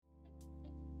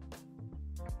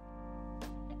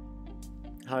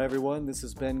Hi, everyone. This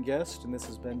is Ben Guest, and this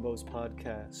is Ben Bow's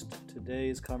podcast.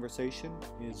 Today's conversation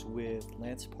is with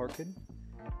Lance Parkin,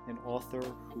 an author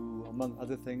who, among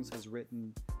other things, has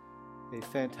written a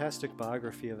fantastic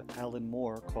biography of Alan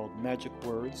Moore called Magic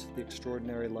Words, The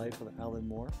Extraordinary Life of Alan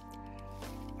Moore.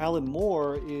 Alan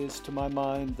Moore is, to my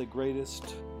mind, the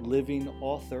greatest living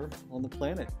author on the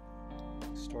planet.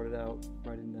 He started out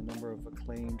writing a number of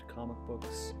acclaimed comic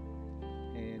books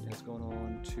and has gone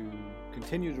on to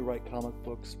continue to write comic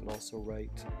books, but also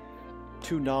write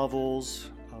 2 novels,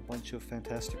 a bunch of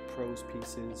fantastic prose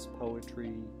pieces,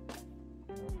 poetry,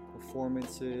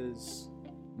 performances,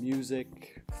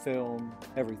 music, film,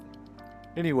 everything.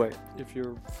 Anyway, if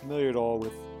you're familiar at all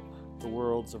with the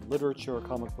worlds of literature or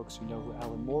comic books, you know who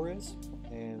Alan Moore is.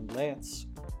 And Lance,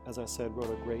 as I said,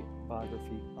 wrote a great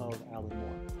biography of Alan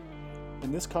Moore.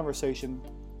 In this conversation,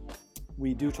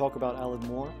 we do talk about Alan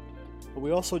Moore, but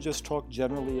we also just talk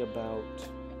generally about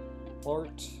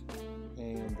art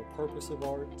and the purpose of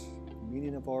art, the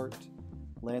meaning of art,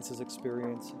 Lance's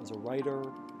experience as a writer.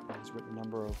 He's written a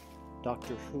number of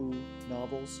Doctor Who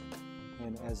novels,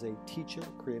 and as a teacher,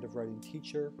 creative writing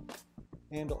teacher.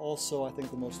 And also, I think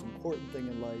the most important thing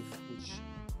in life, which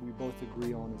we both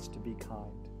agree on, is to be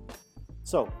kind.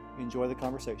 So, enjoy the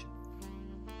conversation.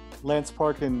 Lance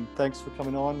Parkin, thanks for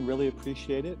coming on. Really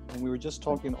appreciate it. And we were just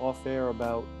talking off air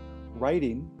about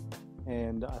writing,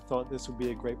 and I thought this would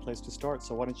be a great place to start.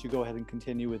 So why don't you go ahead and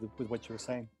continue with what you were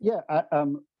saying? Yeah,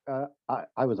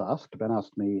 I was asked. Ben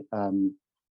asked me,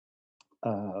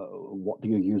 what do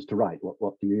you use to write?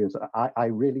 What do you use? I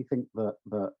really think that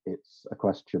it's a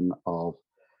question of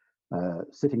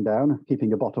sitting down, keeping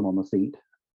your bottom on the seat,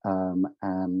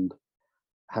 and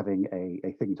having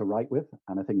a thing to write with,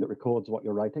 and a thing that records what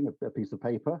you're writing. A piece of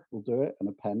paper will do it, and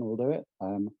a pen will do it.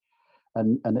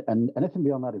 And anything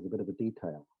beyond that is a bit of a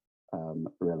detail,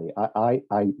 really. I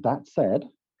that said,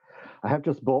 I have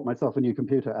just bought myself a new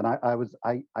computer, and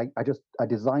I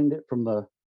designed it from the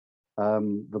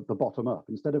bottom up.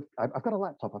 Instead of, I've got a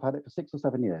laptop. I've had it for 6 or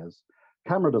 7 years.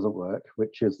 Camera doesn't work,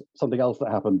 which is something else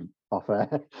that happened off air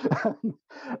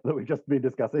that we've just been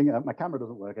discussing. My camera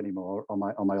doesn't work anymore on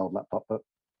my old laptop, but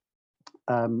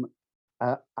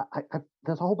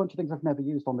there's a whole bunch of things I've never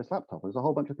used on this laptop. There's a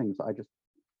whole bunch of things that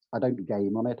I don't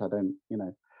game on it. I don't,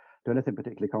 do anything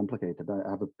particularly complicated. I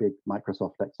have a big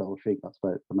Microsoft Excel sheet. That's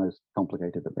where the most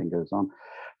complicated the thing goes on.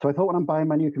 So I thought, when I'm buying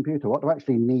my new computer, what do I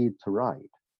actually need to write?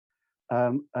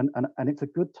 And it's a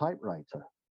good typewriter,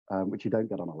 which you don't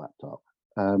get on a laptop.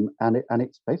 And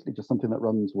it's basically just something that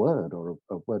runs Word or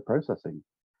a word processing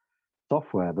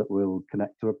software that will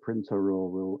connect to a printer, or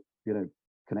will,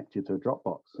 connect you to a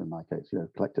Dropbox in my case,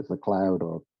 collect it to the cloud,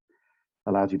 or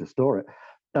allows you to store it.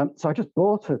 So I just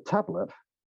bought a tablet,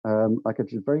 like a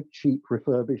very cheap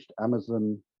refurbished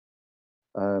Amazon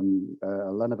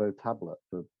Lenovo tablet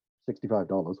for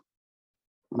 $65.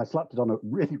 And I slapped it on a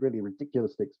really, really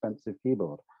ridiculously expensive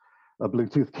keyboard, a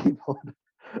Bluetooth keyboard.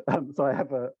 So I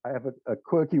have a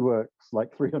Quirky Works,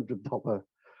 like $300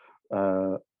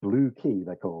 Blue Key,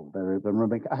 they're called.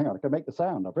 Hang on, I can make the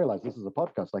sound. I've realized this is a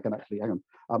podcast. I can actually, hang on,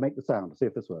 I'll make the sound, see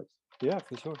if this works. Yeah,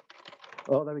 for sure.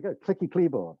 Oh, there we go. Clicky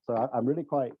keyboard. So I'm really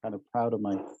quite kind of proud of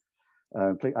my.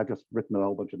 I've just written a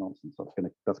whole bunch of nonsense.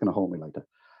 That's gonna haunt me later.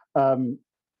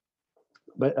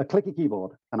 But a clicky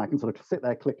keyboard, and I can sort of sit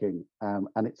there clicking,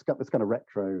 and it's got this kind of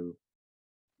retro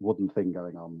wooden thing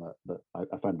going on that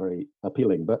I find very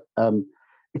appealing. But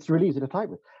it's really easy to type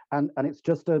with, and it's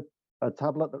just a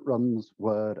tablet that runs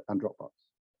Word and Dropbox,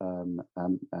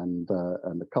 and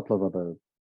a couple of other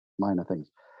minor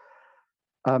things.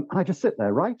 And I just sit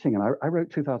there writing, and I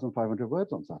wrote 2,500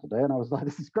 words on Saturday, and I was like,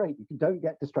 this is great. You don't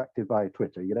get distracted by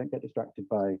Twitter. You don't get distracted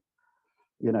by,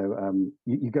 you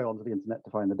go onto the internet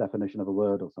to find the definition of a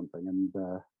word or something, and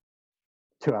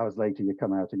 2 hours later you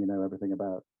come out and you know everything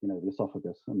about, the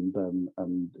esophagus and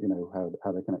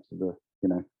how they connect to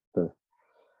the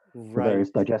various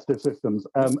digestive systems.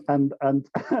 And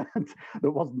that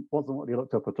wasn't what you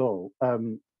looked up at all.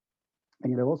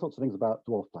 And all sorts of things about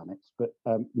dwarf planets, but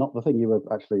not the thing you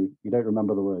don't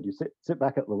remember the word. You sit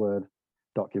back at the Word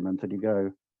document and you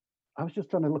go, I was just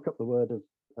trying to look up the word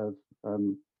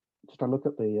just trying to look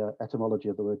at the etymology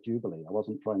of the word jubilee. I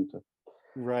wasn't trying to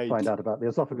find out about the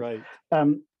esophagus.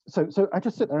 Right. So I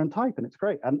just sit there and type, and it's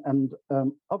great. And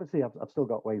obviously I've still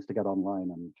got ways to get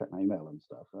online and check my email and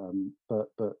stuff.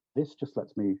 But this just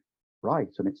lets me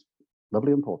write, and it's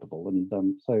lovely and portable.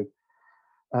 And so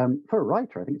for a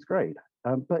writer, I think it's great.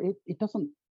 But it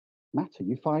doesn't matter.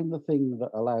 You find the thing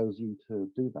that allows you to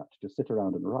do that, to just sit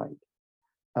around and write.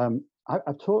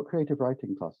 I've taught creative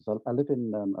writing classes. I live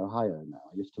in Ohio now.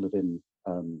 I used to live in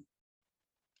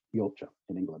Yorkshire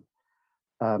in England.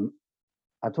 um,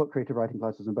 I've taught creative writing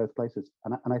classes in both places,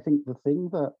 and I think the thing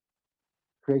that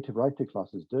creative writing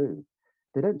classes do,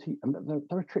 they don't teach. And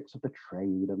there are tricks of the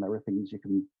trade, and there are things you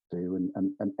can do,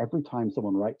 and every time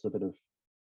someone writes a bit of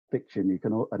fiction, you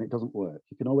can, and it doesn't work,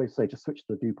 you can always say just switch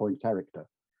to the viewpoint character.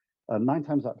 And 9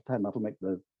 times out of 10, that'll make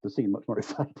the scene much more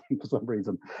exciting for some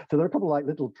reason. So there are a couple of like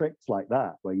little tricks like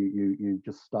that, where you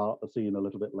just start the scene a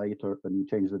little bit later and you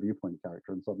change the viewpoint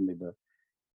character, and suddenly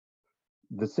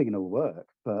the scene will work.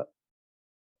 But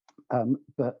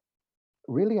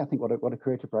really, I think what a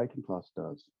creative writing class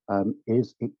does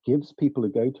is it gives people who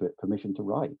go to it permission to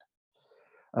write.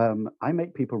 I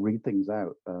make people read things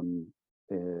out in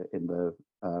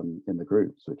the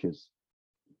groups, which is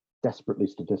desperately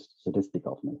sadistic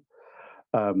of me,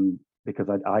 because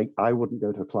I wouldn't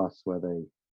go to a class where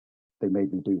they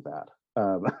made me do that.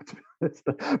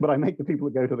 But I make the people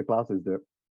who go to the classes do it,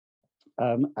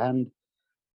 and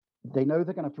they know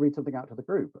they're going to have to read something out to the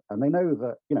group, and they know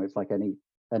that, you know, it's like any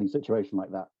situation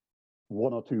like that.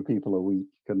 1 or 2 people a week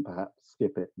can perhaps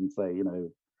skip it and say, you know,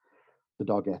 the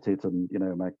dog ate it, and you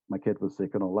know, my kid was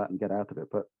sick and all that, and get out of it.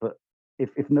 But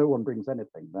if no one brings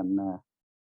anything, then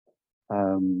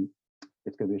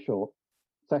it's going to be a short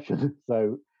session.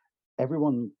 So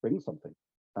everyone brings something,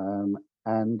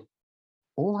 and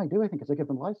all I do, I think, is I give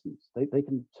them license. They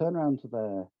can turn around to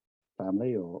their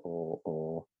family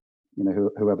or you know,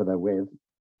 whoever they're with,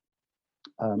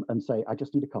 and say, I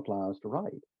just need a couple of hours to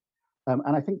write.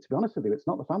 And I think, to be honest with you, it's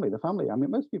not the family. The family, I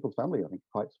mean, most people's family, I think,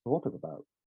 are quite supportive about,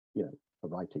 you know, the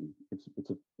writing.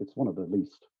 It's one of the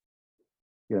least,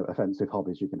 you know, offensive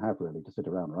hobbies you can have, really, to sit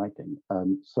around writing.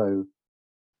 So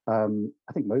I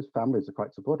think most families are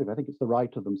quite supportive. I think it's the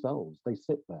writer themselves. They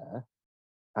sit there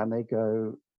and they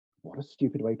go, what a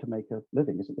stupid way to make a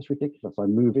living. Isn't this ridiculous?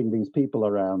 I'm moving these people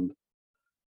around.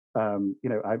 You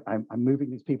know, I'm moving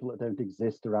these people that don't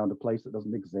exist around a place that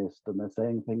doesn't exist, and they're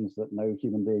saying things that no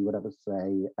human being would ever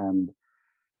say, and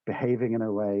behaving in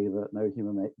a way that no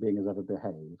human being has ever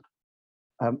behaved.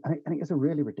 And it's a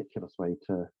really ridiculous way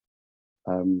to,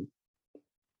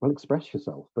 well, express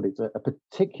yourself, but it's a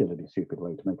particularly stupid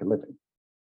way to make a living.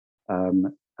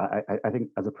 I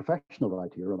think as a professional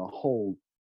writer, you're on a whole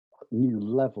new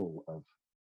level of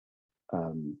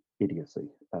idiocy.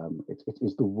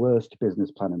 It's the worst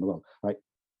business plan in the world. Right?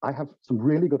 I have some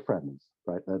really good friends.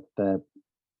 Right? They're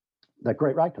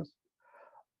great writers.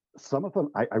 Some of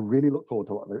them, I really look forward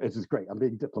to what they're. This is great. I'm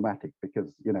being diplomatic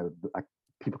because, you know,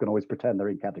 people can always pretend they're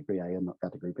in category A and not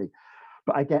category B.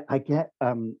 But I get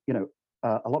you know,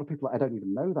 a lot of people I don't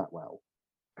even know that well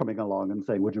coming along and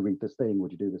saying, would you read this thing?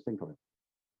 Would you do this thing for me?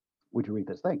 Would you read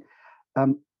this thing?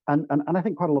 And I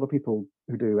think quite a lot of people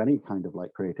who do any kind of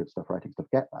like creative stuff, writing stuff,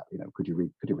 get that. You know, could you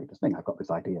read this thing? I've got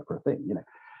this idea for a thing. You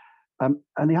know,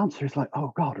 and the answer is like,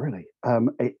 oh God, really?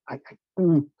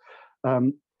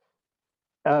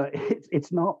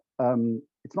 It's not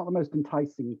the most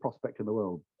enticing prospect in the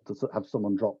world to have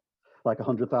someone drop like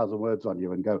 100,000 words on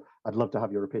you and go, I'd love to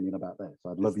have your opinion about this.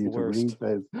 I'd love you to read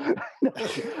this.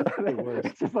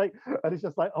 It's just like, and it's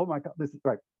just like, oh my God, this is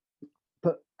right.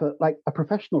 But like a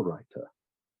professional writer,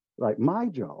 like my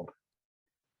job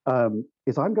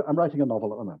is I'm writing a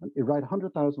novel at the moment. You write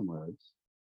 100,000 words.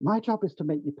 My job is to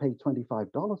make you pay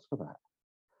 $25 for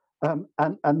that.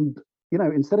 And you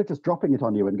know, instead of just dropping it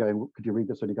on you and going, could you read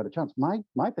this when you got a chance? My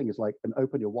thing is like, and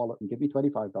open your wallet and give me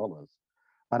 $25,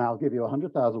 and I'll give you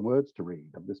 100,000 words to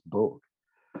read of this book.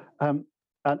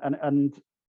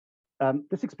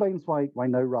 This explains why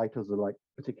no writers are like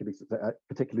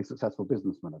particularly successful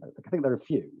businessmen. I think there are a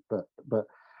few, but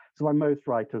so why most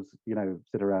writers, you know,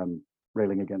 sit around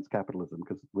railing against capitalism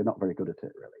because we're not very good at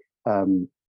it, really.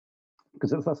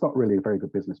 Because that's not really a very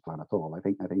good business plan at all. I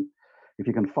think if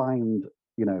you can find,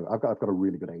 you know, I've got a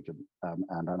really good agent,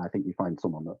 and I think you find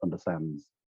someone that understands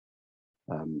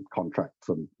contracts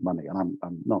and money. And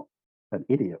I'm not an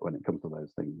idiot when it comes to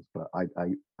those things, but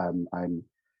I'm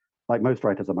like most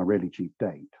writers, I'm a really cheap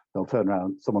date. They'll turn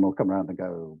around, someone will come around and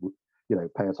go, you know,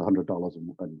 pay us $100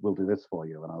 and we'll do this for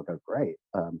you. And I'll go, great.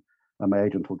 And my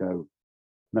agent will go,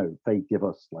 no, they give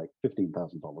us like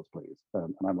 $15,000, please.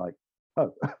 And I'm like,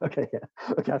 oh, okay, yeah.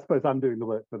 Okay, I suppose I'm doing the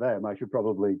work for them. I should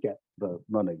probably get the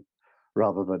money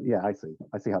rather than, yeah, I see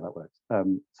how that works.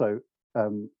 So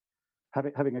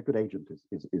having a good agent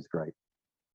is great.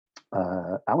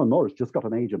 Alan Moore has just got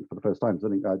an agent for the first time. So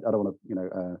I don't want to, you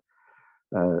know,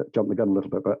 jump the gun a little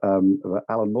bit, but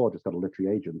Alan Moore just got a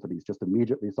literary agent, and he's just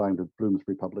immediately signed with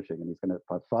Bloomsbury Publishing, and he's going to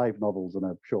have 5 novels and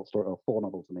a short story, or 4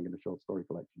 novels, I think, in a short story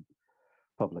collection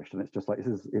published. And it's just like,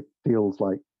 it feels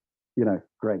like, you know,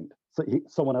 great. So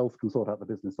someone else can sort out the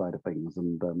business side of things,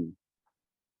 and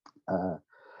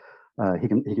He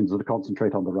can sort of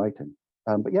concentrate on the writing.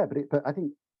 But I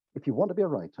think if you want to be a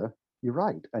writer, you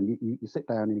write, and you sit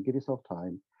down and you give yourself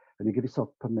time and you give yourself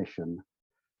permission.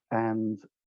 And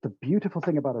the beautiful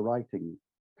thing about a writing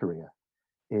career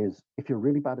is if you're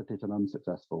really bad at it and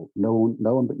unsuccessful, no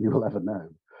one but you will ever know,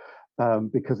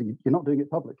 because you're not doing it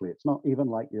publicly. It's not even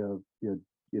like you're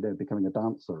becoming a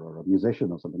dancer or a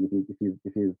musician or something.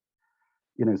 If you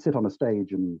sit on a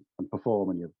stage and perform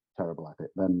and you're terrible at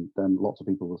it, then lots of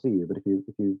people will see you. But if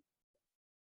you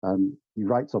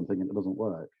write something and it doesn't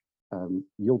work,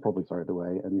 you'll probably throw it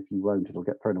away, and if you won't, it'll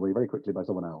get thrown away very quickly by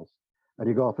someone else, and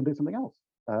you go off and do something else.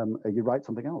 You write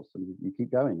something else, and you keep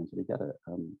going until you get it.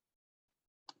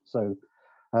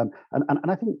 And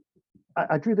I think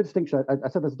I drew the distinction. I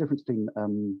said there's a difference between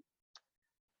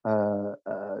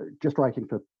just writing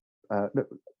for, no,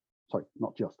 sorry,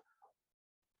 not just,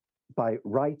 by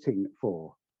writing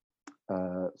for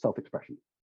self-expression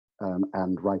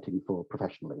and writing for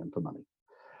professionally and for money.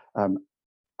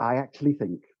 I actually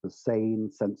think the sane,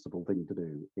 sensible thing to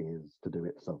do is to do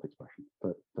it for self-expression.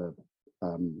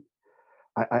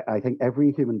 I think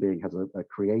every human being has a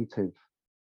creative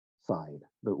side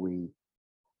that we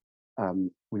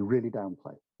really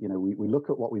downplay. We look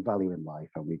at what we value in life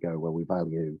and we go, well, we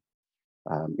value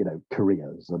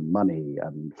careers and money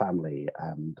and family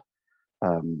and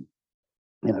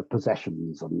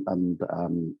possessions and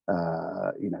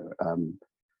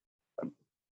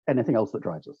anything else that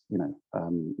drives us.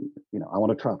 I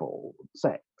want to travel,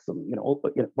 sex, and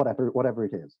whatever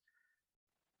it is.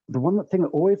 The thing that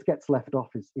always gets left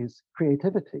off is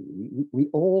creativity. We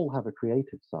all have a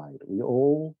creative side. We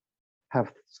all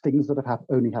have things that have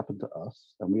only happened to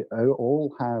us, and we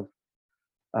all have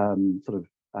an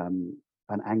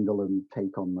angle and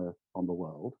take on the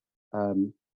world.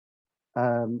 And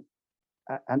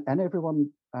everyone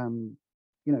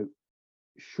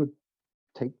should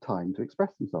take time to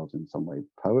express themselves in some way,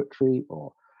 poetry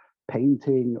or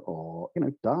painting or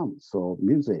dance or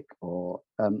music or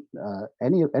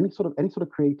any sort of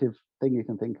creative thing you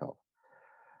can think of.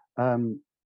 And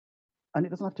it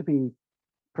doesn't have to be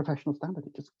professional standard.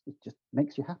 It just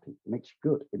makes you happy. It makes you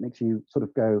good. It makes you sort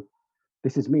of go,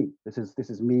 this is me. This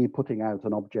is me putting out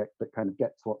an object that kind of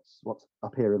gets what's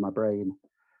up here in my brain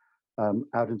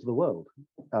out into the world.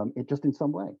 It just in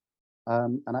some way.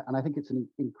 And I think it's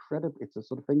it's a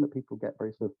sort of thing that people get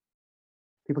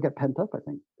people get pent up. I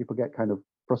think people get kind of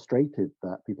frustrated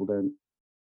that people don't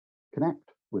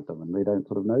connect with them and they don't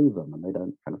sort of know them and they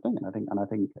don't kind of thing. And I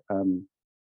think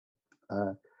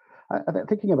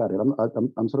thinking about it,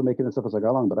 I'm sort of making this up as I go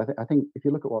along, but I think if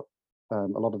you look at what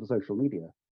a lot of the social media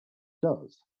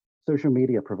does, social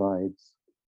media provides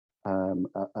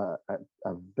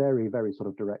a very, very sort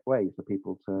of direct way for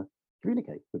people to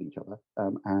communicate with each other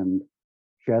and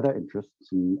share their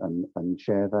interests and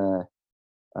share their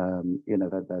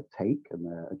their take and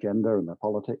their agenda and their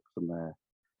politics and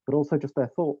but also just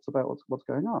their thoughts about what's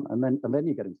going on. And then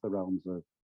you get into the realms of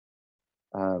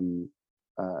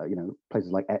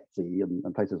places like Etsy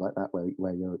and places like that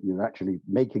where you're actually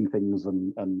making things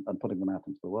and putting them out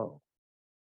into the world.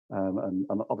 And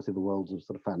obviously the worlds of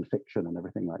sort of fan fiction and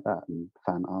everything like that, and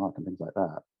fan art and things like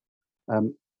that.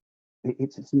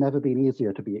 It's never been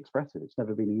easier to be expressive. It's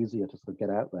never been easier to sort of get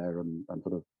out there and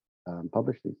sort of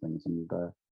publish these things. And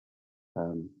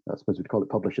I suppose we'd call it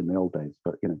publish in the old days,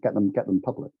 but get them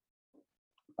public.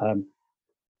 And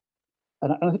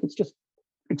I think it's just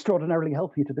extraordinarily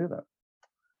healthy to do that.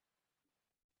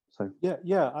 So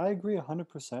yeah, I agree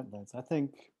 100%, Lance. I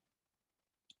think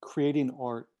creating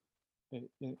art,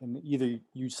 and either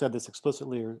you said this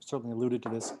explicitly or certainly alluded to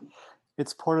this,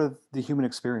 it's part of the human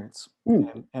experience.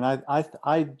 And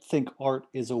I think art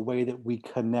is a way that we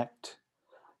connect.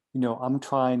 I'm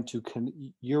trying to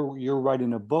you're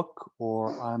writing a book,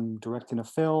 or I'm directing a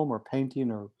film or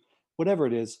painting or whatever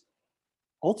it is.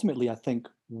 Ultimately, I think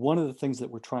one of the things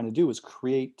that we're trying to do is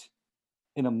create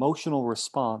an emotional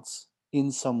response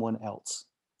in someone else,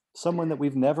 someone that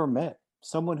we've never met,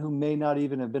 someone who may not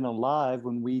even have been alive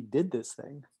when we did this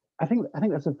thing. I think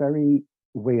that's a very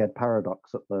weird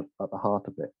paradox at the heart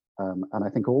of it. And I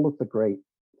think all of the great,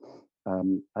 I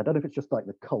don't know if it's just like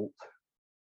the cult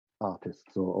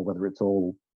artists or whether it's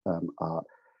all art.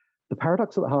 The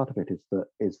paradox at the heart of it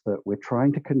is that we're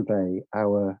trying to convey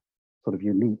our sort of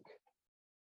unique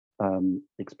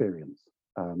experience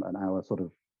and our sort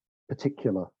of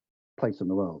particular place in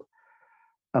the world.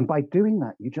 And by doing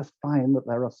that, you just find that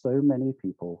there are so many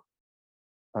people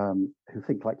who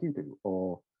think like you do,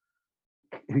 or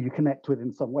who you connect with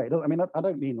in some way. I mean, I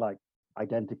don't mean like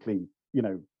identically,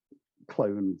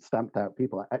 clone, stamped out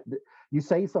people. You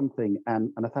say something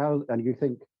and you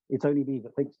think, it's only me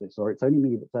that thinks this, or it's only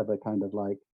me that's ever kind of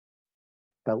like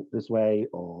felt this way,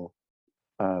 or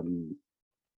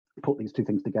put these two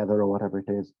things together, or whatever it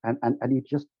is, and you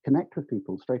just connect with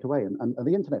people straight away. And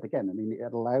the internet, again, I mean,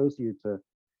 it allows you to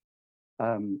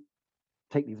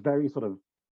take these very sort of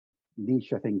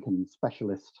niche, I think, and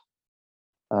specialist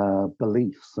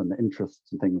beliefs and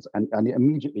interests and things, and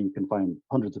immediately you can find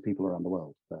hundreds of people around the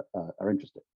world that are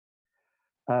interested.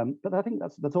 But I think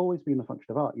that's always been the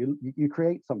function of art. You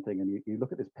create something, and you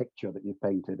look at this picture that you've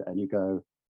painted, and you go,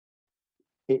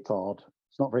 it's odd,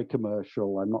 it's not very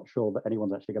commercial, I'm not sure that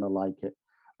anyone's actually going to like it.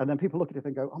 And then people look at it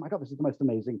and go, oh my God, this is the most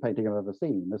amazing painting I've ever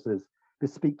seen.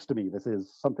 This speaks to me. This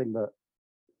is something that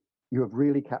you have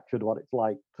really captured what it's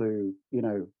like to,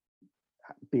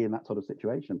 be in that sort of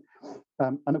situation.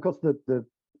 And of course,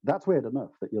 that's weird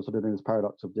enough that you're sort of doing this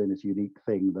paradox of doing this unique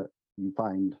thing that you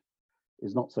find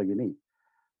is not so unique.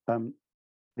 The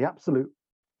absolute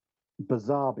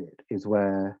bizarre bit is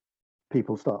where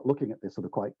people start looking at this sort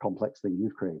of quite complex thing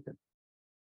you've created,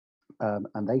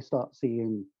 and they start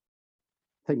seeing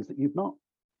things that you've not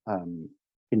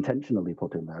intentionally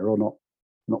put in there, or not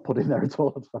put in there at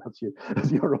all,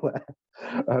 as you're aware.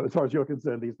 As far as you're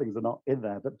concerned, these things are not in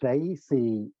there, but they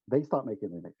start making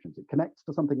connections. It connects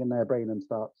to something in their brain and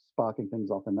starts sparking things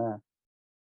off in their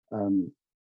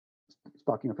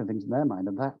things in their mind,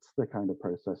 and that's the kind of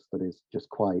process that is just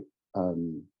quite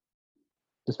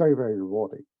just very, very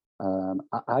rewarding.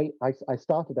 I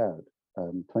started out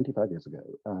 25 years ago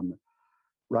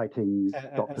writing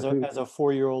Doctor Who as a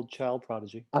 4-year-old child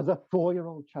prodigy. As a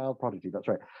 4-year-old child prodigy, that's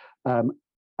right.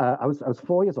 I was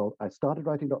 4 years old. I started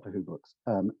writing Doctor Who books,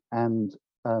 and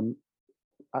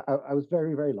I was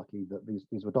very, very lucky that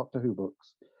these were Doctor Who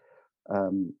books.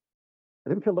 I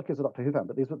didn't feel lucky as a Doctor Who fan,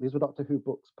 but these were Doctor Who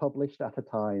books published at a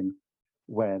time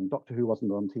when Doctor Who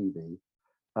wasn't on TV.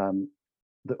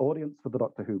 The audience for the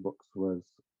Doctor Who books was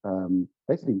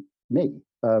basically me.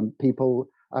 People.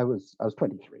 I was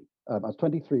 23. I was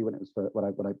 23 when it was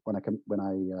when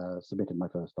I submitted my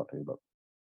first Doctor Who book.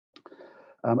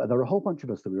 And there were a whole bunch of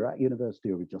us that we were at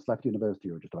university, or we just left university,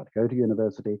 or just about to go to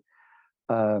university,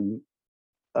 or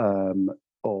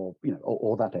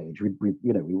that age. We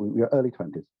were early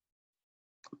 20s,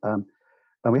 and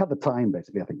we had the time,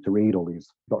 basically, I think, to read all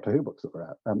these Doctor Who books that were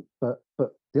out. But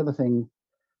the other thing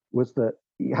was that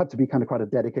you had to be kind of quite a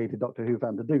dedicated Doctor Who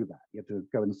fan to do that. You had to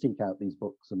go and seek out these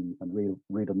books and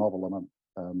read a novel a month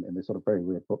in this sort of very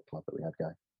weird book club that we had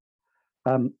going.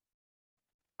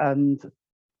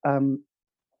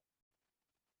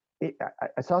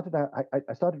 I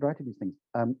started writing these things.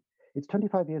 It's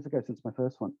 25 years ago since my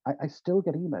first one. I still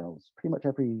get emails pretty much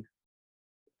every.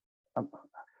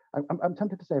 I'm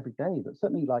tempted to say every day, but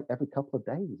certainly like every couple of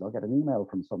days, I'll get an email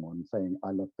from someone saying,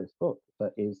 "I love this book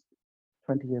that is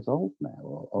 20 years old now,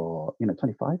 or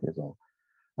 25 years old,"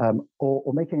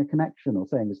 or making a connection, or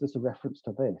saying, "Is this a reference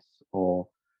to this?" Or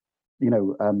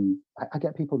I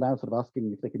get people now sort of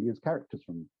asking if they can use characters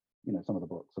from some of the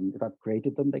books, and if I've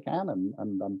created them, they can,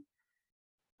 and I'm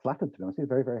flattered, to be honest. I'm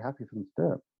very, very happy for them to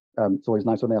do it. It's always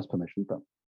nice when they ask permission, but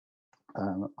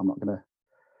I'm not going to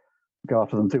go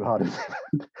after them too hard.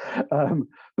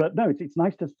 But no, it's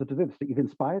nice to do this, that you've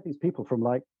inspired these people from,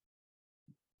 like,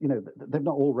 they've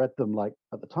not all read them like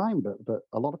at the time, but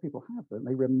a lot of people have, and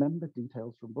they remember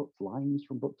details from books, lines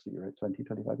from books that you wrote 20,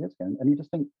 25 years ago, and you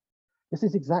just think, this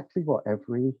is exactly what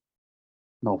every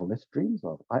novelist dreams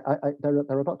of. There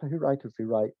are Doctor Who writers who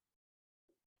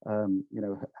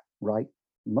write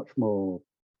much more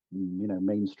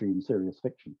mainstream serious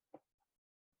fiction,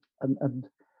 and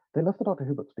they love the Doctor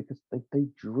Who books because they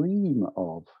dream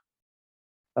of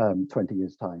 20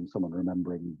 years time someone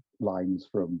remembering lines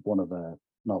from one of their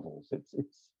novels.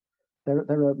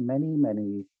 There are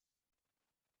many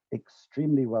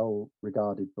extremely well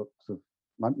regarded books of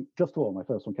Just War. My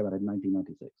first one came out in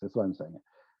 1996. That's why I'm saying it.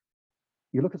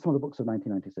 You look at some of the books of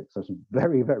 1996, there's some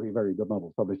very, very, very good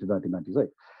novels published in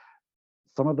 1996.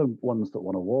 Some of them ones that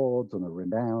won awards and are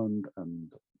renowned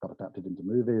and got adapted into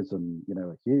movies and,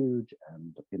 are huge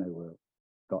and,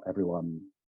 got everyone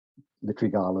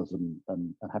literary galas and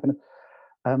happiness.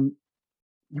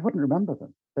 You wouldn't remember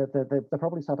them. They're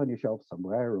probably sat on your shelf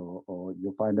somewhere, or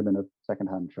you'll find them in a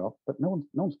secondhand shop, but no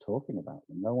one's talking about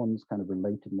them. No one's kind of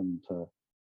relating them to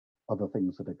other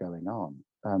things that are going on.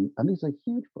 And these are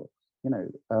huge books,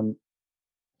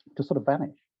 just sort of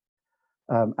vanish,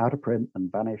 out of print and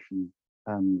vanish,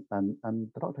 and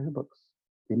the Doctor Who books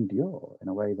endure in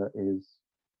a way that is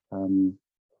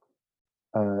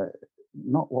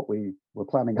not what we were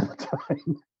planning at the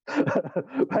time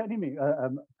by any means,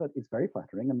 but it's very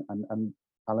flattering, and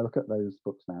I look at those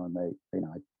books now, and they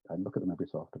I look at them every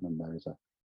so often, and there is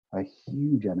a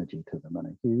huge energy to them and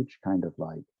a huge kind of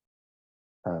like,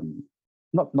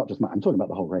 not just I'm talking about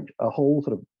the whole range, a whole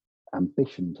sort of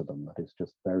ambition to them that is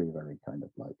just very, very kind of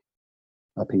like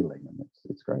appealing, and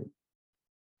it's great.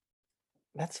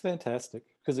 That's fantastic.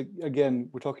 Because again,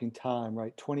 we're talking time,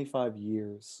 right? 25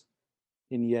 years.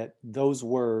 And yet those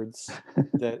words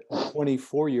that a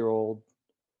 24-year-old,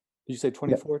 did you say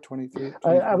 24, 23?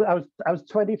 I was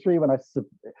 23 when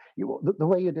the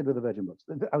way you did with the Virgin books,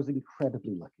 I was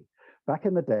incredibly lucky. Back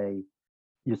in the day,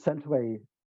 you sent away,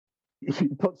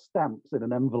 you put stamps in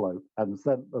an envelope and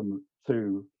sent them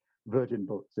to Virgin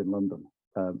Books in London.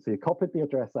 So you copied the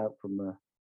address out from the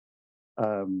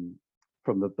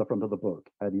front of the book,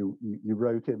 and you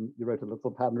wrote a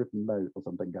little handwritten note or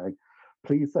something going,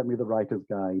 please send me the writer's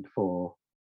guide for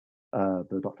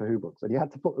the Doctor Who books. And you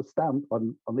had to put a stamp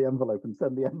on the envelope and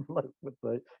send the envelope with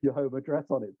your home address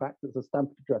on it back. It's a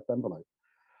stamped addressed envelope.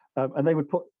 And they would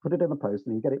put it in the post,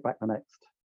 and you get it back the next,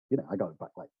 I got it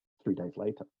back like 3 days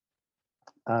later.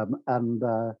 And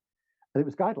it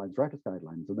was guidelines, writer's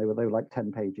guidelines, and they were like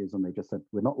 10 pages, and they just said,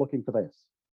 we're not looking for this.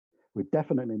 We're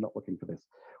definitely not looking for this.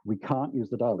 We can't use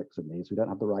the Daleks in these. We don't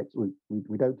have the rights. We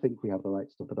don't think we have the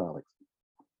rights to the Daleks.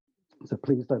 So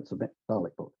please don't submit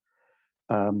Dalek book.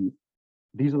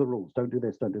 These are the rules. Don't do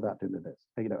this. Don't do that. Don't do this.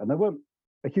 And there weren't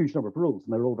a huge number of rules,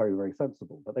 and they were all very, very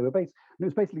sensible. But they were it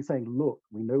was basically saying, look,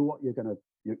 we know what we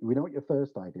know what your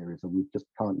first idea is, and we just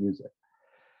can't use it.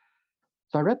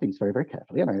 So I read things very, very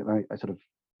carefully, and I sort of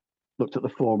looked at the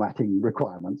formatting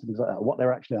requirements and things like that, what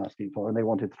they're actually asking for, and they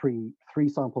wanted three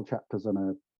sample chapters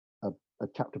and a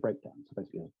chapter breakdown, so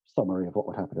basically a summary of what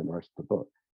would happen in the rest of the book.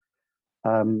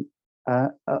 And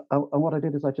what I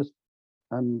did is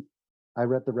I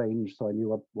read the range, so I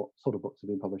knew what sort of books had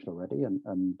been published already, and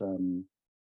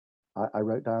I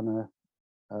wrote down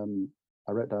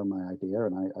my idea,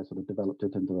 and I sort of developed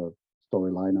it into a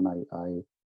storyline, and I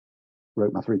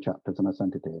wrote my 3 chapters and I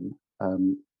sent it in.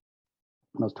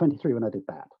 And I was 23 when I did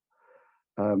that,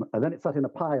 and then it sat in a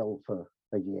pile for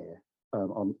a year,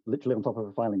 literally on top of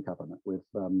a filing cabinet with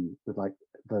like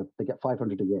they get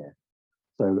 500 a year,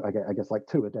 so I guess like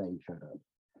 2 a day showed up.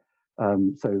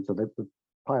 So the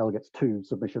pile gets 2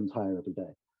 submissions higher every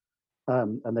day,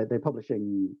 and they're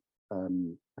publishing. I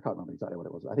can't remember exactly what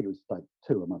it was. I think it was like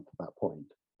 2 a month at that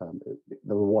point.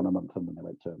 There were 1 a month, and then they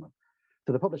went 2 a month.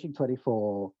 So they're publishing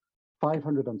 24.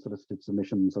 500 unsolicited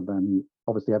submissions, and then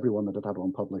obviously everyone that had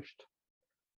one published,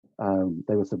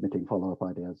 they were submitting follow-up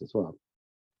ideas as well.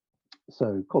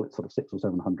 So call it sort of 600 or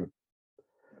 700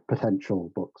 potential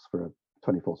books for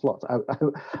 24 slots. And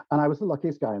I was the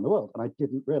luckiest guy in the world, and I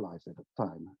didn't realize it at the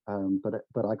time.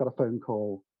 But I got a phone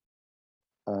call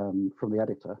from the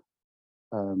editor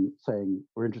saying,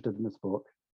 we're interested in this book.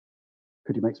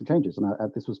 Could you make some changes?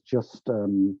 And this was just, I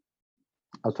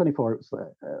was 24, it was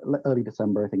early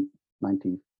December, I think,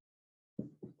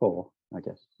 94, I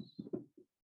guess.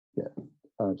 Yeah,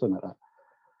 something like that.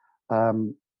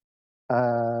 And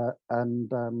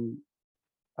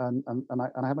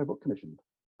I had my book commissioned,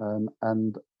 and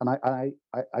I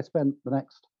spent the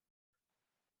next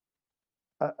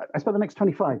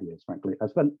 25 years, frankly. I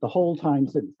spent the whole time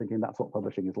since thinking that's what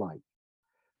publishing is like.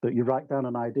 That you write down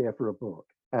an idea for a book,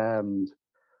 and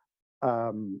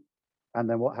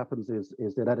then what happens is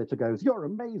the editor goes, "You're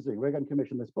amazing. We're going to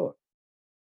commission this book."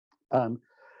 And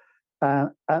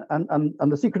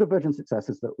the secret of Virgin success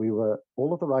is that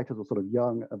all of the writers were sort of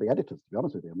young, the editors, to be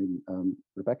honest with you. I mean,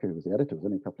 Rebecca, who was the editor, was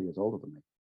only a couple of years older than me.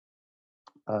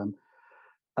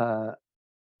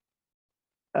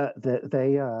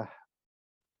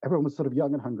 Everyone was sort of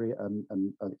young and hungry, and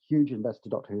a huge investor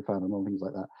Doctor Who fan and all things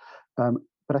like that.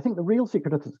 But I think the real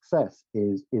secret of the success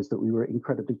is that we were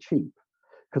incredibly cheap,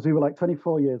 because we were like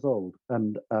 24 years old,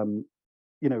 and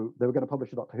they were going to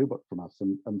publish a Doctor Who book from us,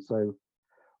 and so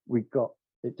it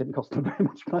didn't cost them very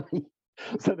much money,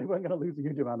 so they weren't going to lose a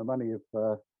huge amount of money if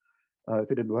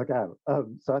it didn't work out.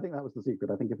 So I think that was the secret.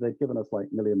 I think if they'd given us like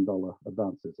 $1 million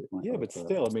advances, it might. Yeah, but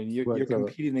still, I mean, you're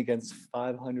competing against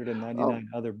 599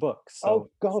 other books.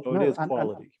 So, God, so it is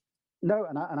quality.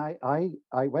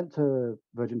 I went to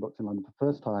Virgin Books in London for the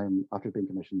first time after being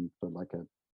commissioned for like a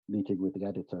meeting with the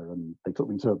editor, and they took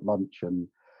me to lunch and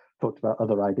talked about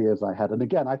other ideas I had. And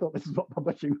again, I thought this is what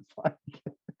publishing was like.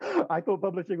 I thought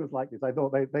publishing was like this. I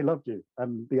thought they loved you,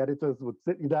 and the editors would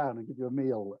sit you down and give you a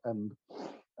meal and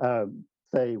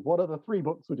say, what are the 3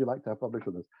 books would you like to have published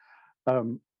with us?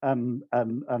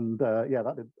 Yeah,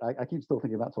 I keep still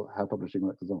thinking that's how publishing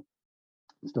works as well.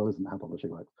 It still isn't how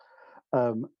publishing works.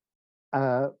 No,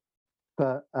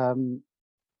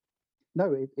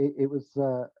 it was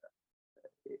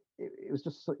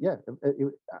just, yeah.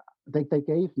 They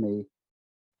gave me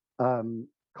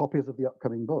copies of the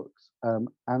upcoming books. And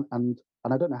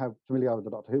I don't know how familiar you are with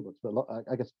the Doctor Who books, but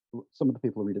I guess some of the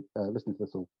people who read it, listening to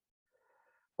this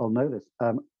will know this.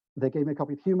 They gave me a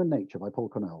copy of Human Nature by Paul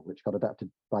Cornell, which got adapted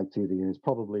by TV and is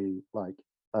probably like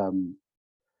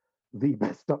the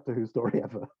best Doctor Who story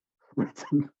ever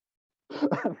written.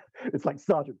 It's like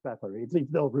Sergeant Pepper. It's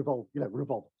still Revolt,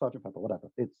 Sergeant Pepper, whatever.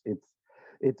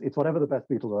 It's whatever the best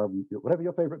Beatles album, whatever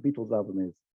your favorite Beatles album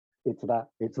is. It's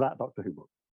that Doctor Who book.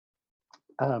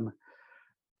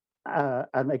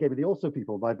 And they gave me The Also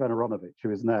People by Ben Aronovich,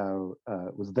 who is now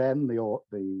was then the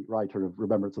writer of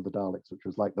Remembrance of the Daleks, which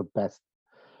was like the best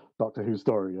Doctor Who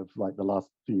story of like the last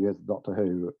few years of Doctor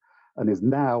Who, and is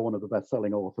now one of the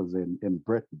best-selling authors in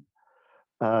Britain.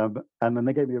 And then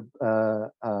they gave me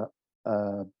a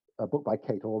book by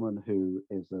Kate Orman, who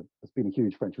has been a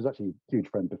huge friend. She was actually a huge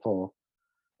friend before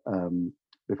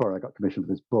I got commissioned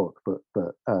for this book, but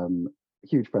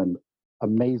huge friend,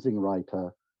 amazing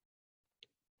writer,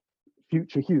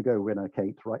 future Hugo winner.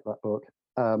 Kate, write that book.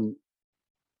 And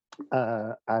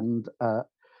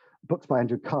books by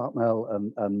Andrew Cartmel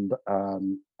and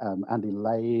Andy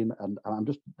Lane, and I'm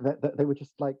just they were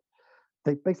just like,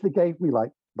 they basically gave me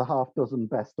like the half dozen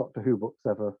best Doctor Who books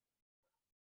ever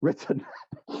written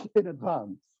in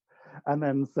advance, and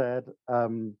then said,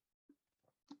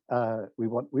 we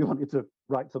want you to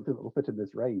write something that will fit in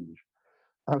this range.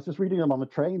 I was just reading them on the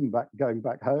train going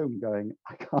back home, going,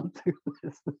 I can't do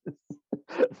this.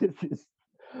 This is,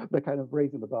 they're kind of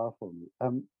raising the bar for me.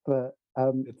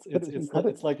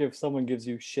 It's like if someone gives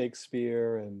you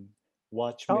Shakespeare and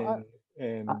Watchmen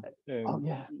and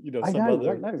yeah,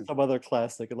 some other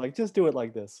classic, and like, just do it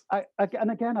like this. And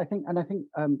again, I think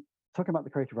talking about the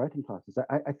creative writing classes,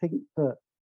 I think that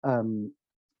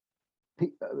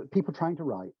people trying to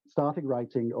write, starting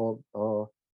writing, or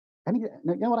any,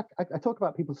 you know what, I talk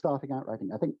about people starting out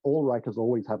writing. I think all writers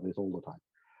always have this all the time.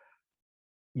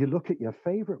 You look at your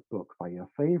favorite book by your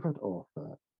favorite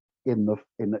author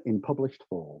in published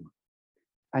form,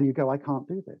 and you go, I can't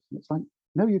do this. And it's like,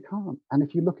 no, you can't. And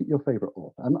if you look at your favorite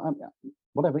author, and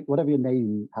whatever your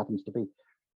name happens to be,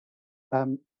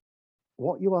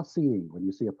 what you are seeing when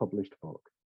you see a published book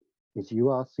is you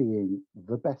are seeing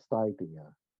the best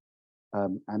idea.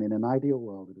 And in an ideal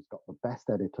world, it has got the best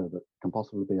editor that can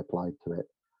possibly be applied to it.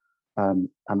 And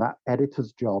that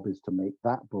editor's job is to make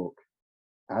that book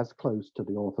as close to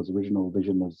the author's original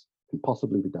vision as can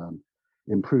possibly be done,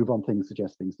 improve on things,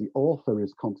 suggest things. The author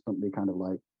is constantly kind of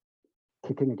like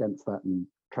kicking against that and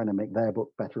trying to make their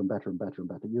book better and better and better and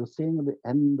better. You're seeing at the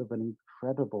end of an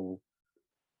incredible,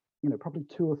 probably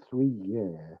 2 or 3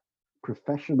 year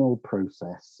professional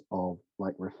process of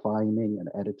like refining and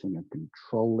editing and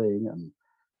controlling and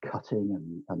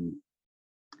cutting and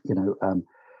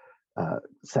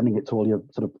sending it to all your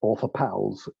sort of author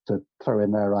pals to throw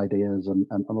in their ideas and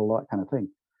all that kind of thing.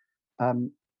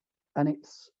 And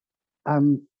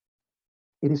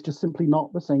it is just simply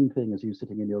not the same thing as you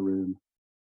sitting in your room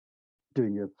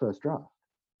doing your first draft.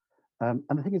 And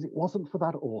the thing is, it wasn't for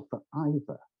that author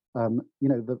either.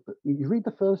 You read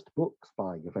the first books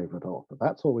by your favorite author.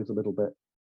 That's always a little bit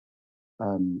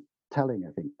telling,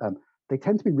 I think. They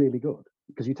tend to be really good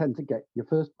because you tend to get, your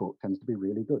first book tends to be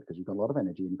really good because you've got a lot of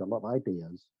energy and you've got a lot of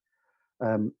ideas.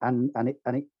 And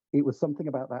it was something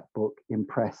about that book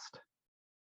impressed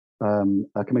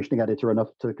a commissioning editor enough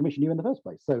to commission you in the first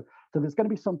place. So there's going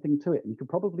to be something to it. And you can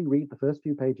probably read the first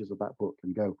few pages of that book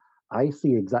and go, I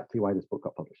see exactly why this book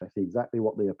got published. I see exactly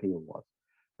what the appeal was.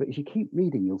 But as you keep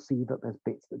reading, you'll see that there's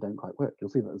bits that don't quite work.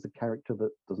 You'll see that there's a character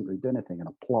that doesn't really do anything and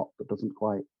a plot that doesn't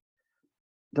quite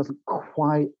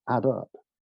add up.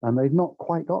 And they've not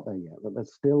quite got there yet. That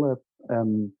there's still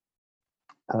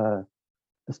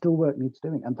there's still work needs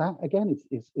doing. And that again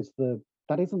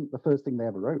that isn't the first thing they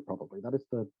ever wrote. Probably that is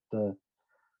the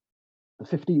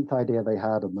 15th idea they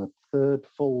had and the third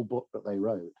full book that they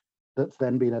wrote. That's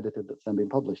then been edited. That's then been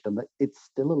published, and that it's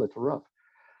still a little rough.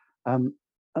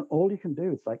 And all you can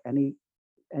do is like any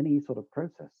sort of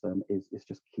process is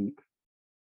just keep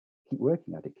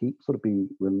working at it. Keep sort of be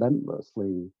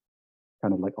relentlessly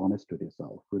kind of like honest with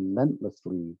yourself.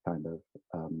 Relentlessly kind of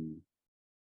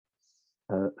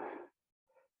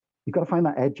you've got to find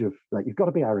that edge of like, you've got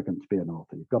to be arrogant to be an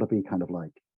author. You've got to be kind of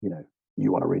like,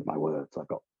 you want to read my words. I've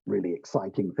got really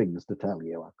exciting things to tell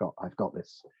you. I've got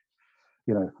this,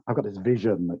 I've got this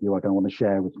vision that you are going to want to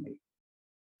share with me.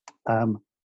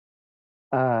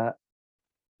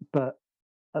 But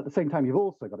at the same time, you've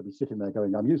also got to be sitting there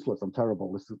going, I'm useless, I'm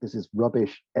terrible, this is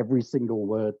rubbish, every single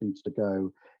word needs to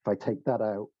go. If I take that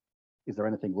out, is there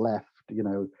anything left?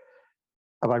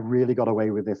 Have I really got away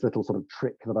with this little sort of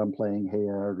trick that I'm playing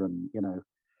here?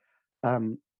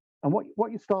 And And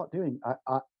what you start doing,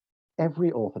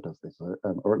 every author does this,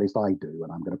 or at least I do,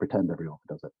 and I'm going to pretend every author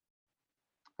does it.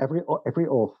 Every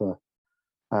author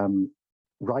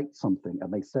writes something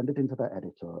and they send it into their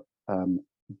editor,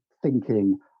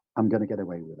 thinking, "I'm going to get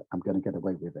away with it. I'm going to get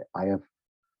away with it." I have.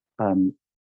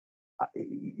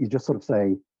 You just sort of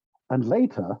say, and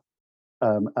later,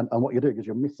 and what you're doing is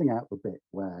you're missing out the bit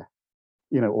where,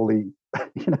 all the,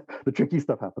 the tricky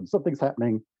stuff happens. Something's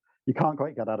happening, you can't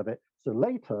quite get out of it. So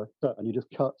later, and you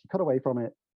just cut away from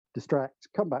it, distract,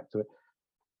 come back to it.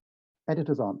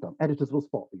 Editors aren't dumb. Editors will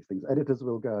spot these things. Editors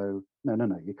will go,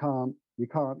 no, you can't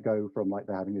go from like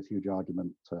they're having this huge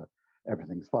argument to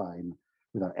everything's fine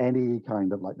without any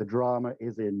kind of like the drama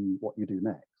is in what you do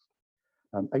next.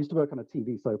 I used to work on a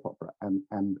TV soap opera, and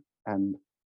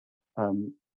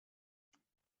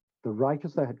the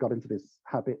writers there had got into this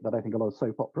habit that I think a lot of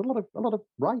soap opera, a lot of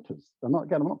writers. I'm not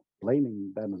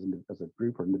blaming them as a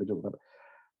group or individual, but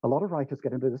a lot of writers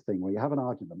get into this thing where you have an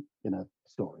argument in a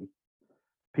story,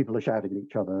 people are shouting at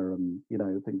each other, and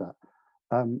things like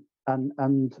that.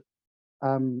 And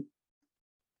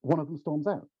one of them storms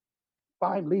out.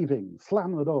 "I'm leaving,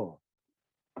 slam the door."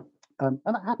 And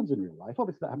that happens in real life.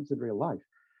 Obviously, that happens in real life.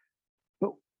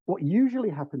 But what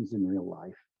usually happens in real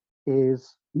life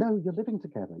is, no, you're living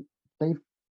together.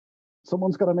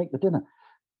 Someone's got to make the dinner.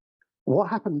 What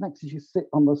happens next is you sit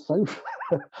on the sofa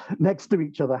next to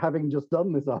each other, having just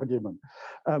done this argument,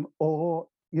 or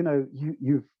you're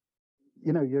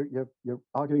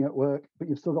arguing at work, but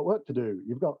you've still got work to do.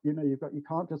 You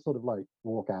can't just sort of like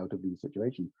walk out of these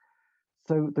situations.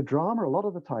 So the drama a lot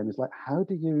of the time is like, how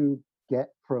do you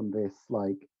get from this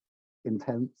like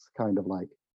intense kind of like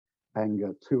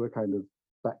anger to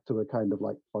back to a kind of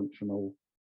like functional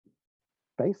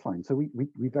baseline? So we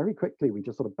very quickly, we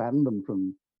just sort of banned them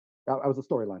from. I was a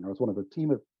storyliner. I was one of a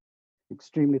team of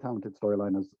extremely talented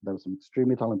storyliners. There were some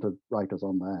extremely talented writers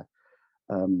on there.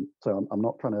 So I'm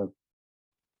not trying to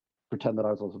pretend that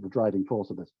I was also the driving force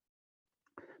of this.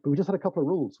 But we just had a couple of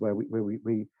rules where we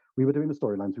were doing the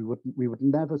storylines. We would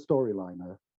never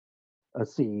storyline a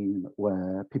scene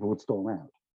where people would storm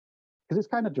out, because it's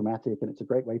kind of dramatic and it's a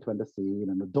great way to end a scene,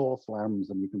 and the door slams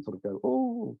and you can sort of go,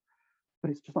 oh, but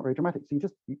it's just not very dramatic. So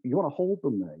you want to hold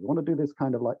them there. You want to do this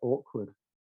kind of like awkward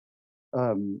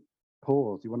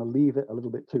pause. You want to leave it a little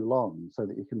bit too long so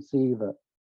that you can see that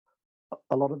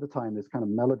a lot of the time this kind of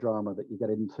melodrama that you get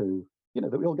into,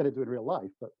 that we all get into in real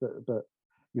life, but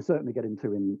you certainly get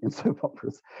into in soap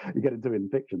operas, you get into in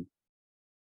fiction.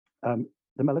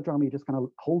 The melodrama, you just kind of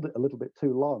hold it a little bof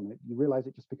too long. You realize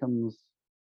it just becomes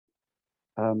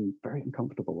very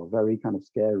uncomfortable, or very kind of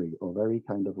scary, or very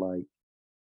kind of like,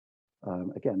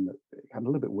 again, kind of a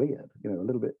little bit weird, a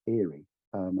little bit eerie,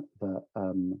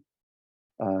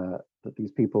 that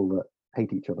these people that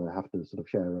hate each other have to sort of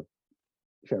share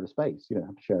a space,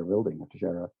 have to share a building, have to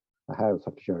share a house,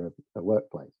 have to share a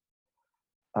workplace.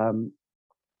 And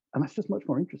that's just much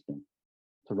more interesting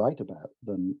to write about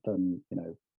than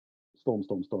storm,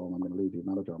 I'm going to leave you,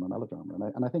 melodrama.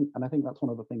 And I think that's one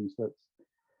of the things that's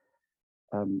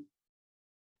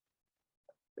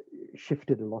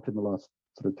shifted a lot in the last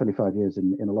sort of 25 years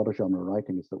in a lot of genre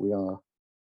writing, is that we've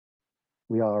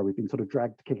been sort of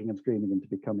dragged kicking and screaming into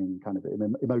becoming kind of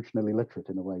emotionally literate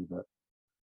in a way that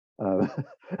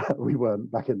we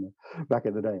weren't back in the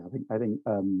day.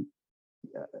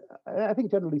 I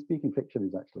think generally speaking, fiction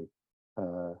is actually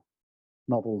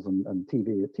novels and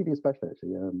TV especially,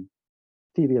 actually.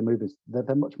 TV and movies,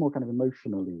 they're much more kind of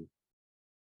emotionally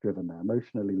driven now,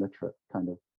 emotionally literate kind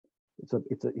of. It's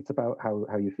about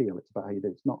how you feel. It's about how you do.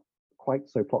 It's not quite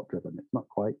so plot driven. It's not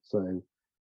quite so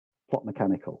plot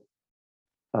mechanical.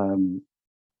 And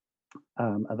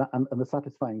the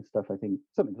satisfying stuff, I think,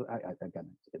 something.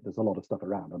 Again, there's a lot of stuff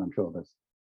around, and I'm sure there's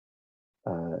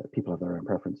people have their own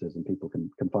preferences, and people can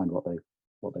find what they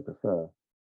prefer.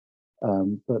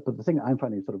 But the thing that I'm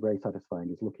finding sort of very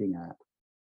satisfying is looking at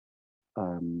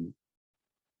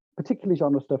particularly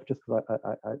genre stuff, just because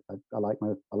I like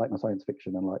my science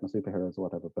fiction and I like my superheroes or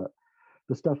whatever. But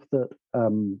the stuff that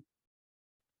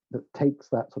that takes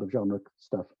that sort of genre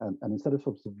stuff and instead of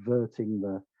sort of doing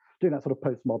that sort of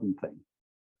postmodern thing,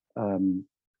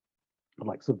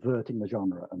 like subverting the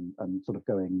genre and sort of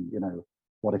going,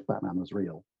 what if Batman was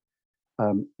real?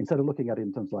 Instead of looking at it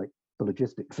in terms of like the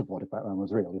logistics of what if Batman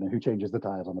was real, who changes the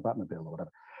tires on the Batmobile or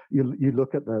whatever, you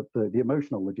look at the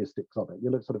emotional logistics of it.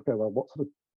 You look sort of go, well,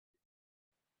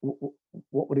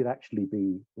 what would it actually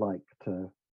be like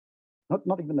to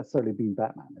not even necessarily be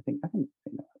Batman? I think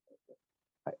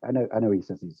I know he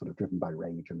says he's sort of driven by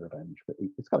rage and revenge, but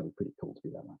it's got to be pretty cool to be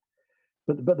Batman.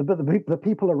 But the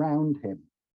people around him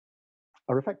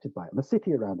are affected by it, and the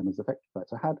city around them is affected by it.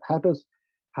 So how does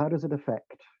it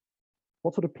affect?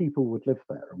 What sort of people would live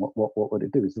there, and what would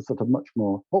it do? Is there sort of much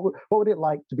more? What would it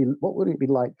like to be? What would it be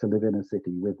like to live in a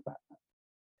city with Batman?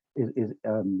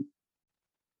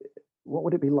 What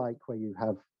would it be like where you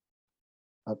have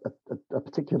a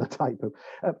particular type of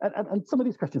and some of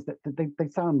these questions that they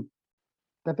sound,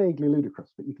 they're vaguely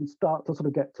ludicrous, but you can start to sort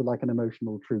of get to like an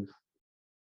emotional truth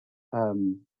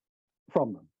from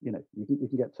them. You know, you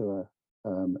can get to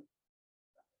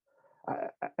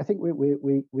I think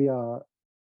we are.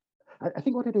 I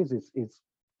think what it is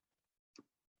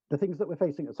the things that we're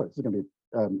facing. Sorry, this is going to be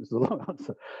this is a long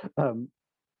answer.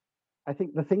 I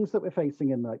think the things that we're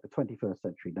facing in like the 21st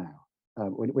century now,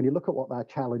 when you look at what our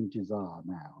challenges are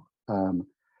now,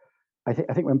 I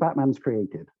think when Batman's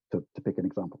created, to pick an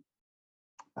example,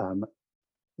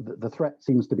 the threat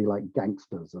seems to be like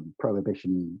gangsters and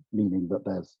prohibition, meaning that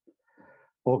there's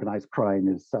organized crime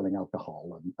is selling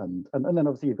alcohol, and then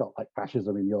obviously you've got like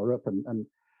fascism in Europe,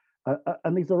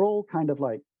 and these are all kind of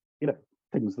like, you know,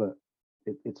 things that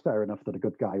it's fair enough that a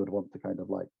good guy would want to kind of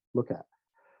like look at.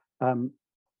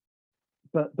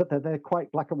 But they're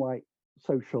quite black and white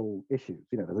social issues.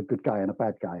 You know, there's a good guy and a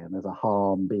bad guy, and there's a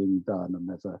harm being done, and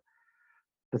there's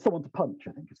someone to punch.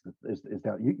 I think is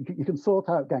down. You can sort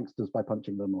out gangsters by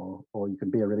punching them, or you can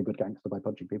be a really good gangster by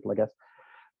punching people, I guess.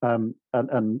 And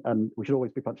we should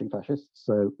always be punching fascists.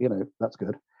 So you know that's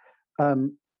good.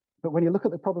 But when you look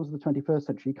at the problems of the 21st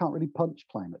century, you can't really punch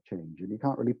climate change, and you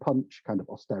can't really punch kind of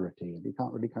austerity, and you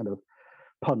can't really kind of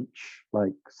punch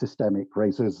like systemic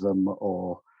racism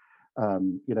or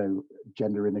you know,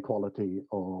 gender inequality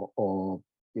or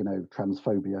you know,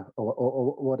 transphobia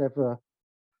or whatever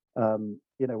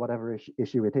you know, whatever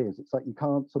issue it is. It's like you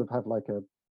can't sort of have like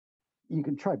you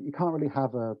can try, but you can't really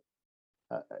have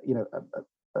you know,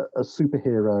 a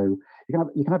superhero.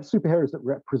 You can have superheroes that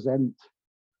represent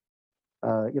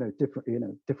you know,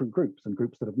 different groups, and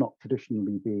groups that have not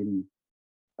traditionally been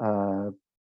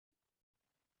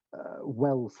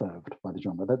well served by the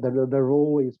genre. There have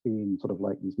always been sort of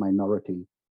like these minority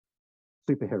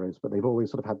superheroes, but they've always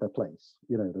sort of had their place.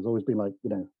 You know, there's always been like, you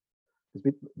know,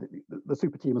 the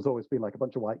super team has always been like a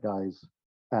bunch of white guys,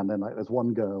 and then like there's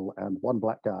one girl and one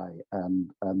black guy,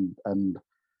 and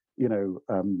you know,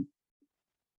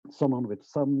 someone with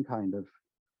some kind of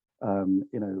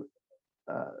you know,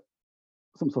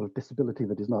 some sort of disability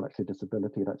that is not actually a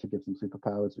disability. It actually gives them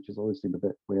superpowers, which has always seemed a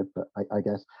bit weird, but I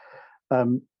guess.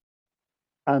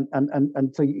 And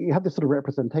so you have this sort of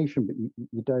representation, but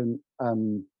you don't.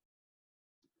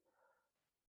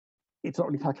 It's not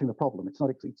really tackling the problem. It's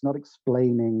not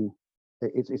explaining.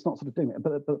 It's not sort of doing it.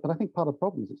 But I think part of the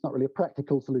problem is it's not really a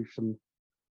practical solution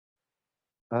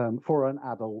for an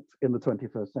adult in the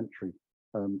 21st century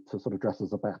to sort of dress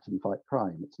as a bat and fight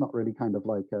crime. It's not really kind of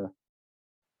like a.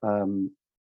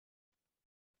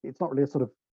 It's not really a sort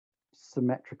of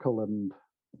symmetrical and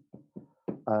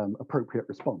appropriate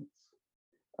response.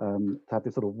 To have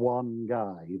this sort of one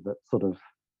guy that's sort of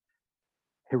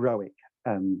heroic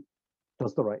and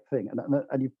does the right thing,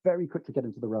 and you very quickly get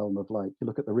into the realm of like, you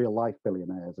look at the real life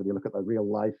billionaires, and you look at the real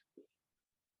life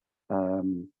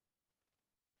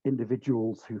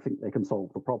individuals who think they can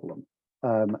solve the problem,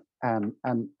 and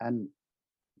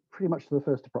pretty much to the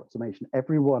first approximation,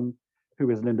 everyone who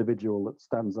is an individual that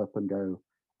stands up and go,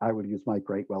 I will use my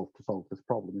great wealth to solve this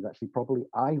problem, is actually probably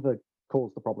either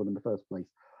caused the problem in the first place,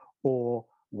 or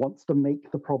wants to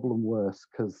make the problem worse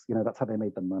because, you know, that's how they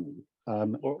made the money,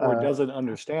 or doesn't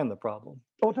understand the problem,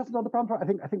 or doesn't understand the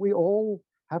problem. I think we all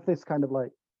have this kind of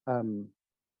like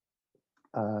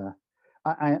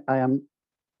I am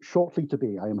shortly to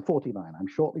be. I am 49. I'm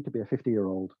shortly to be a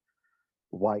 50-year-old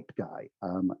white guy.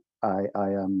 I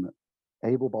am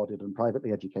able-bodied and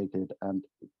privately educated and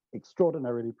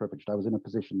extraordinarily privileged. I was in a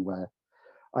position where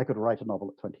I could write a novel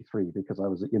at 23 because I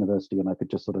was at university and I could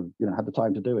just sort of, you know, had the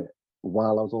time to do it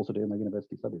while I was also doing my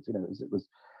university studies. You know, it was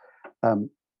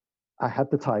I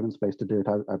had the time and space to do it.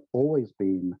 I've always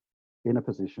been in a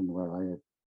position where I have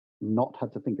not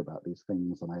had to think about these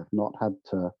things, and I have not had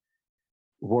to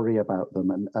worry about them.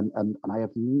 And I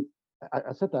have.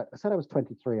 I said that. I said I was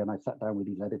 23, and I sat down with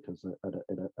these editors at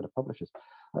a publisher's.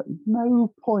 At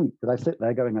no point did I sit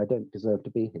there going, "I don't deserve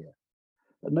to be here."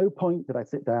 At no point did I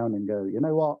sit down and go, "You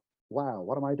know what? Wow,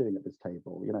 what am I doing at this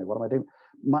table? You know, what am I doing?"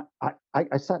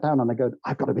 I sat down and I go,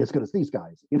 "I've got to be as good as these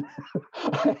guys." You know,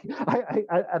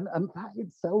 and that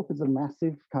itself is a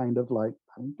massive kind of like,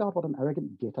 oh God, what an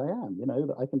arrogant git I am. You know,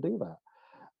 that I can do that.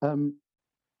 And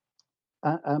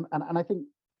I think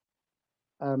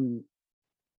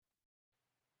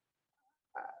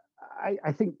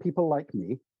I think people like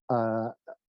me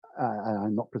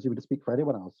I'm not presuming to speak for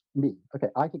anyone else. Me, okay.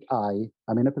 I think I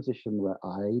am in a position where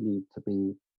I need to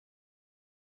be.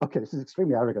 Okay, this is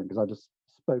extremely arrogant because I've just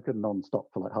spoken non-stop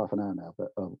for like half an hour now,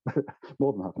 but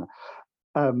more than half an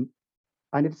hour.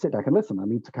 I need to sit back and listen. I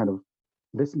need to kind of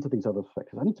listen to these other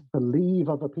perspectives. I need to believe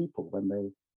other people when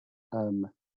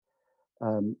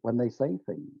they say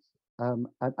things. And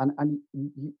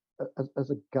you, as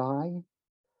a guy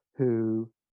who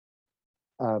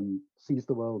sees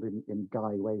the world in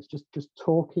guy ways, just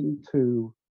talking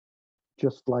to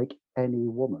just like any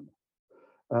woman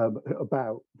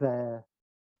about their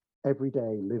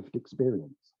everyday lived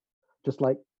experience, just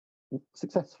like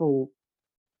successful,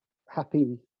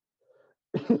 happy,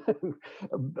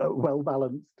 well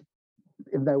balanced,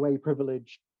 in their way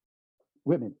privileged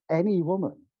women, any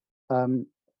woman, and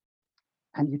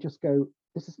you just go,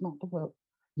 this is not the world.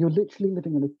 You're literally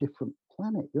living in a different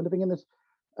planet. You're living in this.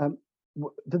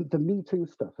 The Me Too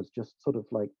stuff has just sort of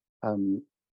like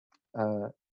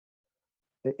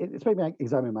it's made me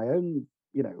examine my own,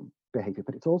 behavior,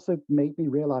 but it's also made me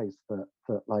realize that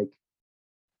like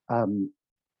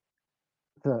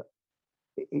that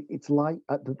it's like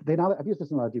I've used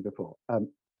this analogy before.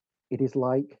 It is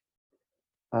like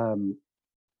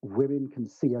women can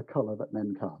see a color that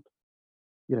men can't.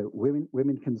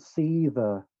 Women can see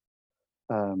the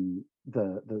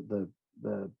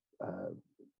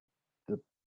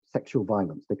sexual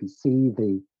violence. They can see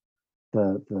the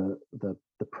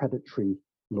predatory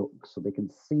looks, so they can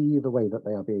see the way that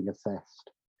they are being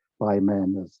assessed by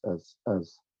men as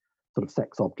sort of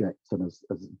sex objects and as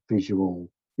visual,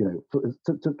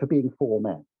 for being for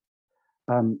men.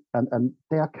 And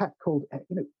they are catcalled.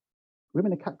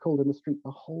 Women are catcalled in the street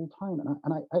the whole time,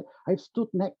 and I've stood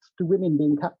next to women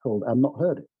being catcalled and not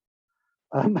heard it.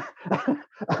 And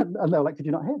they're like, "Did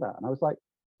you not hear that?" And I was like,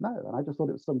 "No." And I just thought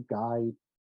it was some guy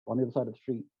on the other side of the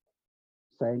street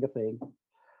saying a thing.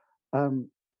 And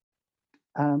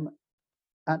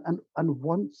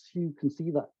once you can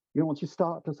see that, once you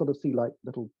start to sort of see like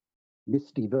little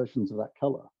misty versions of that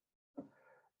color,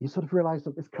 you sort of realize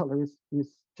that this color is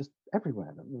just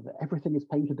everywhere. That everything is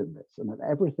painted in this, and that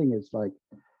everything is like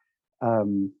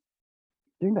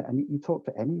doing that. And you talk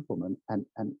to any woman, and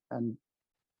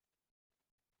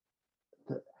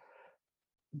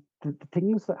the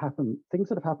things that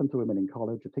have happened to women in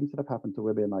college, or things that have happened to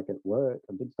women like at work,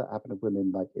 and things that happen to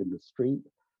women like in the street,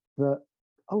 that,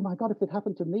 oh my God, if it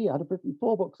happened to me, I'd have written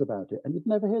 4 books about it, and you'd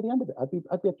never hear the end of it.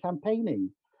 I'd be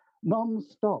campaigning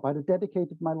non-stop. I'd have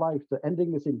dedicated my life to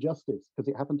ending this injustice because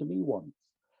it happened to me once.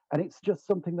 And it's just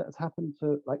something that has happened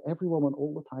to like every woman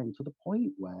all the time, to the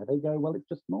point where they go, well, it's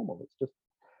just normal. It's just,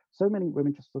 so many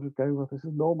women just sort of go, well, this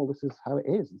is normal. This is how it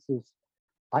is.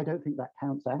 I don't think that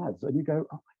counts as. And you go,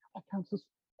 oh my God, that counts as,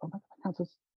 oh my God, that counts as,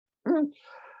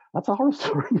 that's a horror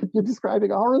story. You're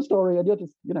describing a horror story, and you're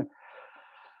just,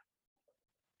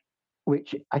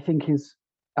 which I think is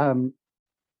an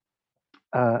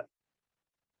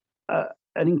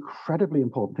incredibly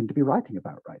important thing to be writing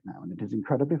about right now. And it is an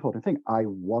incredibly important thing. I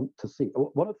want to see,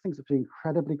 one of the things that's been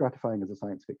incredibly gratifying as a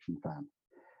science fiction fan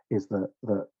is that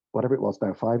whatever it was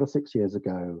now, 5 or 6 years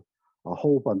ago, a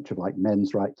whole bunch of like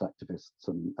men's rights activists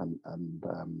and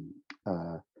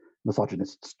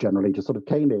misogynists generally just sort of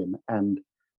came in and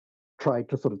tried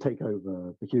to sort of take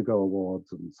over the Hugo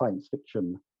Awards and science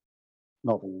fiction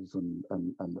novels and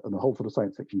the whole sort of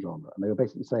science fiction genre. And they were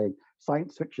basically saying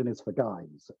science fiction is for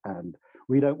guys, and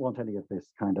we don't want any of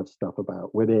this kind of stuff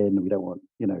about women. We don't want,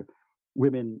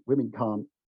 women can't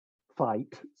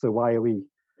fight. So why are we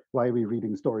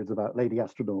reading stories about lady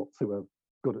astronauts who are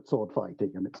good at sword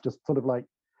fighting? And it's just sort of like,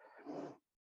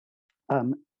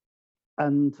 and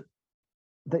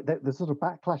there's sort of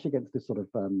backlash against this sort of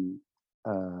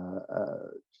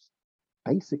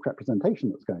basic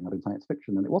representation that's going on in science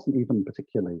fiction. And it wasn't even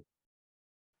particularly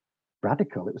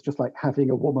radical. It was just like having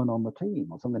a woman on the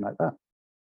team or something like that.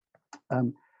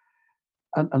 And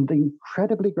the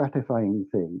incredibly gratifying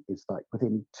thing is like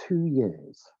within 2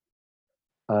 years,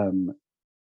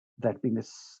 there'd been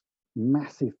this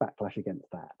massive backlash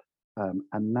against that.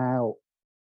 And now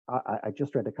I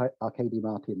just read Arkady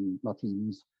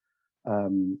Martin's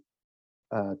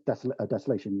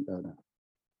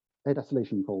A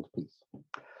Desolation Called Peace,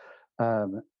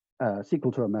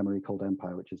 sequel to a memory called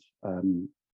Empire, which is,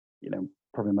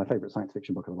 probably my favorite science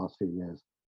fiction book of the last few years.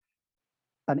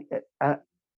 And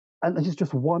this is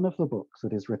just one of the books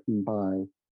that is written by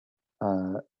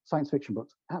science fiction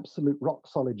books, absolute rock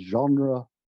solid genre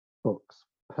books,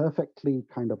 perfectly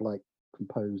kind of like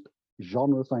composed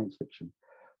genre science fiction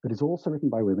that is also written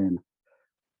by women.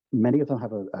 Many of them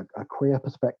have a queer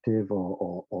perspective,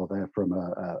 or they're from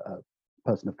a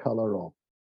person of color, or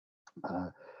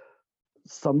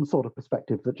some sort of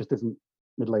perspective that just isn't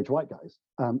middle-aged white guys.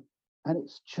 And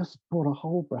it's just brought a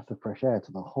whole breath of fresh air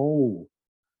to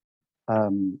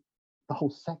um, the whole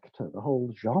sector, the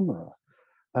whole genre.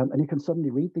 And you can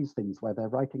suddenly read these things where they're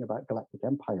writing about galactic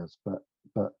empires, but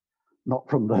not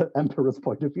from the emperor's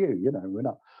point of view. You know,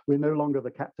 we're no longer the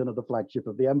captain of the flagship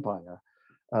of the empire,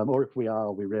 or if we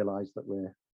are, we realise that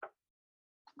we're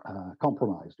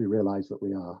compromised. We realise that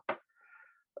we are,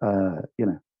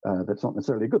 that's not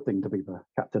necessarily a good thing to be the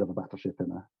captain of a battleship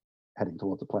heading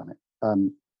towards a planet.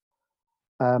 And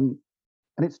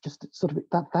it's just sort of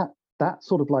that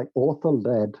sort of like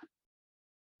author-led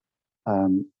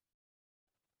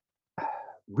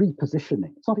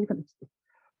repositioning. It's not even.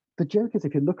 The joke is,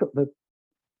 if you look at the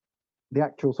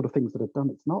actual sort of things that are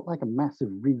done, it's not like a massive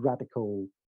re-radical.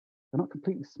 They're not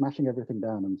completely smashing everything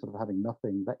down and sort of having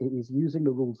nothing. That it is using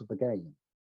the rules of the game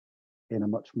in a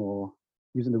much more,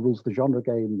 using the rules of the genre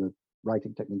game, the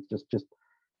writing techniques, just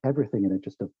everything in it,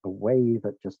 just a way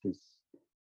that just is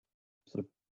sort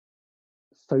of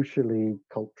socially,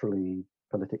 culturally,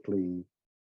 politically,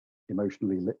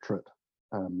 emotionally literate,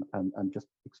 and just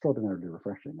extraordinarily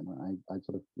refreshing. And I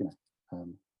sort of,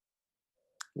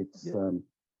 it's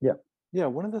yeah. Yeah,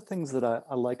 one of the things that I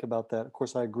like about that, of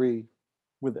course, I agree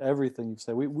with everything you've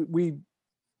said. We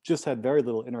just had very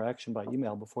little interaction by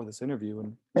email before this interview,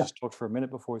 and just talked for a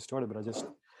minute before we started. But I just,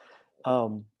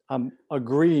 I'm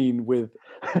agreeing with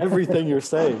everything you're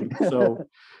saying. So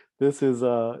this is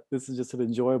just an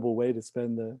enjoyable way to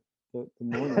spend the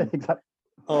morning. Exactly.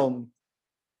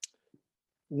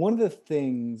 One of the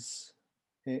things,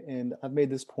 and I've made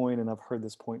this point, and I've heard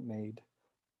this point made.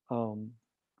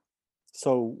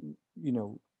 So, you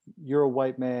know, you're a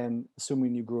white man,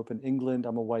 assuming you grew up in England.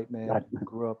 I'm a white man who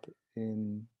grew up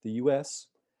in the US.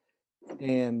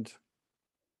 And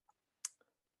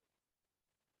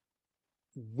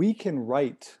we can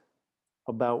write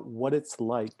about what it's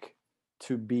like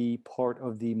to be part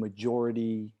of the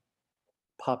majority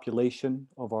population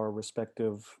of our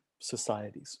respective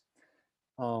societies.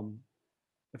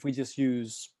 If we just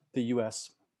use the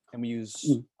US and we use,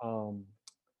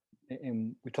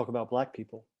 and we talk about Black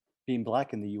people being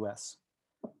Black in the US,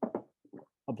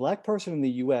 a Black person in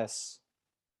the US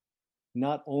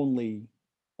not only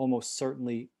almost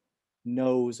certainly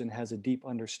knows and has a deep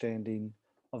understanding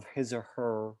of his or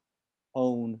her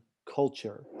own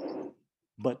culture,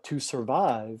 but to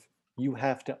survive, you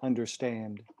have to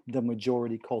understand the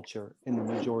majority culture in the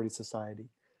majority society.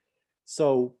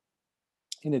 So,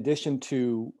 in addition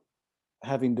to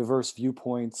having diverse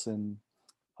viewpoints and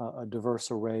a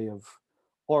diverse array of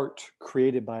art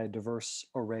created by a diverse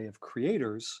array of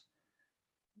creators,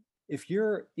 if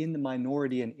you're in the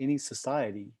minority in any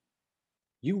society,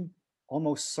 you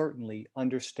almost certainly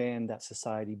understand that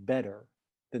society better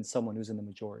than someone who's in the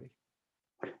majority.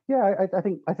 Yeah, I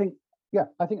think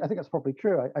that's probably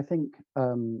true. I think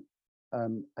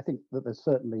that there's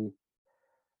certainly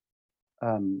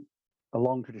a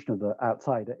long tradition of the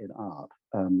outsider in art,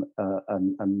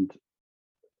 and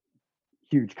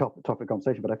huge topic of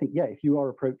conversation. But I think, yeah, if you are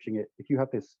approaching it, if you have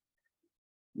this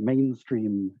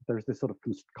mainstream, there's this sort of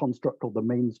construct called the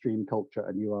mainstream culture,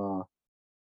 and you are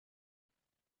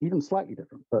even slightly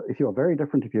different. But if you are very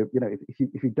different, if you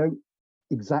don't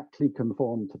exactly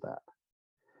conform to that,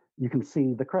 you can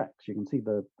see the cracks, you can see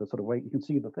the sort of way, you can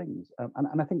see the things,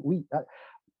 and I think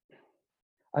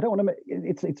I don't want to make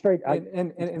it's very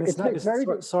and it's not. It's very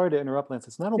sorry to interrupt, Lance.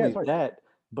 It's not only that,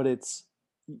 but it's,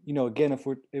 you know, again, if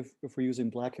we're using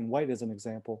Black and white as an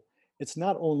example, it's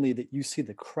not only that you see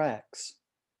the cracks,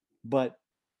 but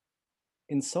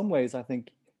in some ways, I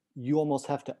think you almost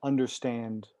have to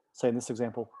understand, say in this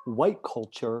example, white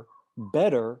culture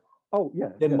better.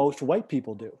 Than most white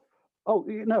people do. Oh,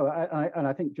 no,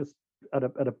 I think just at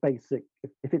a basic,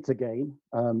 if it's a game,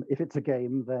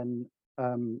 then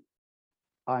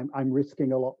I'm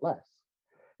risking a lot less.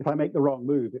 If I make the wrong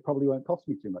move, it probably won't cost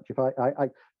me too much. If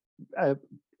I've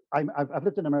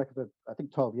lived in America for, I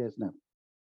think, 12 years now.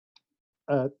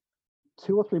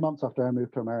 2 or 3 months after I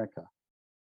moved to America,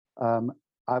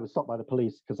 I was stopped by the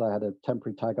police because I had a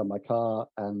temporary tag on my car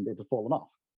and it had fallen off.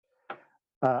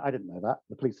 I didn't know that.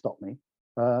 The police stopped me.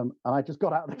 And I just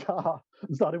got out of the car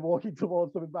and started walking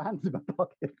towards them with my hands in my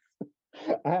pockets.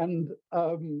 And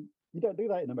you don't do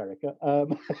that in America.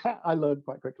 I learned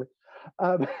quite quickly.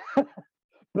 But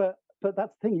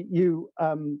that's the thing. You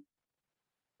are.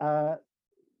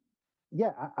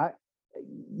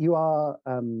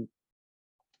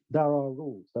 There are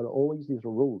rules. There are always these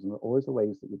rules, and there are always the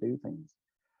ways that you do things.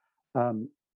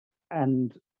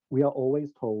 And we are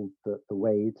always told that the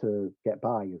way to get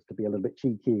by is to be a little bit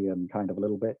cheeky and kind of a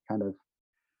little bit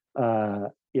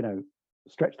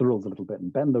stretch the rules a little bit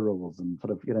and bend the rules and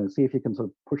sort of, see if you can sort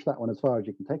of push that one as far as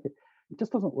you can take it. It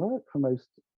just doesn't work for most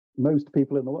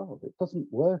people in the world. It doesn't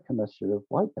work unless you're a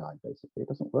white guy, basically. It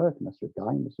doesn't work unless you're a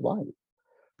guy and you're white,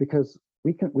 because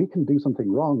we can do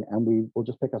something wrong and we will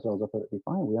just pick ourselves up perfectly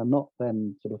fine. We are not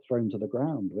then sort of thrown to the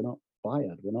ground. We're not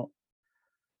fired. We're not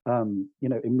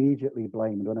immediately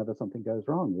blamed whenever something goes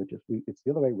wrong. It's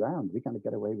the other way around. We kind of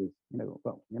get away with, we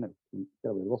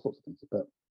get away with all sorts of things. But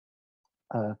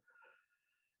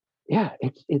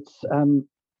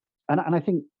and I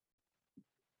think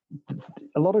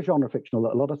a lot of genre fiction, a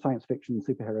lot of science fiction,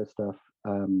 superhero stuff,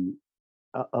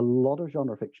 a lot of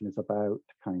genre fiction is about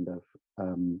kind of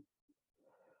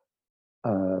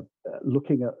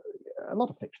looking at, a lot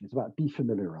of fiction is about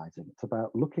defamiliarizing. It's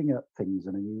about looking at things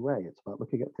in a new way. It's about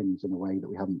looking at things in a way that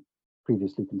we haven't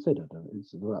previously considered.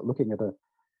 It's about looking at a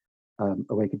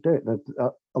way to do it.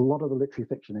 A lot of the literary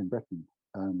fiction in Britain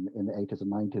in the 80s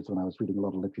and 90s, when I was reading a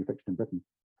lot of literary fiction in Britain,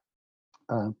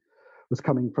 was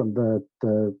coming from the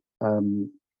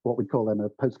what we call then a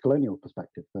post-colonial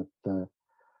perspective, that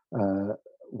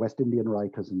West Indian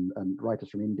writers and writers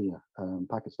from India,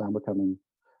 Pakistan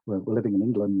were living in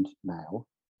England now,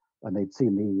 and they'd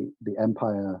seen the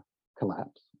empire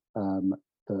collapse,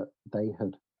 that they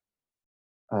had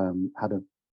had a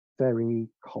very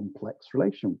complex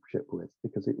relationship with,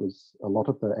 because it was a lot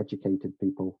of the educated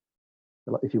people.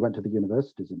 If you went to the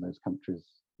universities in those countries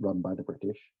run by the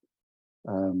British,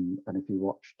 and if you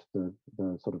watched the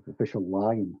sort of official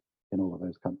line in all of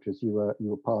those countries, you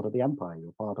were part of the empire. You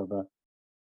were part of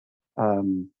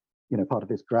part of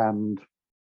this grand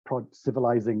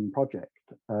civilizing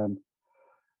project, and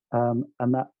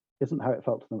that isn't how it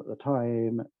felt to them at the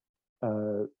time.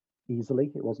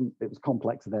 Easily, it wasn't. It was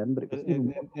complex then, but it was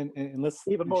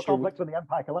even more complex when the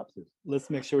empire collapses. Let's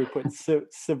make sure we put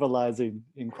civilizing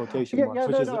in quotation marks,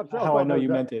 which is how I know you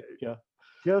meant it. Yeah.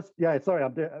 Sorry,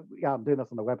 I'm doing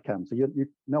this on the webcam, so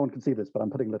no one can see this, but I'm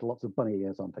putting lots of bunny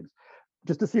ears on things.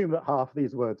 Just assume that half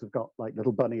these words have got like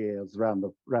little bunny ears around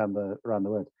the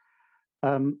words.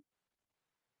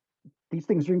 These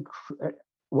things are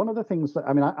one of the things that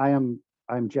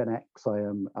I'm Gen X. I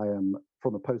am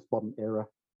from the postmodern era.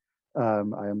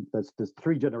 There's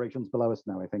 3 generations below us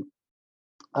now, I think.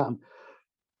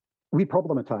 We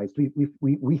problematized.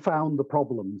 We found the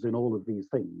problems in all of these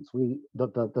things.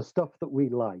 The stuff that we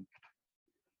liked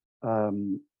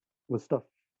was stuff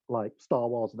like Star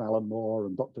Wars and Alan Moore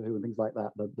and Doctor Who and things like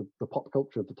that. The pop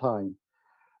culture of the time,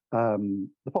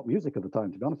 the pop music of the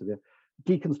time, to be honest with you,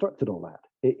 deconstructed all that.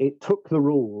 It took the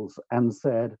rules and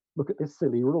said, look at this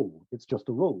silly rule. It's just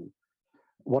a rule.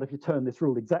 What if you turn this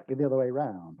rule exactly the other way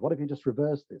around? What if you just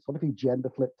reverse this? What if you gender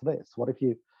flipped this? What if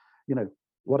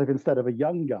what if instead of a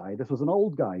young guy, this was an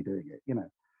old guy doing it?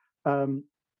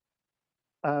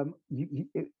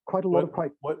 Quite a lot of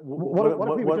quite. What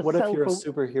if you're a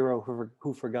superhero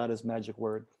who forgot his magic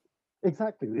word?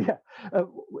 Exactly. Yeah.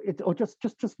 Or just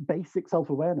basic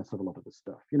self-awareness of a lot of this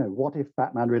stuff. What if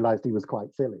Batman realized he was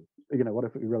quite silly? What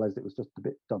if he realized it was just a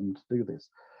bit dumb to do this?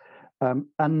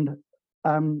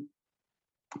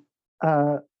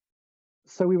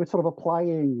 So we were sort of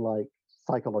applying like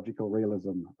psychological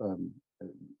realism,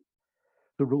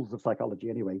 the rules of psychology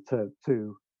anyway, to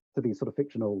these sort of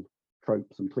fictional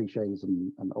tropes and cliches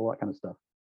and all that kind of stuff.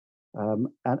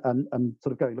 And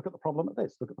sort of going, look at the problem with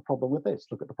this, look at the problem with this,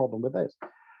 look at the problem with this.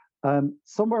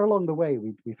 Somewhere along the way,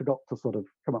 we forgot to sort of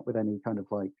come up with any kind of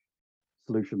like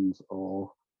solutions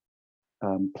or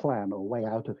plan or way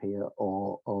out of here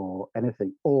or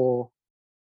anything. Or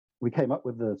we came up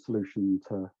with the solution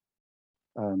to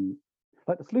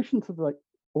the solution to like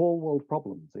all world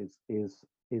problems is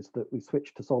that we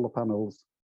switch to solar panels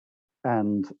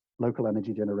and local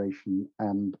energy generation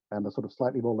and a sort of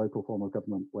slightly more local form of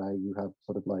government where you have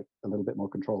sort of like a little bit more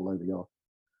control over your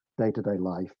day-to-day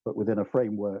life, but within a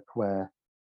framework where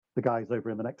the guys over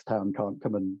in the next town can't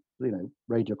come and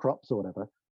raid your crops or whatever.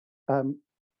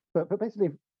 But basically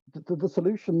the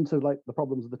solution to like the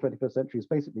problems of the 21st century is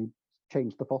basically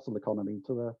change the fossil economy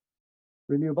to a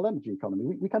renewable energy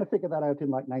economy. We kind of figured that out in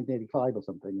like 1985 or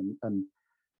something, and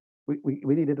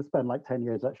we needed to spend like 10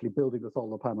 years actually building the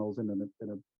solar panels in a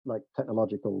like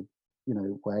technological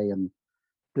way, and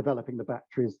developing the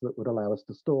batteries that would allow us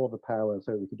to store the power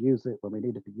so we could use it when we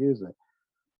needed to use it.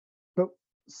 But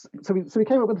so we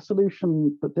came up with a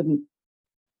solution that didn't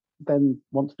then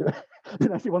want to do it,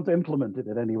 didn't actually want to implement it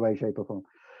in any way, shape, or form.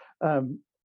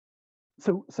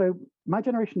 So my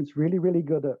generation is really, really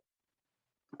good at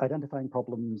identifying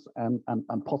problems and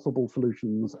possible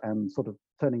solutions, and sort of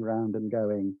turning around and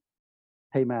going,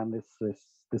 hey man,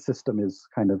 this system is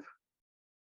kind of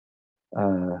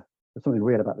there's something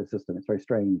weird about this system. It's very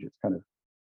strange. It's kind of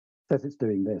says it's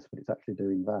doing this, but it's actually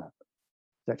doing that.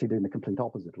 It's actually doing the complete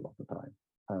opposite a lot of the time.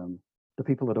 The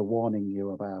people that are warning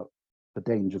you about the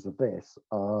dangers of this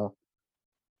are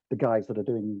the guys that are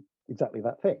doing exactly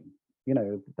that thing. You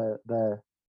know, they're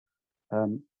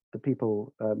the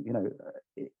people.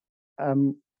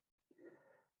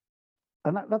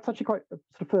 And that's actually quite a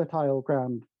sort of fertile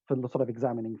ground for sort of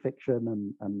examining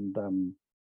fiction and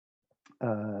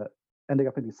ending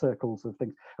up in these circles of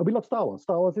things. And we love Star Wars.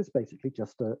 Star Wars is basically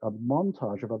just a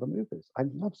montage of other movies. I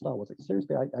love Star Wars.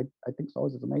 Seriously, I think Star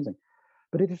Wars is amazing,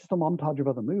 but it is just a montage of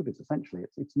other movies. Essentially,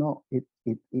 it's not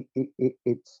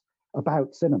it's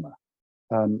about cinema.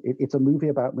 It's a movie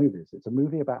about movies. It's a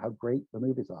movie about how great the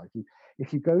movies are.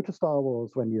 If you go to Star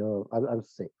Wars when I was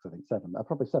 6, I think 7.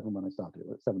 Probably 7 when I started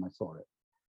it. 7 I saw it.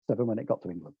 7 when it got to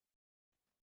England.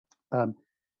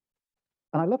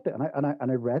 And I loved it. And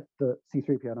I read that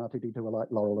C-3PO and R2-D2 were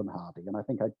like Laurel and Hardy, and I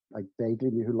think I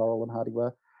vaguely knew who Laurel and Hardy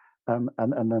were. And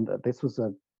then this was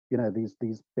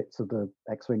these bits of the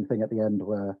X-wing thing at the end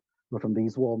were from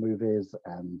these war movies,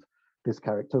 and this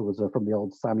character was from the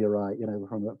old samurai,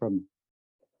 from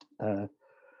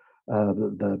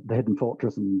the Hidden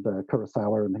Fortress and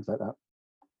Kurosawa and things like that.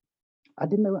 I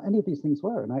didn't know what any of these things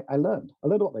were, and I learned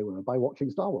what they were by watching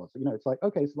Star Wars. It's like,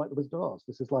 okay, it's like the Wizard of Oz.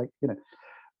 This is like,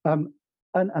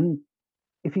 and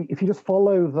if you just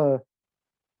follow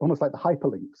almost like the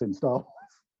hyperlinks in Star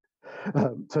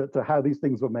Wars to how these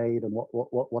things were made and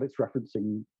what it's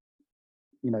referencing,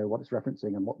 what it's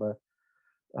referencing and what the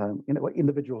what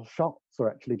individual shots are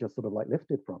actually just sort of like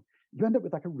lifted from, you end up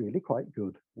with like a really quite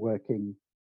good working,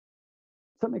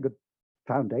 certainly a good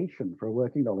foundation for a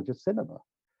working knowledge of cinema.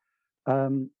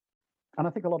 And I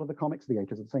think a lot of the comics of the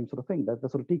 80s are the same sort of thing. They're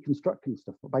sort of deconstructing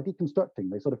stuff, but by deconstructing,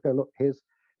 they sort of go, look, here's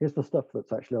the stuff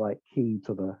that's actually like key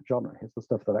to the genre. Here's the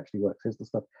stuff that actually works. Here's the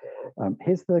stuff.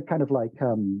 Here's the kind of like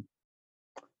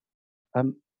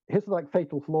here's the like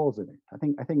fatal flaws in it. I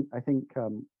think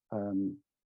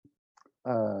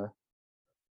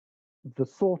the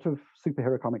sort of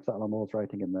superhero comics that Alan Moore's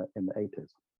writing in the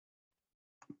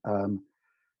 80s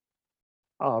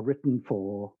are written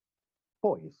for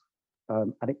boys,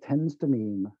 and it tends to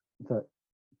mean that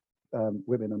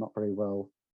women are not very well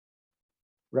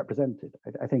represented.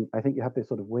 I think you have this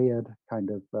sort of weird kind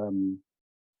of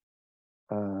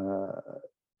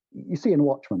you see in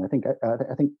Watchmen. I think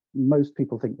most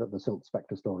people think that the Silk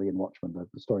Spectre story in Watchmen,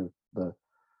 the story of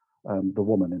the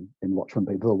woman in Watchmen,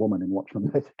 the woman in Watchmen,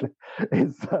 basically,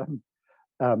 is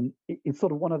it's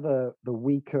sort of one of the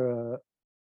weaker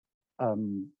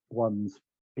ones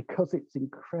because it's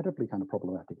incredibly kind of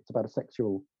problematic. It's about a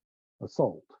sexual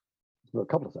assault, a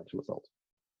couple of sexual assaults,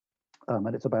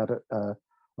 and it's about a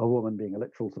woman being a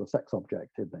literal sort of sex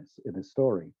object in this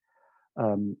story,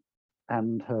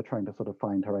 and her trying to sort of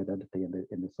find her identity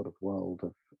in this sort of world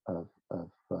of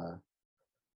sort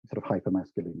of hyper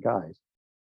masculine guys.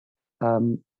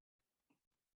 And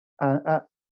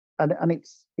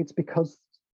it's because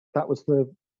that was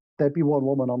there'd be one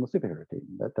woman on the superhero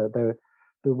team. That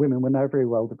the women were now very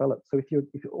well developed. So if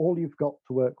all you've got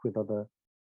to work with are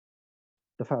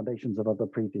the foundations of other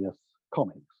previous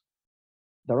comics,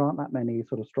 there aren't that many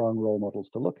sort of strong role models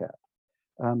to look at.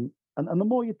 And the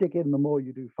more you dig in, the more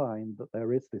you do find that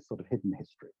there is this sort of hidden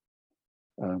history.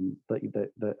 And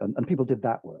people did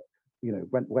that work.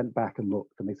 Went back and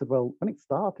looked, and they said, well, when it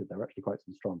started, there were actually quite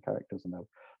some strong characters, and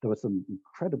there were some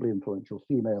incredibly influential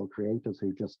female creators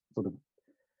who just sort of,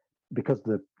 because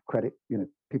the credit,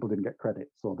 people didn't get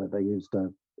credits, or that they used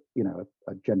a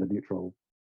gender neutral,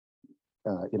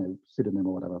 pseudonym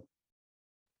or whatever,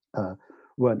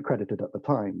 weren't credited at the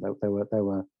time.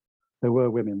 There were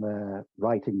women there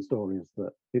writing stories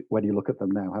that, when you look at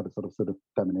them now, have a sort of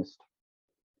feminist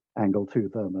angle to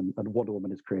them, and Wonder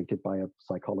Woman is created by a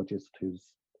psychologist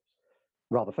who's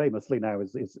rather famously now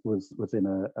was in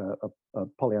a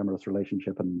polyamorous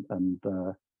relationship and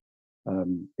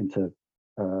into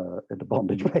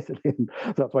bondage, basically. And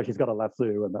so that's why she's got a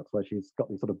lasso, and that's why she's got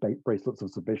these sort of bracelets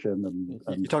of submission.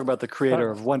 And you talk about the creator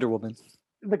of Wonder Woman,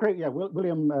 the great,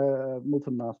 William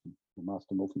Moulton Marston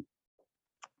Moulton.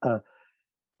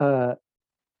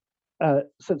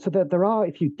 So there are,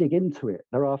 if you dig into it,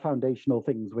 there are foundational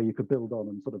things where you could build on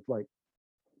and sort of like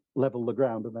level the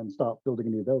ground and then start building a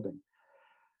new building.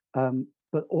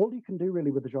 But all you can do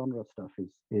really with the genre stuff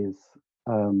is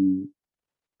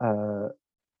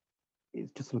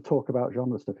just sort of talk about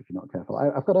genre stuff if you're not careful.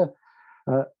 I've got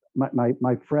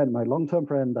my friend, my long-term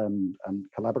friend and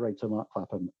collaborator Mark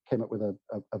Clapham came up with a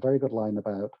very good line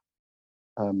about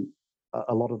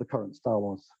a lot of the current Star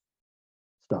Wars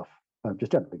stuff.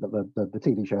 just generally, but the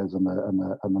TV shows and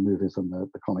the movies and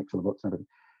the comics and the books and everything,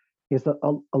 is that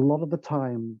a lot of the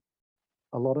time,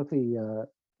 a lot of the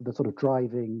sort of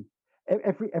driving,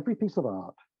 every piece of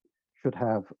art should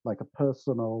have like a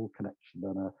personal connection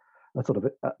and a sort of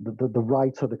the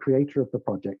writer, the creator of the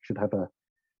project should have a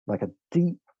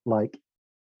deep like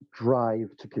drive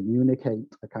to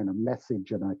communicate a kind of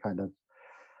message and a kind of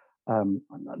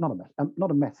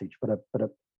not a message, but a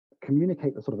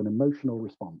communicate a sort of an emotional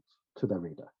response to their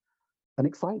reader. An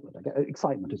excitement.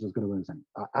 Excitement is as good a word as any.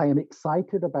 I am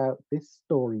excited about this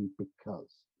story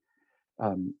because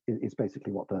it's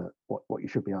basically what you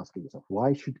should be asking yourself.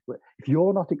 Why should, if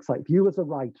you're not excited, if you as a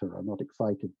writer are not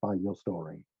excited by your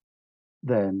story,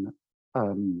 then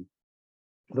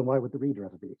why would the reader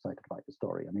ever be excited about your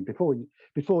story? I mean, before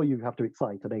you have to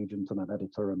excite an agent and an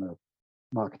editor and a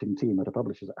marketing team at a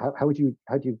publisher, how do you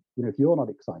if you're not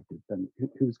excited, then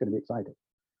who's going to be excited?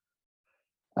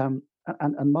 And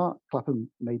Mark Clapham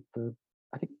made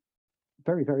I think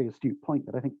very, very astute point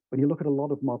that I think when you look at a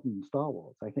lot of modern Star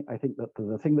Wars, I think that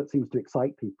the thing that seems to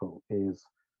excite people is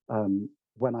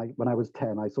when I was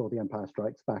 10, I saw The Empire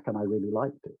Strikes Back and I really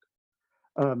liked it.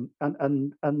 And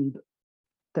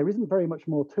there isn't very much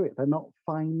more to it. They're not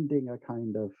finding a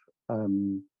kind of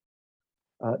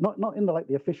not in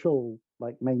the official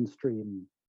like mainstream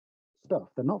stuff.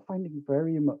 They're not finding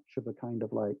very much of a kind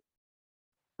of like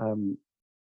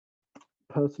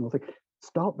personal thing.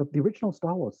 The original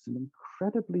Star Wars is an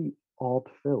incredibly odd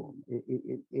film.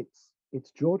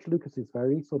 It's George Lucas's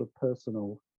very sort of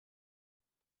personal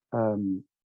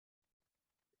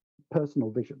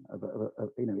vision of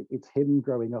it's him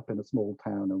growing up in a small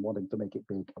town and wanting to make it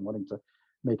big and wanting to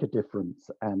make a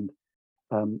difference. And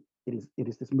it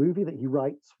is this movie that he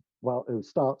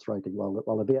starts writing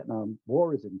while the Vietnam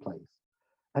War is in place,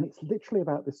 and it's literally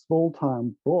about this small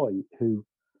town boy who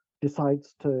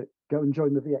decides to go and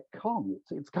join the Viet Cong.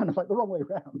 It's kind of like the wrong way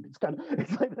around. It's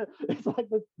like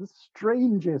the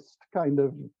strangest kind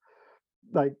of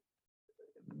like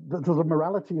the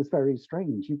morality is very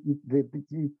strange. You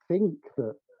think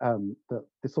that that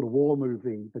this sort of war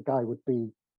movie, the guy would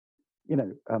be,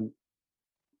 and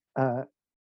the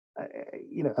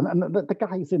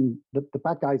guys in the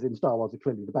bad guys in Star Wars are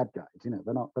clearly the bad guys. They're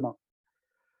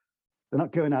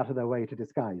not going out of their way to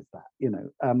disguise that. And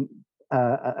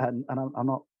I'm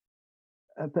not.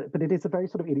 But it is a very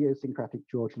sort of idiosyncratic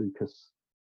George Lucas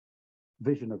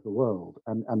vision of the world,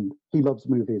 and he loves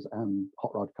movies and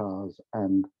hot rod cars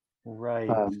and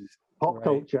pop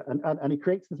culture, and he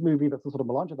creates this movie that's a sort of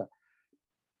melange of that.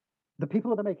 The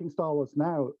people that are making Star Wars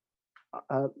now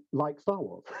like Star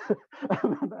Wars,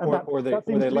 or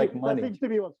they like money. That seems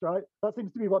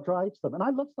to be what drives them. And I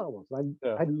love Star Wars.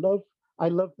 I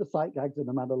love the sight gags in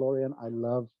The Mandalorian. I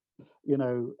love.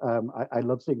 I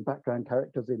love seeing background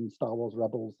characters in Star Wars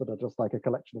Rebels that are just like a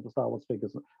collection of the Star Wars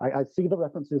figures. I see the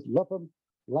references, love them,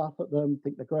 laugh at them,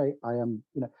 think they're great. I am,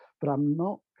 but I'm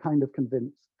not kind of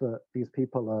convinced that these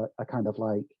people are kind of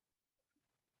like.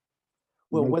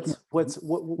 Well, what's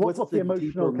the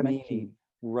emotional connection? Meaning?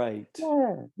 Right.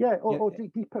 Yeah. Or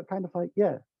deeper kind of like,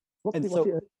 yeah.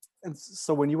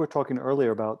 So when you were talking earlier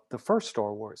about the first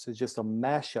Star Wars, it's just a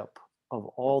mashup of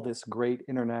all this great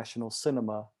international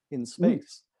cinema in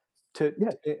space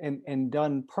and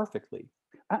done perfectly,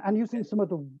 and using some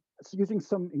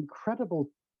incredible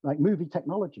like movie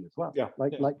technology as well.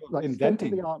 Like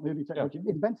inventing the art movie technology,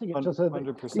 inventing it just so that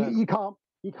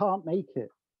you can't make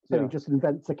it. So he just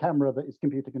invents a camera that is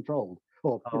computer controlled,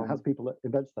 or has people that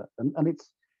invents that, and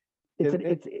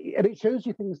it shows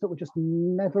you things that were just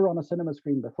never on a cinema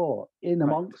screen before in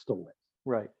amongst all this.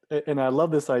 Right. And I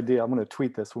love this idea. I'm going to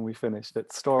tweet this when we finish,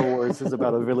 that Star Wars is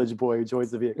about a village boy who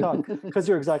joins the Viet Cong, because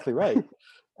you're exactly right.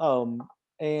 I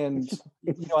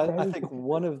think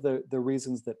one of the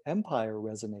reasons that Empire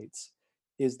resonates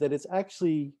is that it's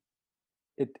actually,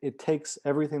 it takes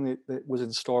everything that was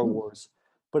in Star Wars,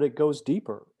 but it goes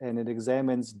deeper and it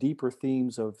examines deeper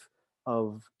themes of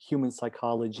human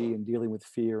psychology and dealing with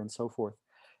fear and so forth.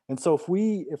 And so if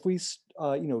we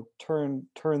turn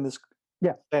this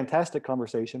fantastic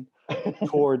conversation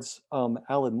towards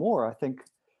Alan Moore, I think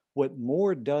what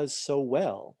Moore does so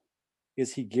well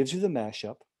is he gives you the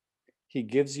mashup, he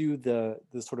gives you the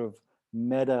sort of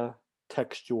meta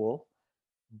textual,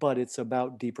 but it's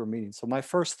about deeper meaning. So my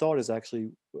first thought is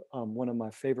actually one of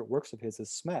my favorite works of his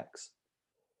is Smacks,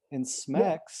 and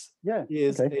Smacks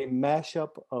is a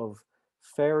mashup of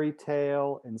fairy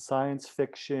tale and science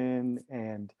fiction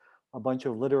and a bunch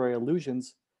of literary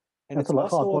allusions. And it's like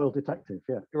hard-boiled detective,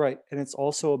 right. And it's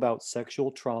also about sexual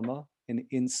trauma and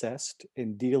incest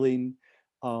and dealing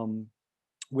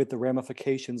with the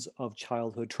ramifications of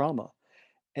childhood trauma.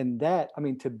 And that, I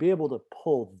mean, to be able to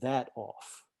pull that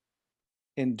off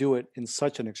and do it in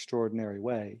such an extraordinary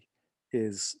way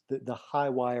is the high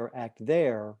wire act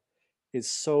there is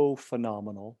so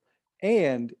phenomenal.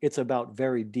 And it's about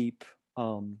very deep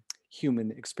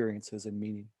human experiences and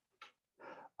meaning.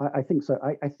 I think so.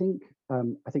 I think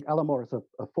Alan Moore is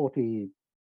a 40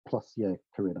 plus year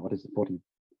career now. What is it? 40,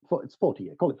 it's 40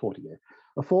 year, call it 40 year,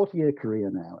 a 40-year career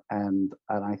now. And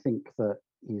I think that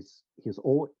he's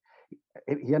all,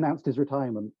 he announced his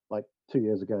retirement like 2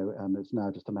 years ago, and it's now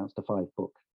just announced a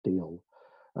 5-book deal.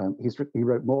 He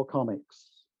wrote more comics,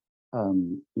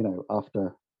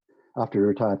 after he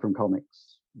retired from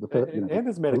comics. And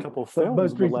has made a couple of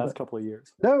films in the last couple of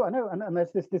years. No, I know, and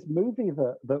there's this movie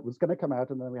that was going to come out,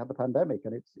 and then we had the pandemic,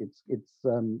 and it's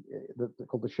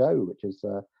called The Show, which is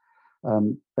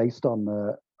based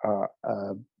on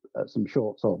some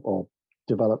shorts or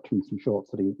developed from some shorts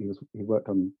that he worked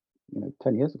on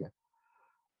 10 years ago.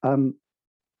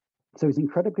 So he's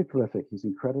incredibly prolific. He's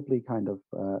incredibly kind of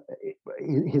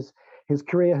his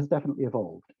career has definitely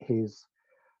evolved. His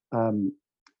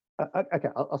okay,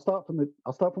 I'll start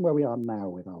from where we are now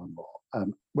with Alan Moore.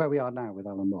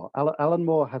 Alan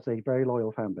Moore has a very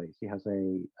loyal fan base. He has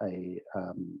a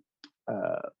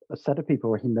set of people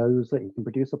where he knows that he can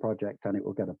produce a project and it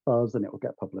will get a buzz and it will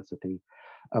get publicity.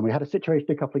 And we had a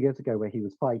situation a couple of years ago where he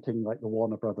was fighting like the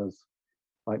Warner Brothers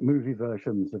like movie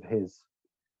versions of his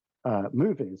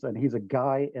movies, and he's a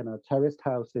guy in a terraced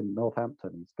house in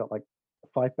Northampton. He's got like a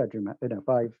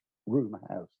 5-room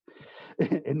house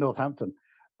in Northampton.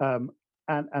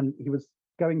 And he was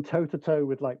going toe to toe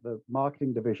with like the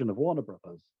marketing division of Warner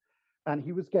Brothers, and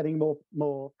he was getting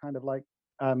more kind of like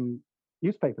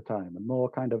newspaper time and more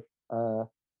kind of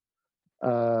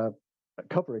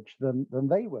coverage than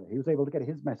they were. He was able to get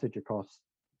his message across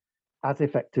as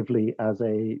effectively as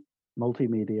a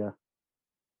multimedia,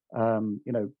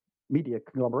 media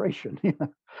conglomeration.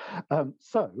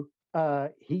 So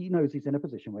he knows he's in a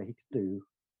position where he can do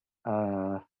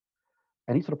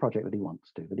any sort of project that he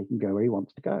wants to, that he can go where he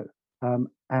wants to go.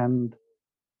 And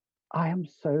I am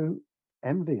so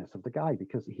envious of the guy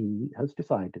because he has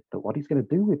decided that what he's going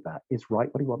to do with that is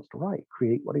write what he wants to write,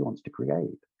 create what he wants to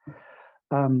create.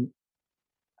 And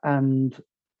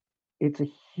it's a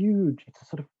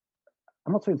sort of,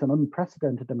 I'm not saying it's an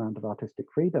unprecedented amount of artistic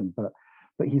freedom, but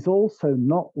he's also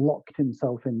not locked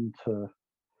himself into,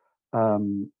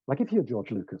 like if you're George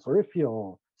Lucas or if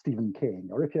you're Stephen King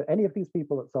or if you're any of these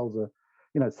people that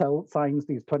signs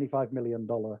these $25 million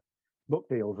book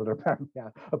deals that are apparently,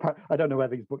 I don't know where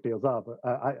these book deals are, but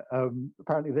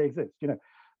apparently they exist,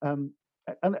 and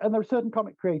there are certain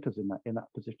comic creators in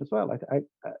that position as well.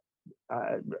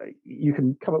 You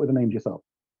can come up with the names yourself.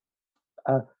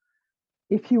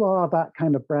 If you are that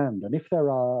kind of brand, and if there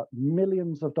are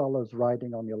millions of dollars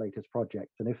riding on your latest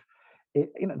project, and if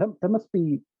there must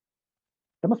be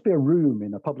a room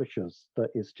in a publisher's that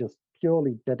is just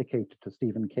purely dedicated to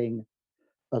Stephen King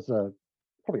as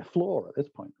probably a floor at this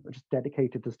point, but just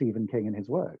dedicated to Stephen King and his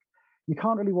work. You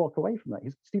can't really walk away from that.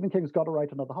 Stephen King's got to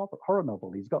write another horror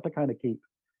novel. He's got to kind of keep,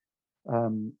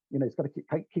 he's got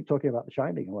to keep talking about The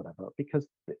Shining or whatever, because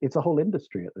it's a whole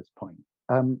industry at this point.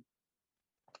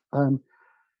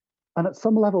 And at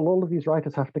some level, all of these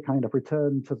writers have to kind of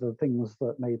return to the things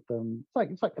that made them.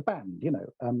 It's like a band,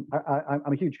 I'm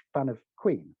a huge fan of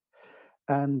Queen,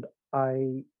 and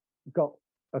I got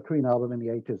a Queen album in the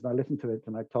 80s, and I listened to it,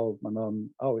 and I told my mum,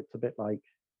 "Oh,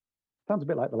 sounds a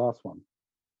bit like the last one."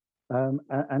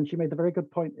 And she made the very good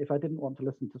point. If I didn't want to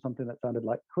listen to something that sounded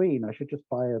like Queen, I should just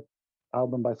buy an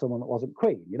album by someone that wasn't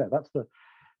Queen. That's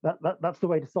the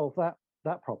way to solve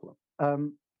that problem.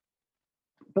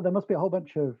 But there must be a whole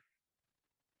bunch of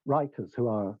writers who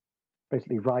are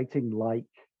basically writing like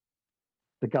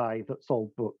the guy that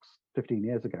sold books 15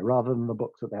 years ago, rather than the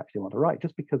books that they actually want to write,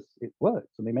 just because it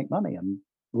works and they make money, and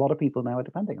a lot of people now are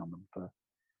depending on them for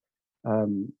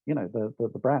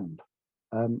the brand.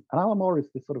 And Alan Moore is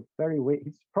this sort of very weird,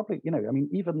 he's probably,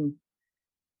 even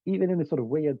in this sort of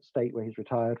weird state where he's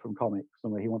retired from comics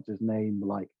and where he wants his name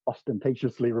like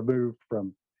ostentatiously removed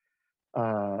from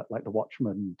like the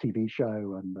Watchmen TV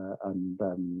show and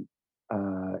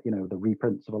the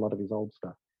reprints of a lot of his old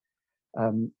stuff.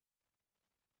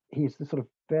 He's the sort of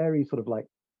very sort of like,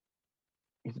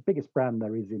 he's the biggest brand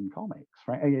there is in comics,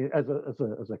 right? As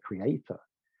a creator.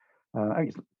 I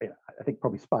think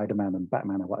probably Spider-Man and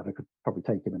Batman or whatever could probably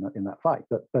take him in that fight.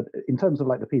 But in terms of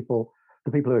like the people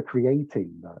who are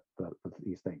creating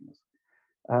these things,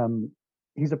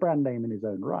 he's a brand name in his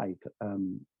own right.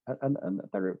 And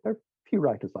there are few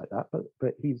writers like that,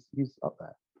 but he's up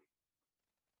there.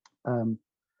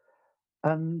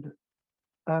 And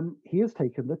he has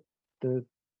taken the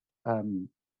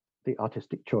the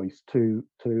artistic choice to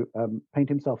paint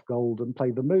himself gold and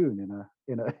play the moon in a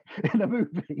in a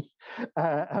movie,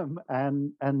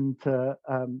 and to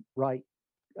write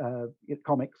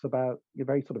comics about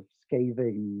very sort of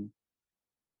scathing,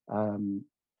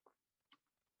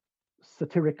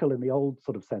 satirical in the old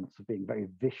sort of sense of being very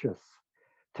vicious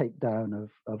takedown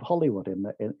of Hollywood in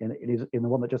the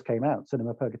one that just came out,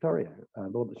 Cinema Purgatorio, the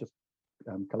one that's just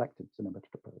collected, Cinema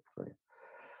Purgatorio.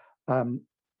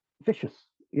 Vicious,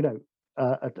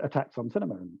 attacks on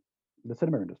cinema and the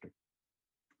cinema industry.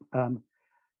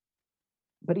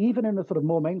 But even in the sort of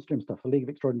more mainstream stuff, the League of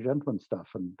Extraordinary Gentlemen stuff,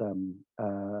 and the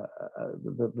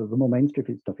more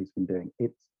mainstream stuff he's been doing,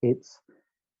 it's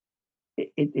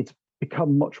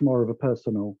become much more of a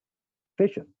personal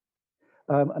vision.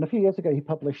 And a few years ago, he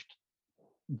published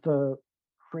the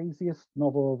craziest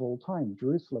novel of all time,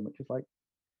 Jerusalem, which is like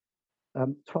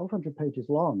 1,200 pages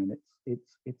long, and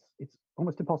it's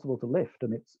almost impossible to lift.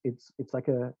 And it's like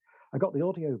I got the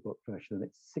audiobook version, and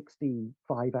it's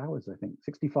 65 hours, I think,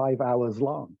 65 hours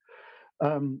long,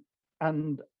 and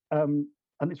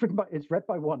it's read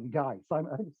by one guy. I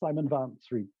think Simon Vance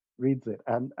reads it,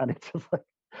 and it's just like,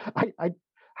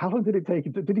 how long did it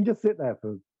take? Did he just sit there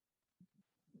for?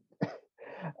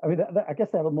 I mean, I guess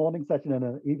they have a morning session and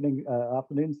an evening,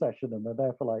 afternoon session, and they're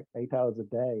there for like 8 hours a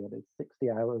day, and it's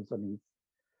 60 hours. And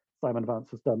Simon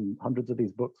Vance has done hundreds of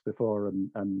these books before,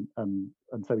 and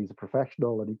so he's a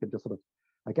professional, and he could just sort of,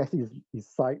 I guess he's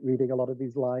sight reading a lot of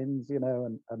these lines,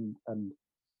 and I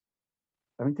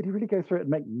mean, did he really go through it and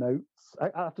make notes?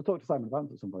 I have to talk to Simon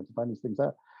Vance at some point to find these things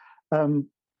out.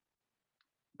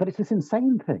 But it's this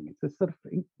insane thing. It's this sort of,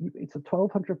 it's a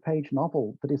 1,200-page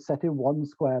novel that is set in 1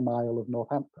 square mile of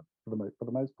Northampton for the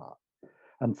most part,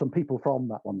 and some people from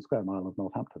that 1 square mile of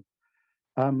Northampton,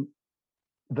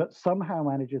 that somehow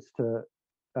manages to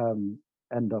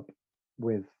end up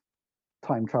with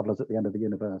time travelers at the end of the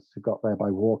universe who got there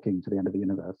by walking to the end of the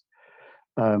universe,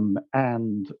 and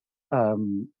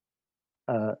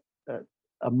a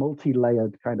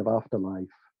multi-layered kind of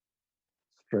afterlife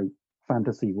stroke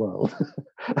fantasy world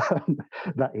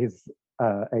that is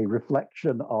a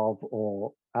reflection of,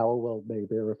 or our world may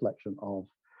be a reflection of,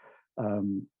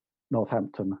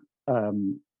 Northampton,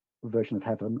 version of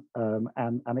heaven,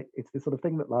 and it's this sort of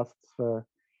thing that lasts for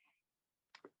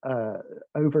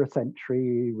over a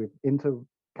century, with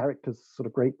characters' sort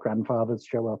of great grandfathers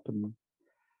show up and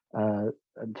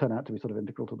turn out to be sort of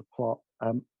integral to the plot.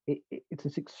 It's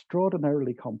this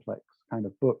extraordinarily complex kind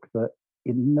of book that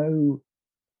in no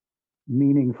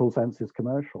meaningful sense is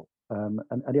commercial, and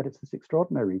yet it's this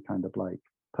extraordinary kind of like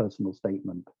personal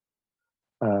statement,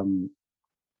 and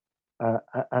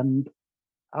Alan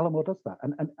Moore does that,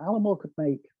 and Alan Moore could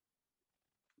make,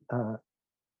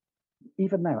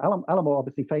 even now, Alan Moore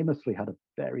obviously famously had a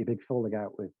very big falling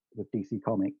out with DC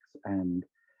Comics, and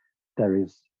there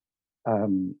is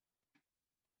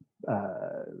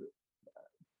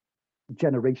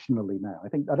generationally now, I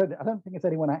don't think it's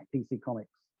anyone at DC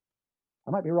Comics, I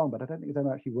might be wrong, but I don't think there's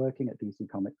anyone actually working at DC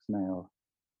Comics now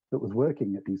that was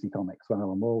working at DC Comics when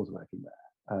Alan Moore was working there.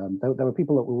 There were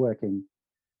people that were working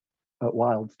at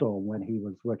Wildstorm when he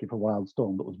was working for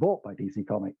Wildstorm, that was bought by DC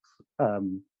Comics.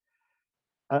 And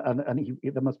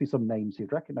there must be some names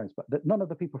you'd recognize, but none of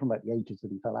the people from like the 80s that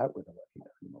he fell out with are working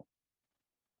there anymore.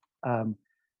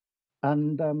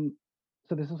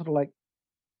 So this is sort of like,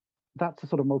 that's a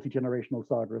sort of multi-generational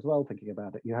saga as well, thinking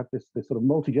about it. You have this sort of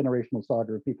multi-generational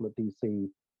saga of people at DC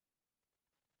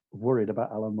worried about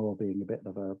Alan Moore being a bit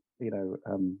of a, bit of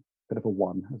a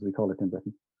one, as we call it in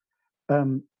Britain.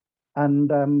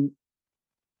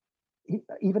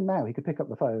 Even now, he could pick up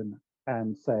the phone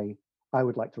and say, I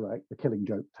would like to write The Killing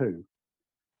Joke too.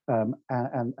 And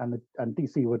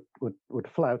DC would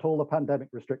flout all the pandemic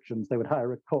restrictions. They would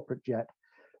hire a corporate jet.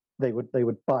 They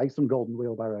would buy some golden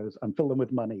wheelbarrows and fill them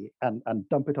with money and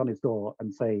dump it on his door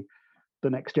and say, the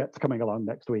next jet's coming along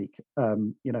next week.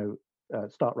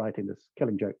 Start writing this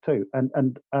Killing Joke too.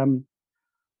 And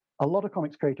a lot of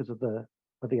comics creators of the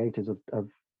 80s have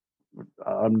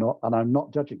I'm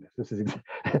not judging this. This is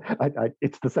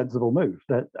it's the sensible move.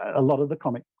 That a lot of the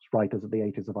comics writers of the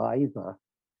 80s have either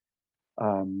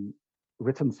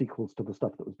written sequels to the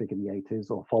stuff that was big in the 80s,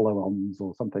 or follow-ons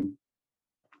or something,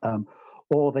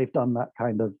 or they've done that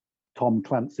kind of Tom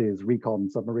Clancy's Recon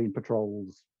Submarine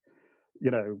Patrols,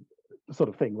 sort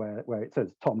of thing where it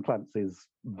says Tom Clancy's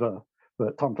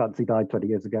but Tom Clancy died 20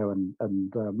 years ago, and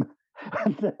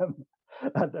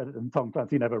Tom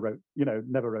Clancy never wrote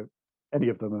any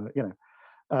of them,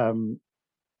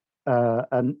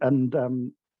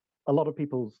 a lot of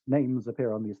people's names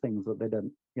appear on these things that they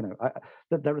don't,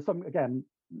 there are some, again,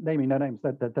 naming no names,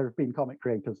 that there have been comic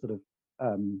creators that have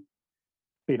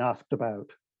been asked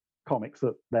about comics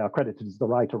that they are credited as the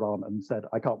writer on and said,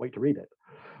 I can't wait to read it.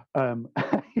 Alan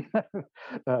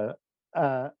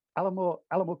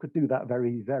Moore could do that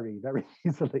very, very, very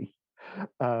easily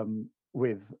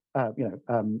with,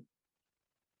 and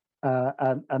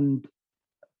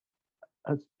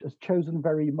has chosen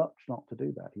very much not to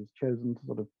do that. He's chosen to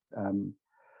sort of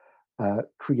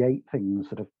create things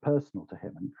sort of personal to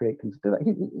him and create things to do that.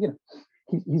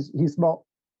 He's not,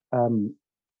 and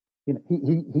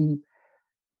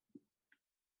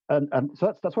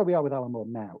so that's where we are with Alan Moore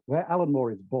now. Where Alan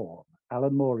Moore is born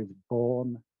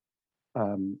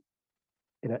in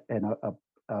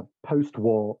a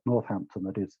post-war Northampton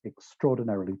that is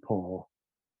extraordinarily poor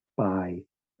by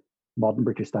modern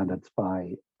British standards.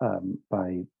 By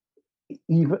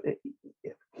even if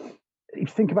you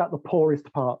think about the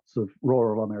poorest parts of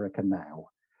rural America now,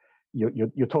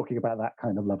 you're talking about that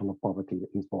kind of level of poverty that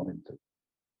he's born into.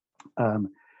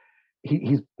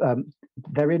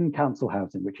 They're in council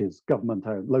housing, which is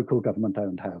government-owned, local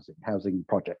government-owned housing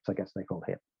projects, I guess they call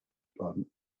it.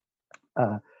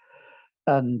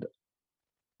 And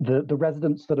the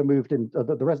residents that are moved in,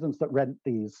 the residents that rent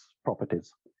these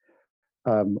properties,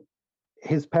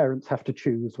 his parents have to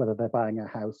choose whether they're buying a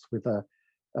house with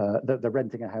they're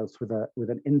renting a house with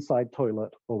an inside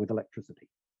toilet or with electricity.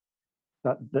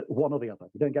 That one or the other.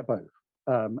 You don't get both.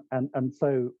 And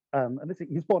so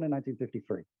he's born in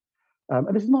 1953.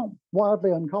 And this is not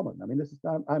wildly uncommon. I mean, this is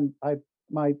I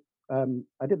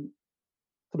didn't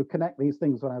sort of connect these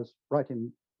things when I was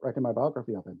writing my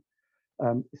biography of him.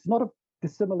 It's not a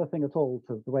dissimilar thing at all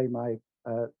to the way to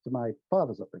my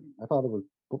father's upbringing. My father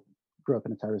grew up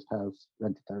in a terraced house,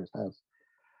 rented terraced house,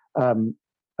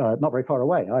 not very far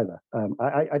away either.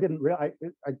 I didn't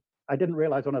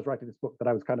realize when I was writing this book that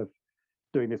I was kind of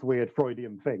doing this weird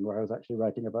Freudian thing where I was actually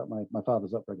writing about my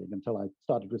father's upbringing until I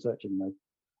started researching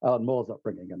Alan Moore's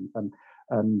upbringing, but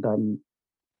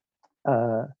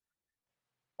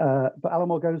Alan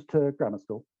Moore goes to grammar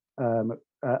school.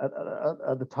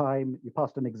 At the time, you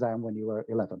passed an exam when you were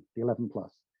 11, the 11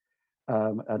 plus,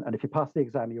 and if you passed the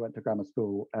exam, you went to grammar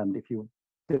school, and if you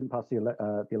didn't pass the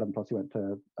 11 plus, you went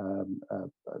to a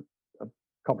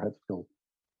comprehensive school.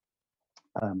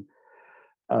 And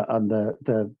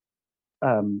the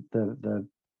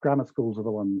grammar schools are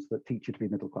the ones that teach you to be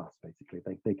middle class. Basically,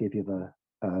 they give you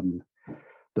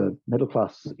the middle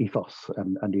class ethos,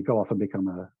 and you go off and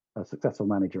become a successful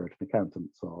manager at an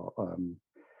accountant's, or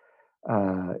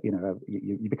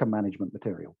you become management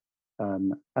material.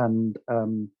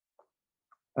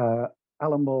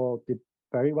 Alan Moore did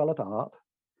very well at art.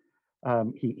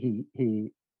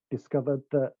 He discovered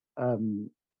that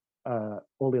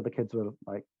all the other kids were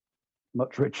like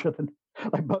much richer than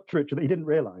he didn't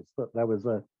realize that there was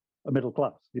a middle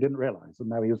class. He didn't realize, and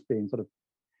now he was being sort of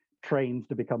trained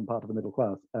to become part of the middle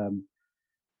class. And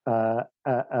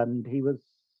he was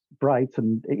bright,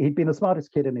 and he'd been the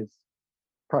smartest kid in his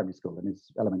primary school, in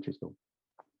his elementary school,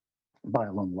 by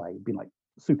a long way. He'd been like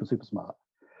super, super smart.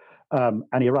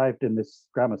 And he arrived in this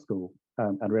grammar school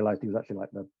and realized he was actually like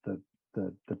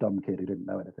the dumb kid who didn't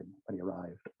know anything when he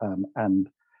arrived. And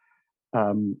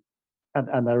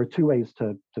there are two ways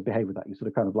to behave with that. You sort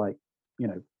of kind of like,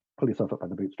 pull yourself up by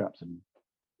the bootstraps and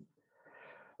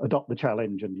adopt the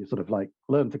challenge, and you sort of like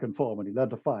learn to conform, and you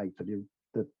learn to fight, and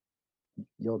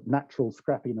your natural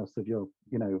scrappiness of your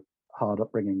hard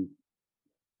upbringing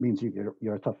means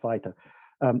you're a tough fighter.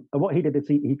 And what he did is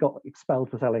he got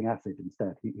expelled for selling acid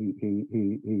instead. He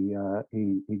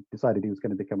decided he was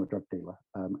going to become a drug dealer,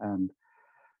 and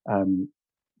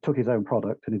took his own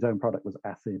product, and his own product was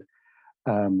acid,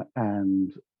 and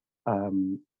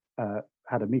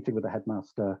had a meeting with the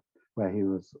headmaster where he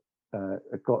was,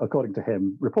 according to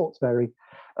him, reports vary.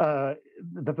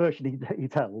 The version he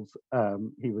tells,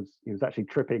 he was actually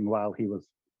tripping while he was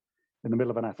in the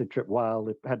middle of an acid trip, while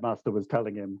the headmaster was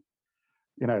telling him,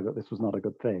 that this was not a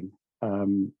good thing.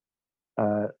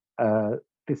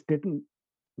 This didn't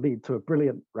lead to a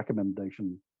brilliant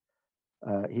recommendation.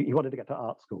 He wanted to get to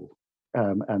art school,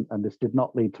 and this did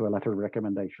not lead to a letter of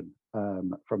recommendation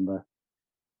from the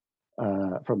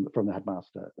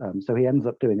headmaster. So he ends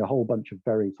up doing a whole bunch of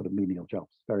very sort of menial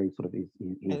jobs, very sort of he's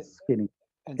skinny.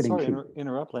 And sorry to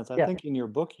interrupt, Lance. I think in your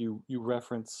book you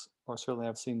reference, or certainly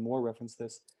I've seen more reference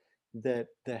this, that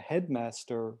the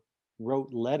headmaster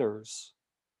wrote letters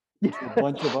to a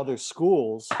bunch of other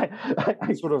schools,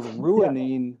 sort of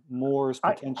ruining Moore's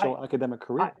potential academic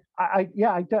career. I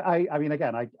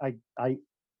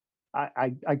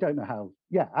don't know how.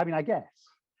 Yeah, I mean, I guess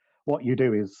what you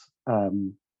do is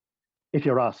if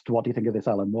you're asked, what do you think of this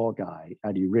Alan Moore guy,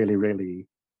 and you really, really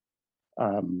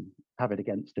have it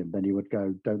against him, then you would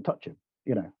go, don't touch him.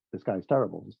 You know, this guy's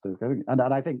terrible. And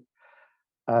I think,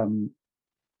 I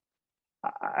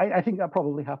think that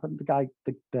probably happened. The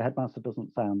headmaster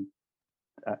doesn't sound.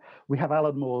 We have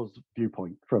Alan Moore's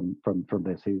viewpoint from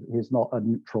this. He's not a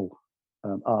neutral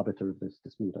arbiter of this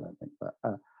dispute, I don't think.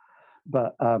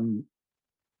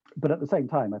 But at the same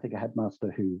time, I think a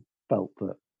headmaster who felt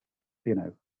that, you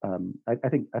know, I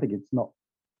think it's not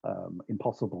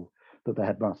impossible that the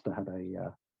headmaster had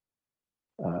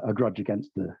a grudge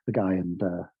against the guy and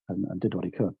did what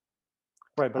he could.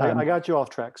 Right, but I got you off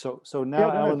track. So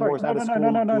now Alan Moore's out of school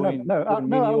doing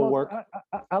menial work.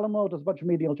 Alan Moore does a bunch of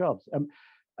menial jobs. And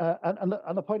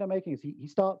the point I'm making is he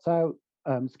starts out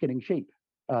skinning sheep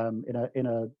in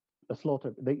a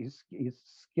slaughter. He's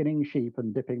skinning sheep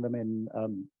and dipping them in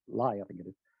lye, I think it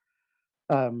is.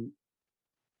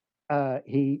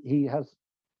 He has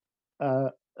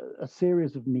a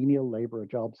series of menial labourer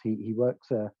jobs. He works.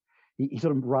 He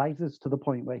sort of rises to the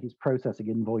point where he's processing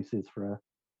invoices for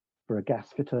a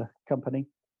gas fitter company,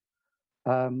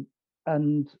 and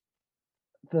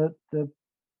the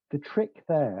trick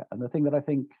there, and the thing that I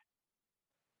think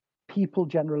people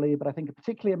generally, but I think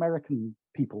particularly American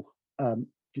people,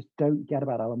 just don't get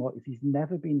about Alan Moore is he's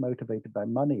never been motivated by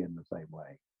money in the same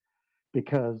way,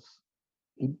 because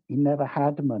he never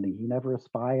had money. He never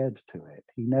aspired to it.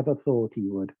 He never thought he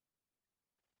would.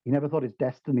 He never thought his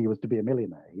destiny was to be a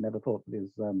millionaire. He never thought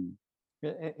his. And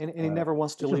he never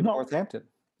wants to leave Northampton.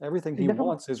 Everything he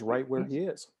wants is right where he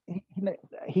is.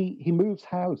 He moves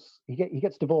house. He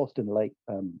gets divorced in the late.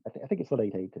 I think it's the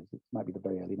late 80s. It might be the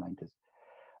very early 90s.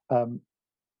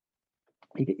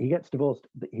 He gets divorced.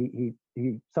 He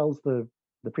sells the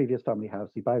previous family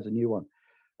house. He buys a new one.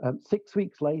 6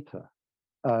 weeks later,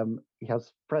 he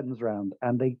has friends around,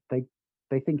 and they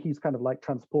think he's kind of like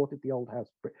transported the old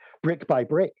house brick by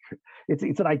brick.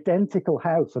 It's an identical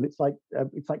house, and it's like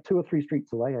 2 or 3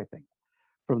 streets away, I think,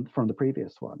 from the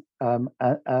previous one.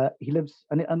 He lives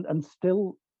and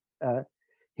still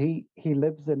he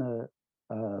lives in a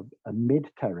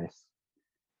mid terrace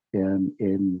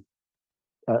in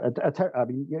I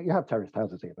mean, you have terraced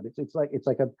houses here, but it's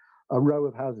like a row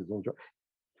of houses.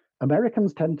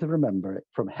 Americans tend to remember it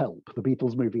from Help, the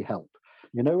Beatles movie Help.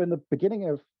 You know, in the beginning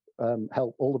of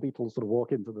Help, all the Beatles sort of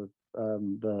walk into the.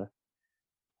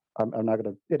 I'm now going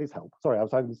to. It is Help. Sorry, I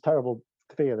was having this terrible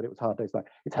fear that it was Hard Day's Night.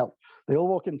 It's Help. They all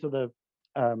walk into the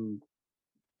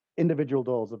individual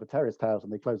doors of a terraced house,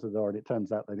 and they close the door, and it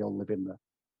turns out they all live in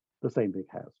the same big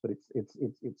house. But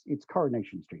it's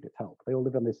Coronation Street. It's Help. They all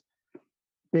live on this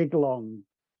big long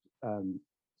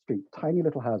street, tiny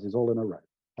little houses all in a row,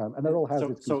 and they're all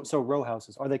houses. So row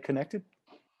houses, are they connected?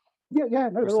 Yeah,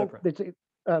 no, they're separate?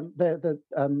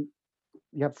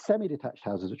 You have semi-detached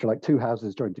houses, which are like 2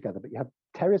 houses joined together, but you have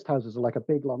terraced houses are like a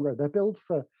big long row. They're built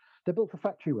for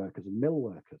factory workers and mill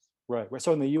workers. Right.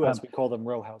 So in the U.S. we call them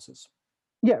row houses.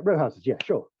 Yeah, row houses. Yeah,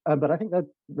 sure. But I think that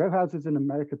row houses in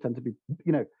America tend to be,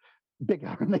 you know,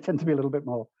 bigger, and they tend to be a little bit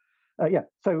more.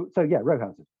 So yeah, row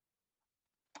houses.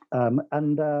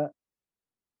 And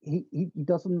he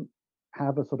doesn't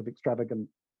have a sort of extravagant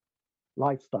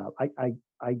lifestyle.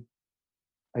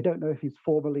 I don't know if he's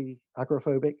formally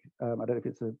agoraphobic. I don't know if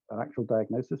it's an actual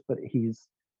diagnosis, but he's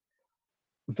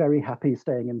very happy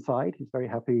staying inside. He's very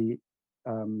happy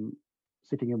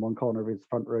sitting in one corner of his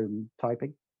front room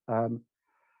typing. And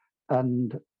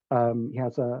he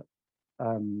has a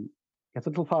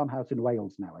little farmhouse in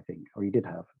Wales now, I think, or he did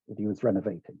have, that he was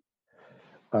renovating.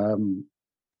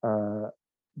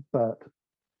 But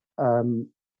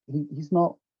he's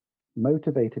not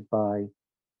motivated by.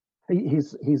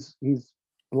 He's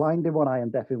blind in one eye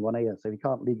and deaf in one ear, so he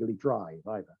can't legally drive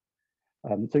either.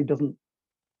 So he doesn't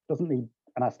need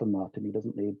an Aston Martin. He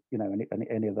doesn't need, you know,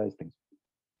 any of those things.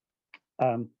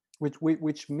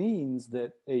 Which means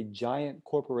that a giant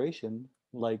corporation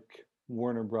like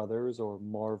Warner Brothers or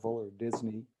Marvel or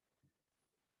Disney,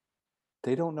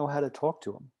 they don't know how to talk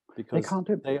to him because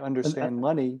they understand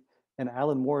money. And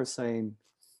Alan Moore is saying,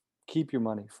 keep your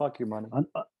money, fuck your money.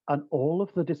 And all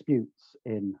of the disputes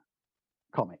in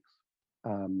comics,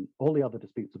 all the other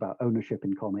disputes about ownership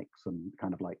in comics and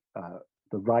kind of like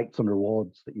the rights and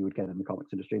rewards that you would get in the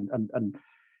comics industry, and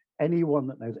anyone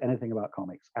that knows anything about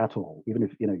comics at all, even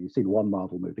if, you know, you've seen one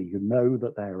Marvel movie, you know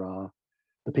that there are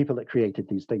the people that created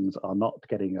these things are not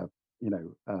getting are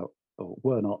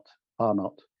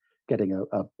not getting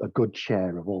a good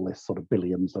share of all this sort of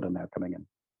billions that are now coming in.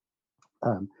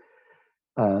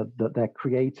 That they're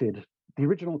created, the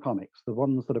original comics, the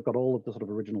ones that have got all of the sort of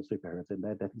original superheroes in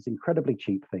there, they're these incredibly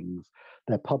cheap things.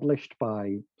 They're published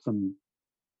by some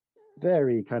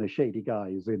very kind of shady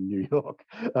guys in New York.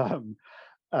 Um,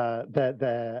 uh, they're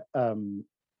they're um,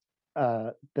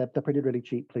 they're printed really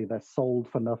cheaply. They're sold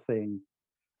for nothing.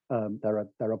 There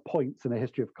are points in the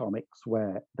history of comics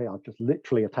where they are just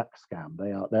literally a tax scam.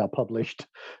 They are published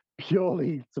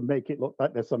purely to make it look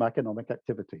like there's some economic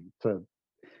activity, to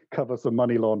cover some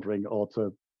money laundering, or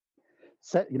to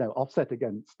offset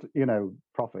against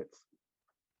profits.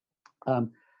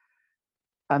 Um,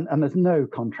 and there's no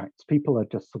contracts. People are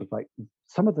just sort of like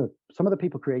some of the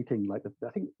people creating, like I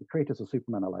think the creators of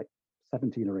Superman are like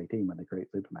 17 or 18 when they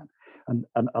create Superman,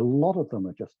 and a lot of them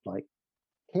are just like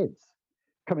kids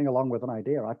coming along with an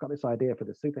idea. I've got this idea for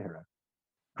this superhero.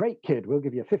 Great, kid, we'll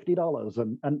give you $50,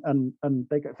 and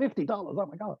they go $50. Oh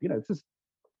my god, this is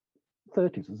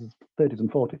 30s, this is 30s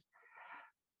and 40s.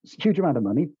 It's a huge amount of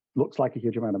money. Looks like a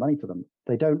huge amount of money to them.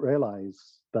 They don't realize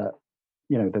that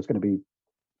there's going to be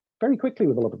very quickly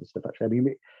with a lot of this stuff. Actually, I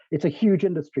mean, it's a huge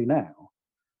industry now,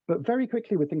 but very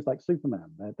quickly with things like Superman,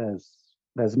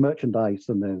 there's merchandise,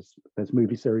 and there's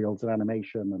movie serials and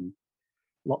animation and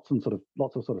lots of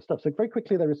sort of stuff. So very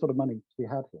quickly there is sort of money to be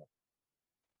had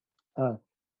here.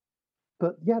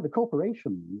 But yeah, the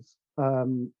corporations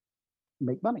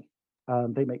make money.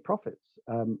 They make profits.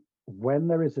 When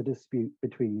there is a dispute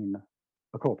between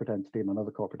a corporate entity and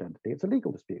another corporate entity, it's a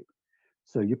legal dispute.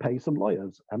 So you pay some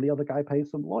lawyers, and the other guy pays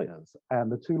some lawyers,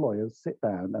 and the two lawyers sit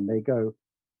down and they go,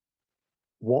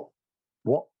 what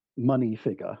money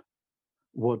figure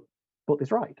would put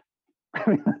this right? I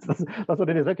mean, that's what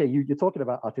it is. Okay, you're talking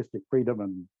about artistic freedom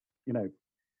and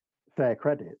fair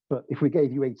credit, but if we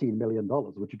gave you $18 million,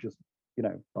 would you just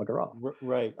bugger off?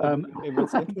 Right. And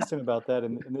what's interesting about that,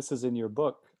 and this is in your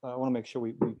book, I want to make sure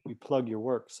we plug your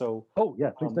work. So, oh yeah,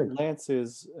 please do. Lance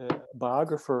is a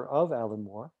biographer of Alan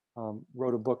Moore.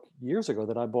 Wrote a book years ago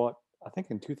that I bought, I think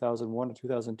in 2001 or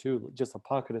 2002, just a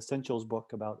Pocket Essentials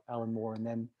book about Alan Moore, and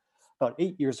then about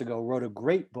 8 years ago wrote a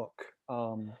great book,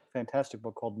 fantastic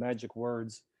book called Magic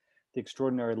Words: The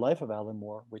Extraordinary Life of Alan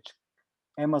Moore, which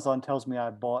Amazon tells me I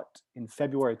bought in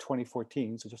February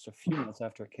 2014, so just a few months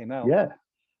after it came out. Yeah,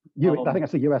 I think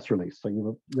it's a US release, so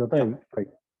you're very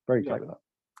very tight with that.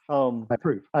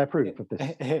 I approve of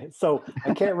this. So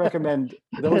I can't recommend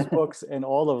those books and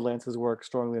all of Lance's work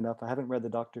strongly enough. I haven't read the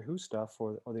Doctor Who stuff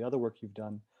or the other work you've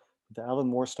done. The Alan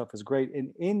Moore stuff is great.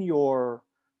 And in your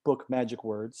book, Magic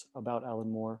Words, about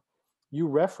Alan Moore, you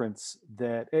reference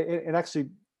that, and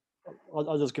actually,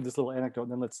 I'll just give this little anecdote,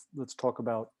 and then let's talk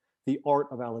about the art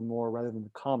of Alan Moore rather than the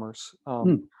commerce.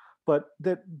 But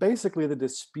that basically the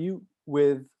dispute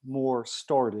with Moore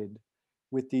started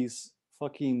with these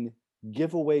fucking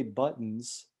giveaway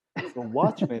buttons for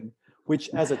Watchmen, which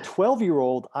as a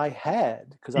 12-year-old I had,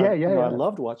 because I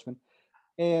loved Watchmen,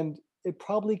 and it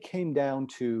probably came down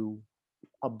to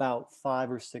about $5,000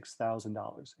 or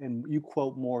 $6,000. And you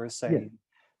quote Moore as saying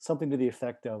something to the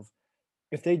effect of,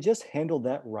 if they just handled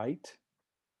that right,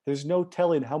 there's no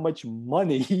telling how much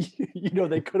money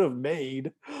they could have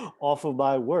made off of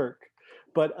my work.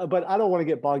 But I don't want to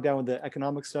get bogged down with the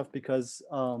economic stuff, because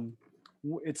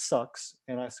it sucks,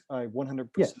 and I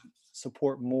 100%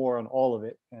 support Moore on all of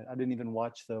it. And I didn't even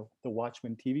watch the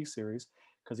Watchmen TV series,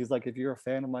 because he's like, if you're a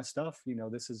fan of my stuff,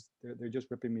 they're just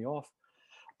ripping me off.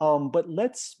 But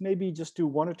let's maybe just do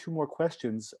one or two more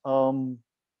questions.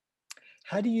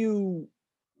 How do you?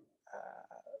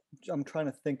 I'm trying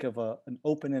to think of an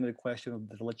open-ended question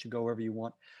to let you go wherever you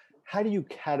want. How do you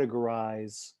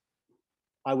categorize,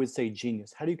 I would say,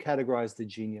 genius? How do you categorize the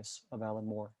genius of Alan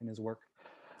Moore in his work?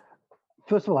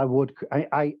 First of all,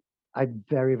 I'm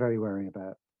very, very wary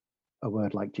about a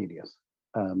word like genius.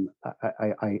 I'm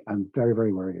very,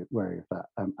 very wary of that.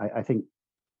 I think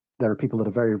there are people that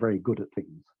are very, very good at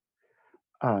things.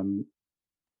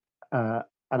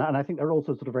 And I think there are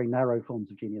also sort of very narrow forms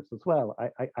of genius as well.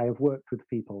 I have worked with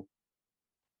people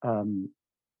who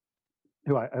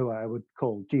I would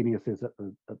call geniuses at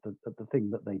the thing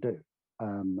that they do,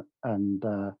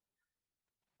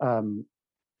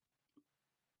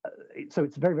 so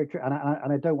it's very, very true. And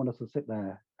I don't want us to sit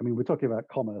there. I mean, we're talking about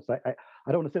commerce. I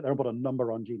don't want to sit there and put a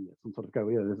number on genius and sort of go,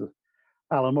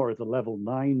 Alan Moore is a level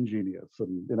 9 genius,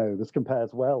 and this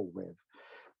compares well with.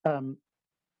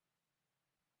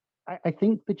 I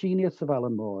think the genius of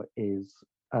Alan Moore is,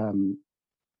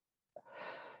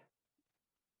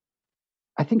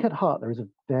 I think at heart there is a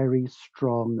very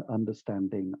strong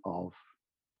understanding of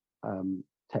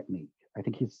technique. I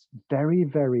think he's very,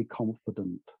 very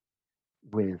confident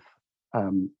with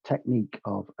technique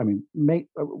of,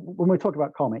 when we talk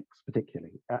about comics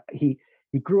particularly, he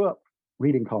grew up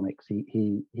reading comics.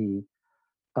 He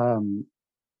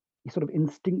sort of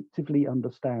instinctively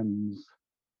understands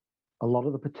a lot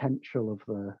of the potential of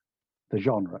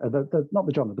genre, not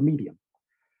the genre, the medium.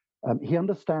 He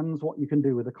understands what you can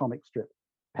do with a comic strip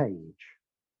page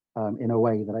in a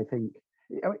way that I think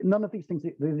none of these things.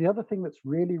 The other thing that's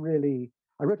really, really,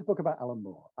 I wrote a book about Alan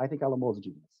Moore. I think Alan Moore's a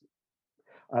genius.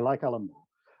 I like Alan Moore.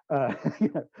 I've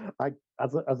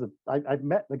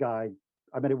met the guy.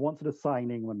 I met him once at a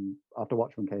signing after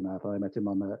Watchmen came out. I met him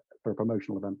for a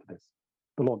promotional event for this,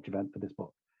 the launch event for this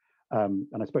book, and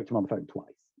I spoke to him on the phone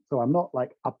twice. So I'm not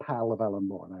like a pal of Alan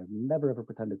Moore, and I've never ever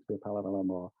pretended to be a pal of Alan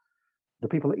Moore. The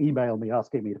people that email me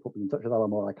asking me to put me in touch with Alan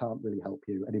Moore, I can't really help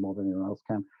you any more than anyone else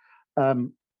can.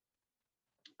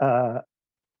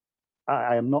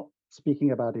 I am not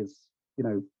speaking about his,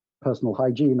 personal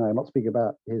hygiene. I am not speaking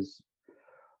about his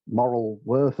moral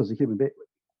worth as a human being.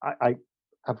 I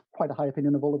have quite a high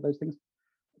opinion of all of those things.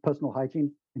 Personal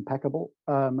hygiene, impeccable.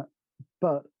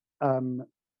 But I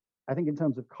think in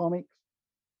terms of comics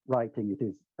writing, it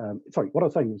is. What I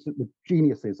was saying was that the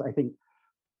geniuses. I think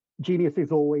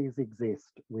geniuses always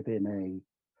exist within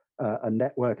a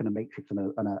network and a matrix and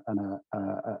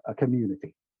a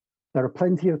community. There are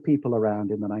plenty of people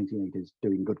around in the 1980s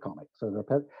doing good comics. So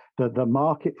the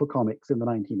market for comics in the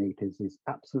 1980s is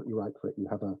absolutely right for it. You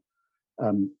have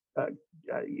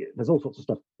there's all sorts of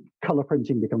stuff. Color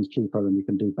printing becomes cheaper, and you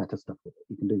can do better stuff with it.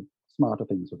 You can do smarter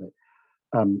things with it.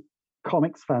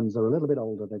 Comics fans are a little bit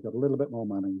older. They've got a little bit more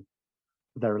money.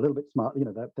 They're a little bit smart.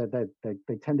 They're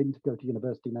tending to go to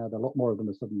university now. A lot more of them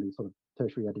are suddenly sort of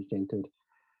tertiary educated,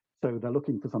 so they're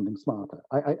looking for something smarter.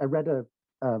 I read a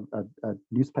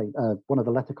newspaper, one of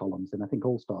the letter columns in, I think,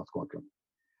 All Star Squadron.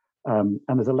 And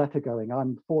there's a letter going,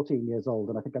 I'm 14 years old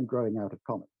and I think I'm growing out of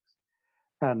comics.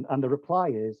 And the reply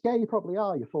is, yeah, you probably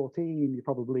are. You're 14. You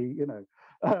probably,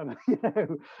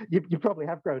 you probably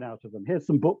have grown out of them. Here's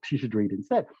some books you should read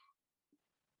instead.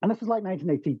 And this was like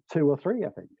 1982 or 3, I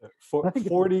think. I think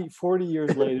 40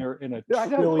 years later, in $1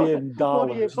 trillion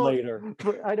later.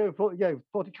 I know,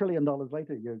 $40 trillion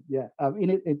later. Yeah, I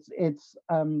mean, it's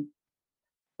and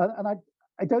I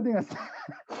don't think that's.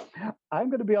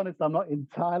 I'm going to be honest. I'm not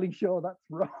entirely sure that's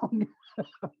wrong.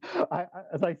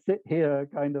 As I sit here,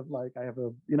 kind of like I have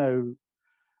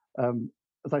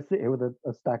as I sit here with a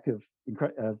stack of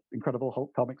Incredible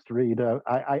Hulk comics to read,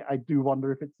 I do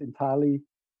wonder if it's entirely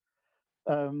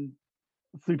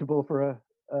suitable for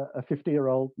a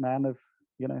 50-year-old man of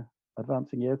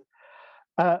advancing years.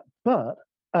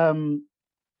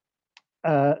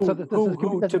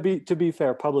 Who, to be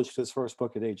fair, published his first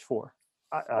book at age 4.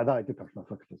 I did publish my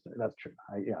book. That's true.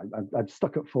 I'm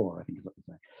stuck at 4, I think is what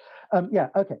you're saying.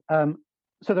 Okay.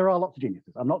 So there are lots of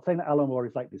geniuses. I'm not saying that Alan Moore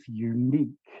is like this unique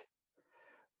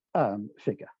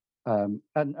figure, and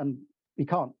he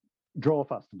can't draw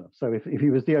fast enough. So if he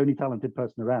was the only talented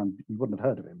person around, you wouldn't have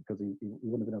heard of him because he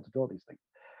wouldn't have been able to draw these things.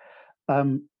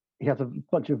 He has a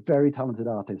bunch of very talented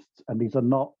artists, and these are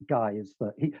not guys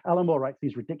that Alan Moore writes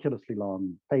these ridiculously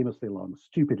long, famously long,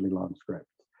 stupidly long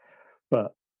scripts,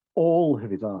 but all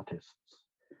of his artists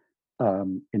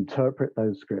interpret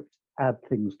those scripts, add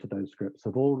things to those scripts,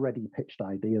 have already pitched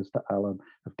ideas to Alan,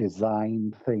 have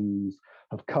designed things,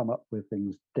 have come up with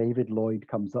things. David Lloyd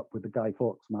comes up with the Guy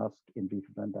Fawkes mask in V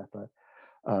for Vendetta.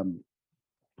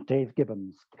 Dave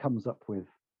Gibbons comes up with.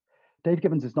 Dave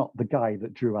Gibbons is not the guy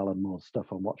that drew Alan Moore's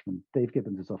stuff on Watchmen. Dave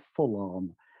Gibbons is a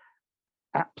full-on,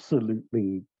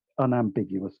 absolutely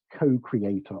unambiguous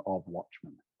co-creator of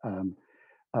Watchmen.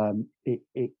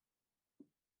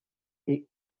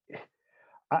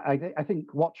 I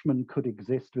think Watchmen could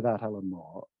exist without Alan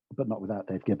Moore, but not without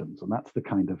Dave Gibbons, and that's the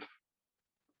kind of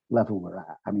level we're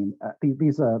at. I mean,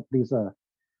 these are. Now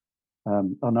I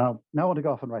want to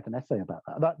go off and write an essay about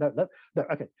that. No,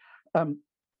 okay.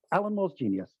 Alan Moore's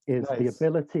genius is the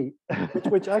ability.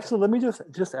 which actually, let me just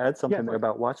add something there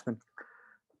about Watchmen.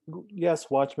 Yes,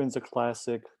 Watchmen's a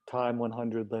classic, Time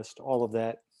 100 list, all of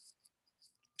that.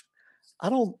 I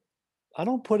don't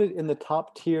put it in the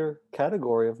top tier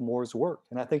category of Moore's work,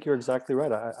 and I think you're exactly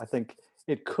right. I think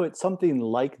it could, something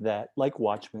like that, like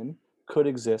Watchmen, could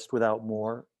exist without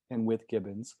Moore and with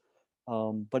Gibbons,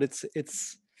 but it's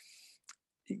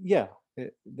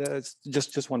that's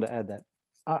just wanted to add that.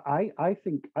 I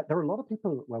think there are a lot of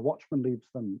people where Watchmen leaves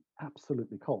them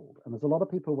absolutely cold, and there's a lot of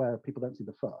people where people don't see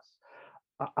the fuss.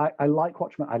 I like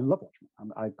Watchmen. I love Watchmen.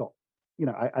 I've got,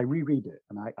 I reread it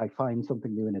and I find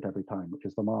something new in it every time, which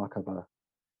is the mark of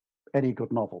any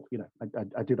good novel.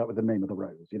 I do that with The Name of the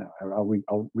Rose. I'll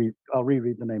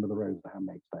reread The Name of the Rose, The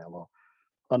Handmaid's Tale, or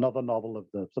another novel of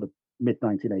the sort of mid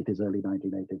 1980s, early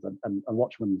 1980s, and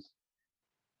Watchmen's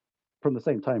from the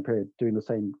same time period doing the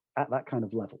same at that kind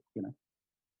of level.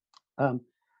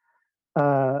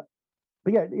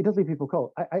 But yeah, it does leave people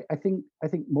cold. I think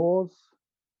Moore's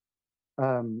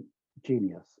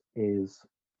genius is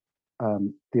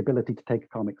the ability to take a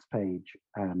comics page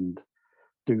and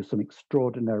do some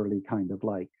extraordinarily kind of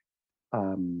like,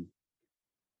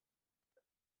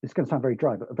 it's going to sound very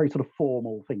dry, but very sort of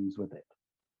formal things with it.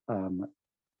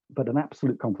 But an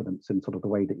absolute confidence in sort of the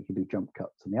way that you can do jump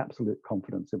cuts, and the absolute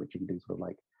confidence in which you can do sort of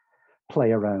like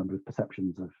play around with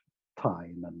perceptions of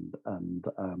time and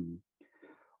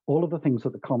all of the things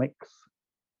that the comics,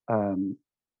 all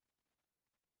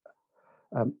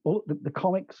the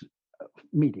comics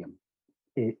medium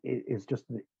is just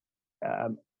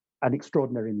an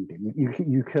extraordinary medium.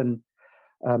 You can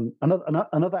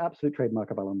another absolute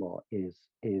trademark of Alan Moore is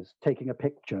taking a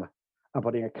picture and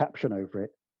putting a caption over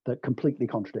it that completely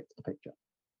contradicts the picture,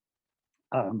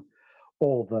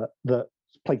 or that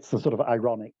places a sort of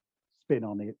ironic spin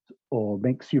on it, or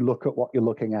makes you look at what you're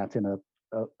looking at in a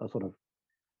sort of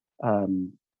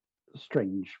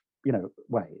strange,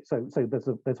 way. So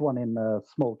there's one in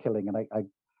Small Killing, and I'm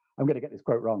going to get this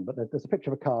quote wrong, but there's a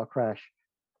picture of a car crash,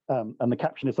 and the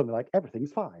caption is something like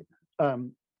 "Everything's fine,"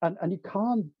 and you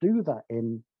can't do that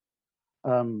in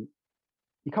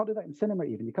you can't do that in cinema.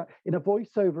 Even you can't in a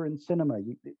voiceover in cinema.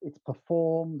 It's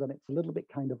performed, and it's a little bit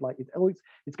kind of like it's going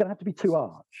to have to be too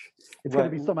arch. It's going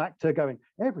to be some actor going,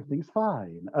 "Everything's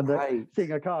fine," and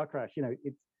seeing a car crash.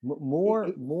 It's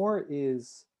Moore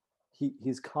is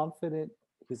he's confident.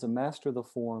 He's a master of the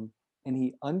form, and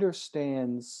he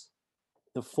understands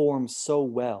the form so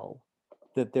well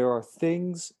that there are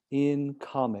things in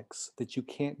comics that you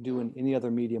can't do in any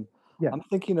other medium. Yeah. I'm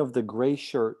thinking of the gray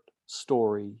shirt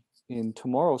story in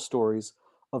Tomorrow Stories,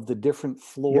 of the different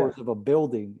floors of a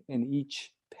building, and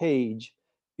each page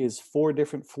is 4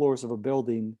 different floors of a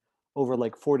building over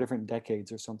like 4 different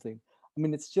decades or something. I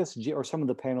mean, it's just, or some of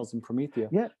the panels in Promethea.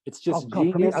 Yeah, it's just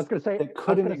genius. I was going to say that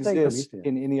couldn't exist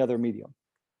in any other medium.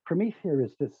 Promethea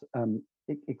is this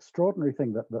extraordinary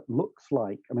thing that looks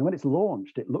like, I mean, when it's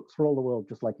launched, it looks for all the world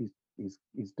just like he's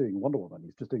doing Wonder Woman.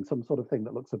 He's just doing some sort of thing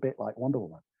that looks a bit like Wonder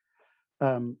Woman.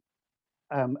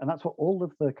 And that's what all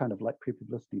of the kind of like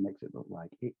pre-publicity makes it look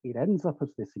like. It ends up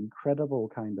as this incredible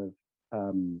kind of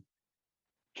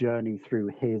journey through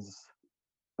his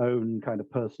own kind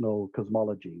of personal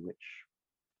cosmology, which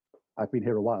I've been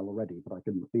here a while already, but I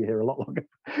can be here a lot longer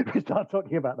if we start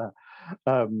talking about that.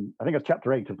 I think it's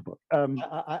chapter 8 of the book.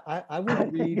 I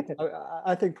would read.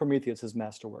 I think Prometheus is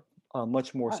masterwork,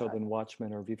 much more so than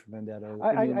Watchmen or V for Vendetta.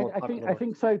 I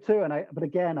think so too. But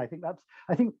again, I think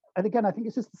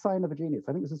it's just the sign of a genius.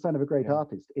 I think it's the sign of a great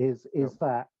artist. Is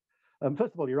that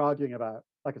first of all, you're arguing about,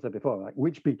 like I said before, like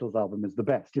which Beatles album is the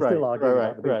best. You're still arguing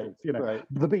about the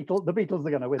Beatles. The Beatles are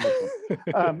going to win this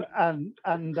one.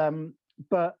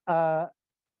 But I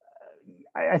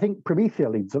think Promethea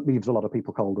leaves a lot of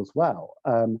people cold as well.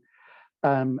 And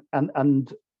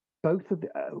both of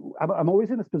I'm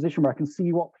always in this position where I can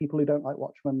see what people who don't like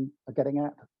Watchmen are getting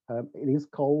at. It is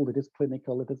cold, it is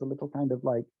clinical, it is a little kind of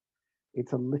like,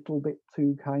 it's a little bit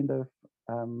too kind of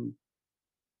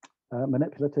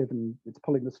manipulative, and it's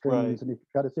pulling the strings, and you've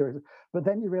got a series. But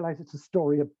then you realize it's a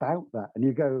story about that, and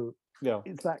you go, I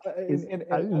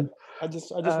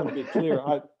just want to be clear.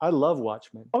 I love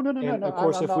Watchmen. Oh no! Of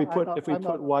course, if we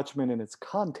put Watchmen in its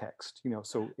context,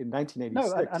 so in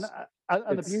 1986.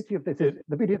 And the beauty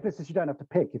of this is you don't have to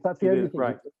pick. If that's the only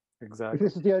thing, exactly. If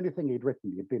this is the only thing he'd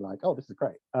written, you'd be like, oh, this is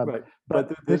great.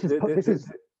 But this is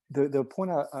the point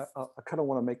I kind of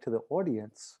want to make to the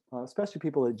audience, especially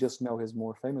people that just know his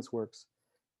more famous works,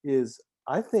 is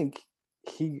I think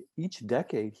each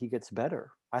decade he gets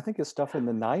better. I think his stuff in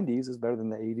the 90s is better than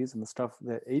the 80s, and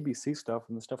the ABC stuff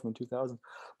and the stuff in the 2000s.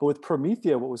 But with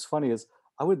Promethea, what was funny is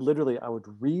I would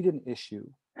read an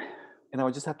issue, and I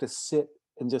would just have to sit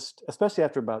and just, especially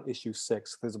after about issue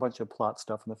 6, there's a bunch of plot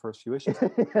stuff in the first few issues.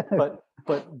 but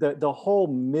the whole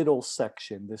middle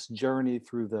section, this journey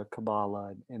through the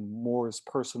Kabbalah and Moore's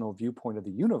personal viewpoint of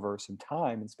the universe and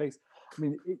time and space, I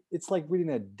mean, it's like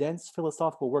reading a dense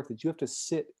philosophical work that you have to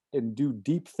sit and do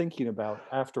deep thinking about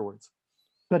afterwards.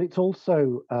 But it's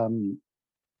also, I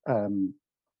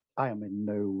am in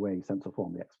no way, sense or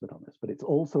form the expert on this, but it's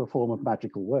also a form of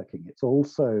magical working. It's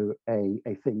also a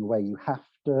thing where you have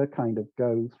to kind of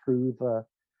go through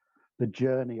the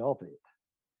journey of it.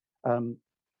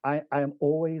 I am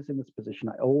always in this position.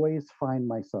 I always find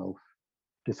myself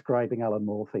describing Alan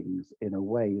Moore things in a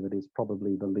way that is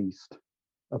probably the least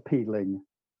appealing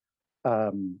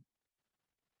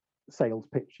sales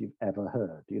pitch you've ever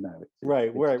heard.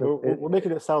 We're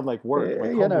making it sound like work.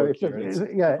 Like I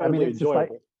mean, it's just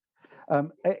like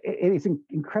it is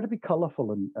incredibly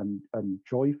colorful and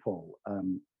joyful,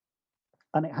 and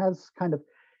it has kind of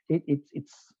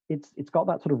it's got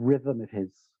that sort of rhythm of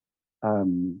his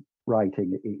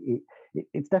writing.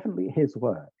 It's definitely his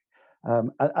work.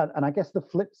 And I guess the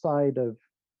flip side of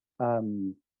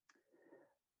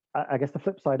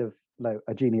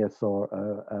a genius or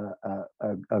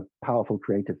a powerful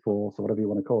creative force or whatever you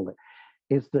want to call it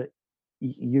is that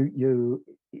you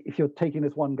if you're taking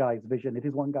this one guy's vision, it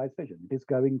is one guy's vision. It is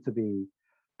going to be,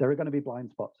 there are going to be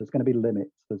blind spots. There's going to be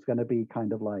limits. There's going to be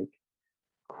kind of like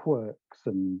quirks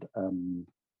and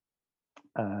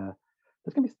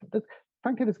there's going to be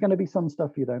frankly there's going to be some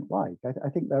stuff you don't like. I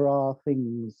think there are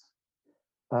things.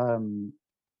 The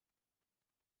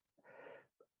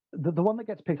one that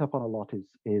gets picked up on a lot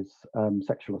is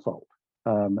sexual assault.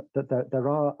 That there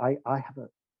are I have an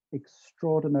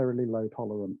extraordinarily low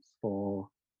tolerance for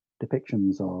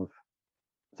depictions of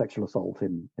sexual assault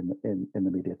in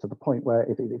the media, to the point where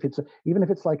if it's even if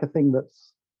it's like a thing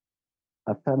that's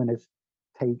a feminist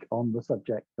take on the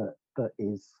subject that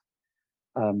is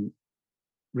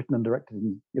written and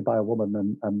directed by a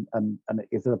woman and it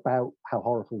is about how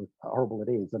horrible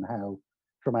it is and how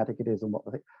traumatic it is and what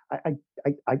the thing.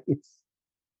 It's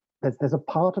there's a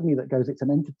part of me that goes, it's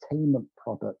an entertainment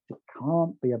product. It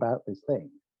can't be about this thing.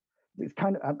 It's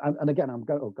kind of, and again, I'm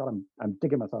going, oh God, I'm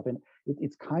digging myself in.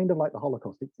 It's kind of like the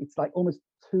Holocaust. It's like almost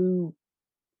too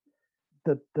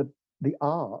the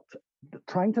art,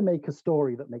 trying to make a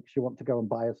story that makes you want to go and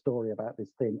buy a story about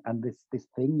this thing and this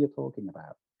thing you're talking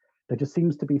about. There just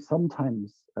seems to be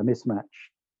sometimes a mismatch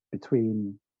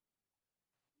between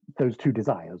those two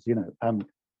desires, you know. And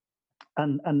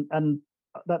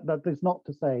that is not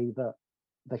to say that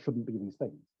there shouldn't be these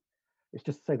things. It's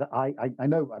just to say that I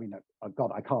know, I mean,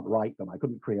 God, I can't write them. I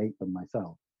couldn't create them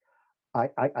myself.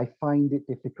 I find it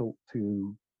difficult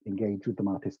to engage with them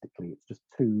artistically. It's just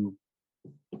too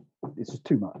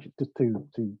much. It's just too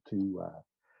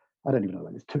I don't even know.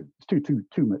 It's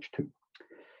too much too.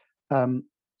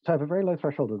 So I have a very low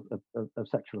threshold of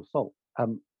sexual assault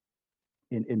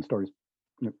in stories.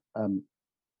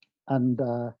 And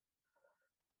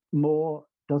Moore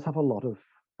does have a lot of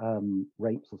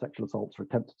rapes or sexual assaults or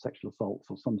attempted sexual assaults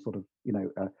or some sort of, you know,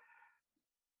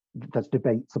 there's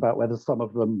debates about whether some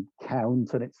of them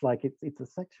count, and it's like it's a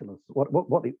sexual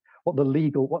what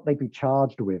they'd be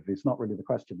charged with is not really the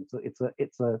question.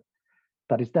 It's a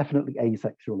that is definitely a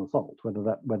sexual assault,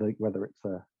 whether it's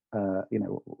a you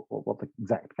know, what the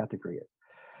exact category is.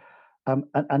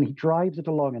 And he drives it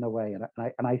along in a way,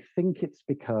 and I think it's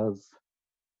because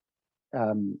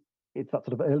it's that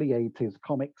sort of early 80s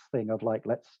comics thing of like,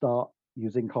 let's start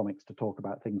using comics to talk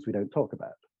about things we don't talk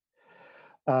about.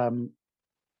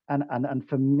 And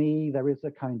for me, there is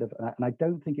a kind of, and I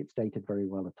don't think it's dated very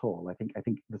well at all. I think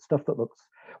the stuff that looks,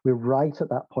 we're right at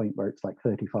that point where it's like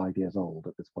 35 years old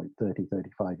at this point,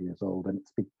 35 years old, and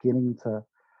it's beginning to,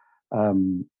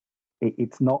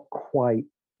 it's not quite,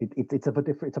 it's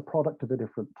a product of a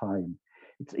different time.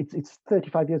 It's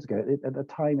 35 years ago. At the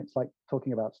time, it's like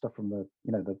talking about stuff from the,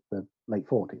 you know, the late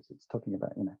 40s. It's talking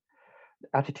about, you know,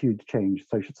 attitudes change,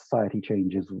 social society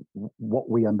changes, what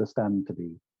we understand to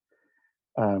be,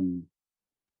 the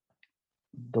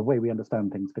way we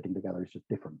understand things fitting together is just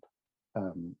different.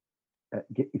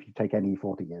 If you take any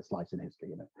 40-year slice in history,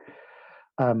 you know,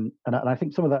 and I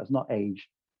think some of that has not aged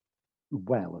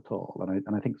well at all,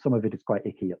 and I think some of it is quite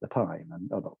icky at the time. And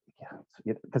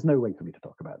there's no way for me to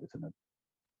talk about this in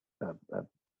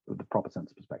the proper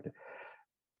sense of perspective.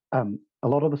 A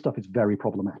lot of the stuff is very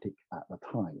problematic at the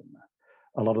time.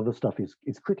 A lot of the stuff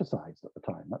is criticized at the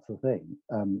time. That's the thing.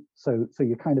 So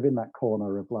you're kind of in that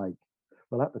corner of like,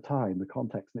 well, at the time, the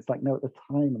context, and it's like, no, at the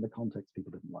time and the context,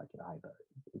 people didn't like it either.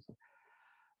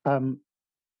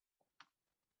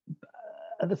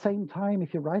 At the same time,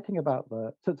 if you're writing about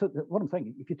so what I'm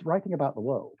saying, if you're writing about the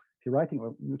world, if you're writing,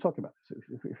 we were talking about this,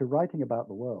 if you're writing about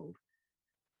the world,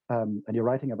 and you're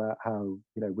writing about how,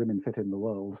 you know, women fit in the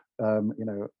world, you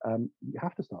know, you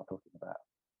have to start talking about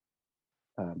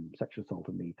sexual assault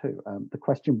and Me Too. The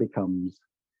question becomes,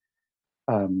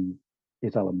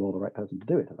 is Alan Moore the right person to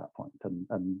do it at that point?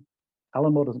 And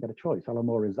Alan Moore doesn't get a choice. Alan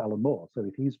Moore is Alan Moore. So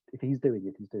if he's doing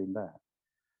it, he's doing that.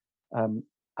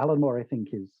 Alan Moore, I think,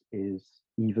 is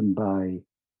even by,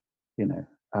 you know,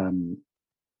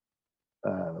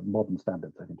 modern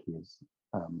standards, I think he is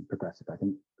progressive. I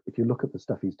think if you look at the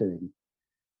stuff he's doing,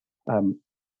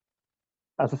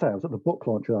 as I say, I was at the book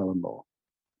launch with Alan Moore,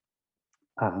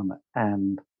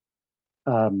 and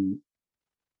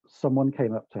someone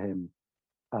came up to him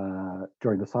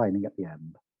during the signing at the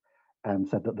end and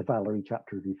said that the Valerie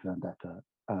chapter of V for Vendetta,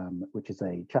 which is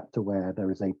a chapter where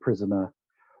there is a prisoner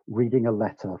reading a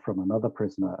letter from another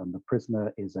prisoner, and the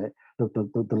prisoner is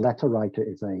the letter writer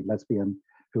is a lesbian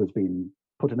who has been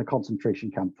put in a concentration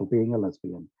camp for being a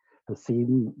lesbian,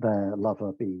 seen their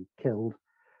lover be killed,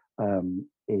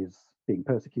 is being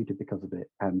persecuted because of it,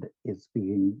 and is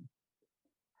being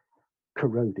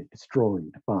corroded,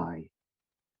 destroyed by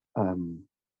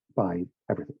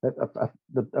everything.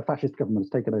 A fascist government has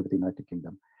taken over the United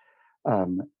Kingdom,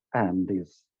 and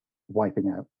is wiping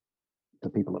out the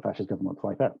people that fascist governments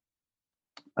wipe out.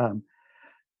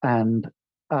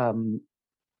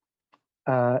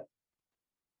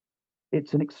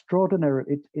 It's an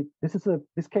extraordinary. This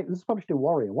is published in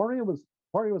Warrior. Warrior was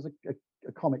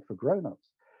a comic for grown-ups,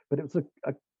 but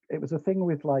it was a thing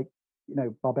with, like,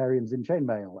 barbarians in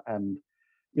chainmail and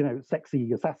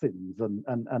sexy assassins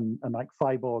and like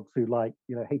cyborgs who, like,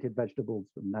 hated vegetables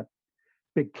and had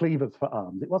big cleavers for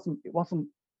arms.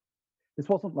 This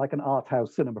wasn't like an art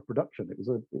house cinema production. It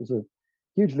was a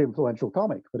hugely influential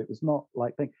comic, but it was not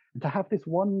like thing. And to have this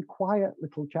one quiet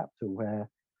little chapter where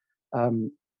a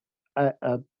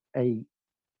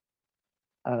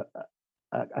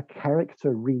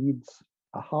character reads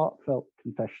a heartfelt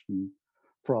confession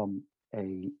from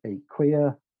a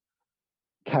queer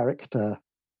character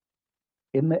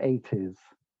in the 80s.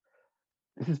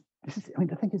 This is. I mean,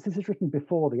 the thing is, this is written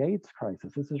before the AIDS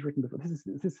crisis. This is written before. This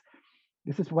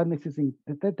is when this is in.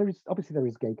 There is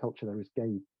gay culture. There is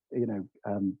gay,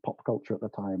 pop culture at the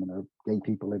time, and there are gay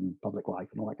people in public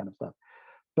life and all that kind of stuff,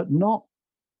 but not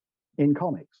in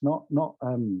comics. Not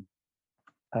there.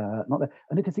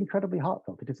 And it is incredibly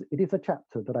heartfelt. It is a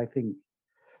chapter that I think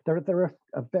there are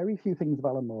very few things of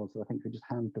Alan Moore's that I think could just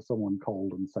hand to someone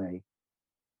cold and say,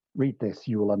 read this,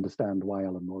 you will understand why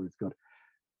Alan Moore is good.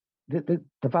 The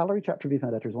Valerie chapter of Ethan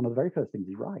Editor is one of the very first things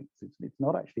he writes. It's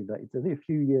not actually that. It's only a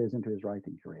few years into his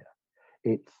writing career.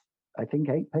 It's, I think,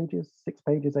 8 pages, 6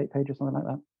 pages, 8 pages, something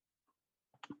like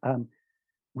that.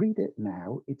 Read it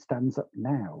now. It stands up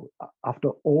now after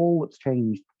all that's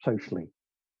changed socially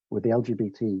with the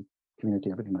LGBT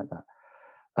community, everything like that.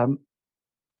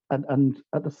 And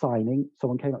at the signing,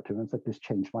 someone came up to him and said, "This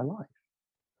changed my life.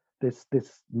 This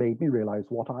made me realize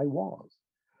what I was."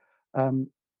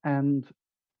 And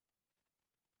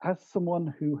as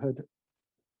someone who had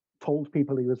told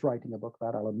people he was writing a book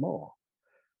about Alan Moore,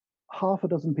 half a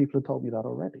dozen people had told me that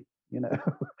already, and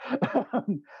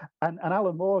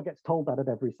Alan Moore gets told that at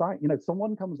every site.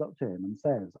 Someone comes up to him and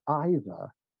says,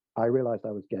 either I realized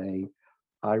I was gay,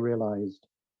 I realized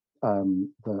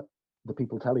that the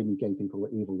people telling me gay people were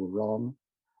evil were wrong,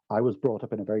 I was brought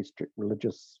up in a very strict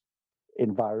religious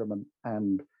environment,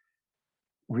 and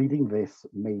reading this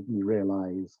made me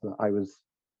realize that I was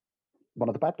one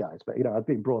of the bad guys, but I've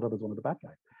been brought up as one of the bad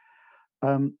guys.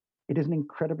 It is an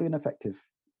incredibly ineffective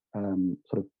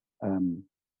sort of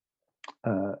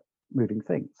moving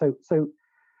thing. So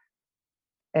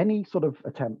any sort of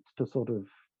attempt to sort of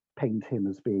paint him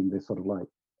as being this sort of like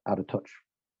out of touch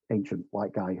ancient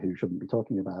white guy who shouldn't be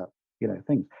talking about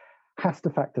things has to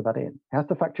factor that in. Has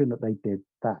to factor in that they did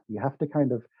that. You have to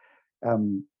kind of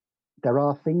there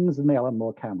are things in the Alan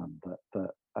Moore canon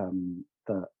that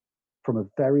from a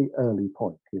very early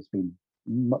point has been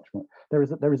much more. There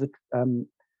is a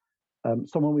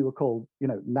someone we would call,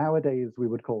 nowadays we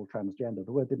would call transgender.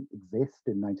 The word didn't exist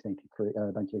in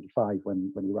 1985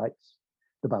 when he writes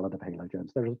The Ballad of Halo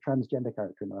Jones. There is a transgender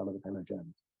character in The Ballad of Halo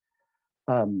Jones,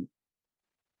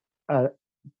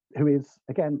 who is,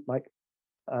 again, like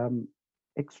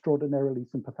extraordinarily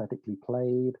sympathetically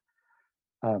played,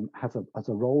 has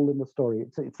a role in the story.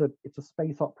 It's a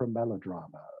space opera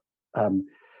melodrama.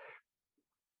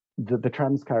 The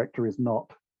trans character is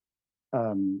not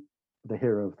the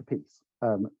hero of the piece,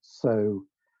 so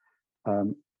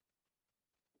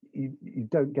you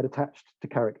don't get attached to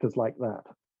characters like that.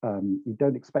 You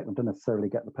don't expect them to necessarily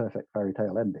get the perfect fairy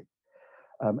tale ending,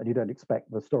 and you don't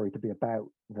expect the story to be about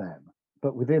them.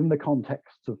 But within the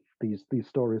context of these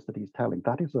stories that he's telling,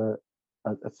 that is a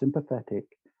sympathetic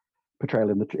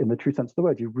portrayal in the true sense of the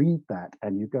word. You read that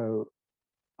and you go,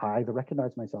 I either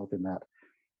recognize myself in that,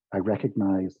 I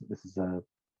recognize that this is a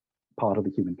part of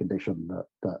the human condition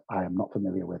that I am not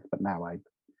familiar with, but now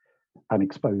I'm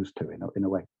exposed to in a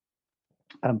way.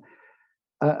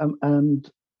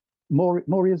 And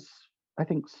Moore is, I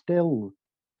think, still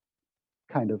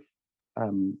kind of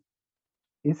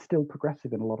is still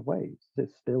progressive in a lot of ways.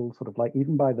 It's still sort of like,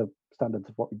 even by the standards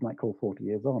of what you might call 40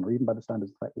 years on, or even by the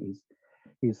standards of the fact that he's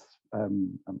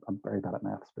I'm very bad at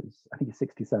maths, but I think he's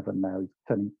 67 now. He's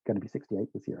going to be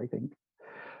 68 this year, I think.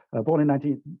 Born in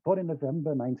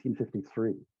November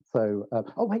 1953. So,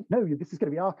 oh wait, no, this is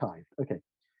going to be archived. Okay,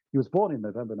 He was born in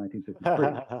November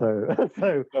 1953.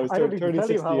 So I was I don't need to turning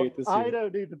tell you how 68 this year.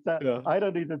 Yeah. I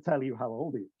don't need to tell you how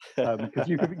old he is, because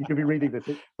you could be reading this.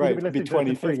 Right, You it could be listening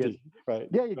to this in 3 years. 2050. Right.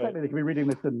 Yeah, exactly. Right. They could be reading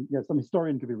this, and some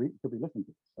historian could be listening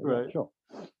to this. So, Right. yeah, sure.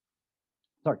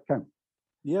 Sorry, Karen.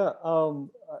 Yeah,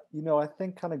 I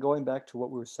think kind of going back to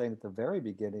what we were saying at the very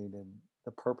beginning and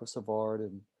the purpose of art,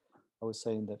 and I was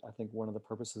saying that I think one of the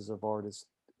purposes of art is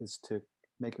to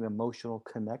make an emotional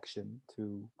connection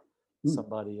to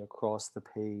somebody across the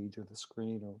page or the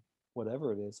screen or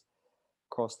whatever it is,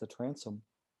 across the transom.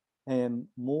 And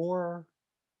more,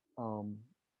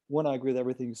 one, I agree with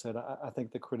everything you said. I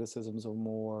think the criticisms are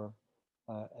more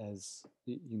when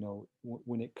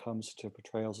it comes to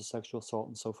portrayals of sexual assault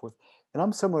and so forth. And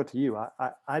I'm similar to you.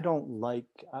 I don't like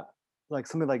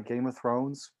something like Game of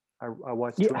Thrones. I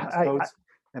watched 2 episodes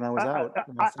and I was out.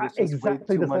 It's just way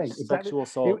exactly too the much same. sexual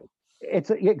assault.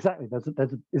 Exactly.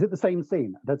 Is it the same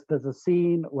scene? There's a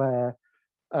scene where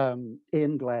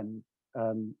Ian Glenn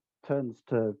turns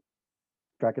to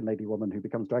Dragon Lady Woman, who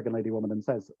becomes Dragon Lady Woman, and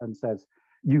says,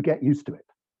 "You get used to it."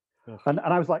 And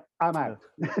I was like, I'm out.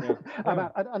 Yeah. I'm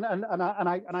out. I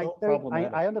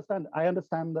understand. I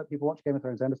understand that people watch Game of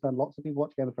Thrones. I understand lots of people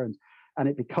watch Game of Thrones, and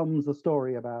it becomes a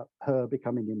story about her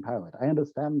becoming empowered. I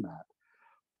understand that.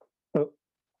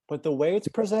 But the way it's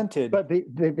presented. But the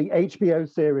HBO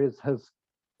series has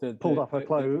pulled off her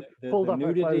clothes, pulled off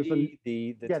her clothes, and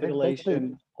the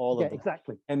titillation, all of that.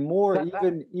 Exactly. And more,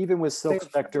 even with Silk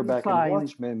Spectre back in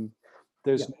Watchmen,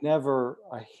 there's never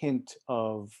a hint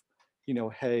of,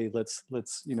 hey, let's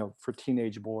for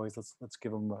teenage boys, let's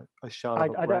give them a shot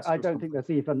of a breast. I don't think there's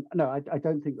even I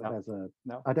don't think that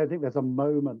I don't think there's a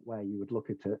moment where you would look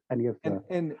at any of the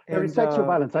there is sexual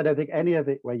violence. I don't think any of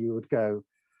it where you would go,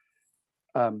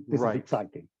 this is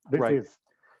exciting. This is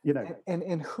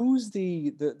and who's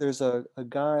there's a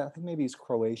guy, I think maybe he's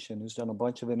Croatian, who's done a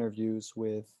bunch of interviews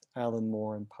with Alan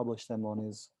Moore and published them on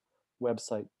his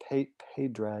website,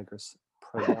 Paydrag or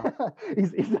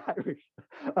he's Irish.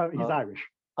 He's Irish.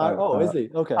 Is he?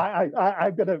 Okay.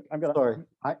 I'm gonna. Sorry.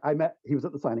 I met. He was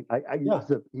at the signing.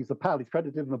 He's a pal. He's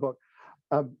credited in the book.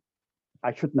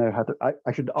 I should know how to.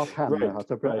 I should offhand know how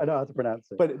to. I know how to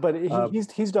pronounce it. But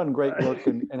he's done great work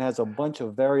and has a bunch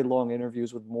of very long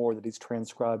interviews with Moore that he's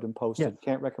transcribed and posted.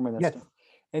 Can't recommend that stuff.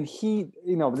 And he,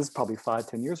 this is probably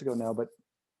 5-10 years ago now, but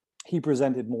he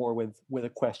presented Moore with a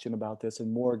question about this,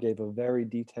 and Moore gave a very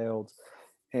detailed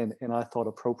and I thought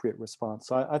appropriate response.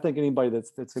 So I think anybody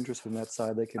that's interested in that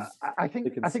side, they can. I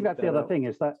think that's the other thing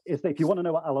is that if you want to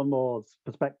know what Alan Moore's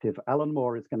perspective, Alan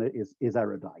Moore is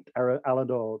erudite. Alan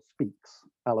Moore speaks.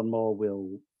 Alan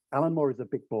Moore is a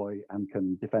big boy and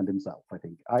can defend himself. I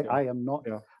think I am not.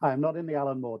 I am not in the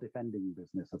Alan Moore defending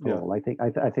business at all. I think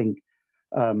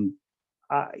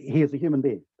he is a human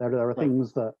being. There are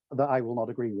things that I will not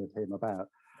agree with him about,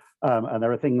 and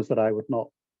there are things that I would not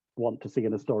want to see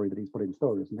in a story that he's put in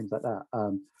stories and things like that.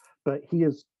 But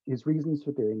his reasons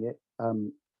for doing it.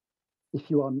 If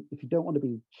you don't want to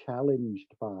be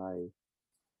challenged by,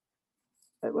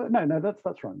 no,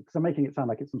 that's wrong, because I'm making it sound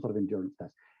like it's some sort of endurance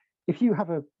test. If you have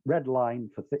a red line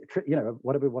for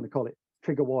whatever we want to call it,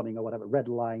 trigger warning or whatever, red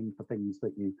line for things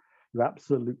that you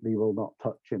absolutely will not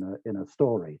touch in a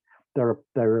story. There are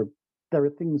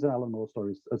things in Alan Moore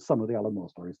stories, some of the Alan Moore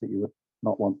stories, that you would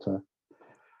not want to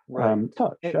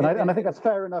touch, and I think that's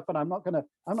fair enough. And I'm not gonna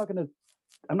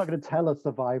tell a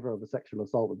survivor of a sexual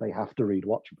assault that they have to read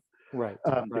Watchmen,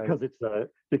 because it's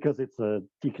a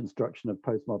deconstruction of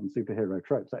postmodern superhero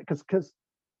tropes. Because it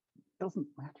doesn't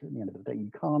matter at the end of the day.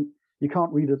 You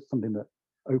can't read something that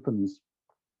opens,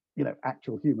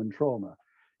 actual human trauma.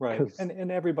 Right,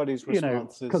 and everybody's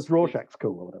response is because Rorschach's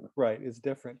cool or whatever. Right, it's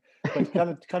different. But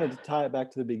kind of to tie it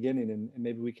back to the beginning, and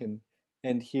maybe we can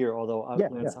end here. Although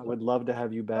Lance, I would love to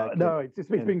have you back. No, it's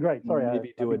been great. Sorry,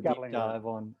 maybe do a deep dive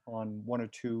on one or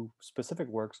two specific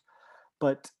works.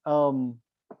 But going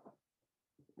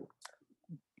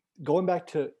back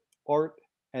to art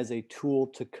as a tool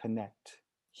to connect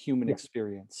human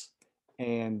experience,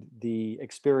 and the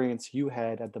experience you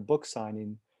had at the book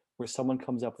signing, where someone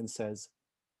comes up and says,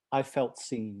 I felt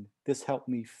seen. This helped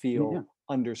me feel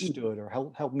understood, or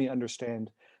help me understand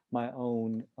my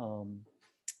own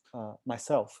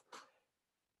myself.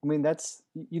 I mean, that's,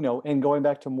 and going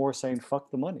back to Moore saying,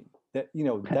 fuck the money, that,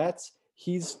 that's,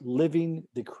 he's living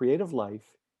the creative life.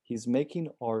 He's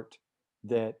making art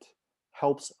that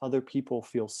helps other people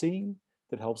feel seen,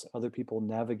 that helps other people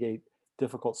navigate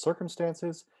difficult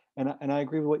circumstances. And I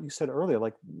agree with what you said earlier.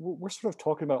 Like, we're sort of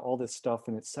talking about all this stuff,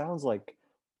 and it sounds like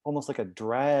almost like a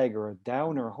drag or a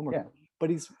downer or a homework,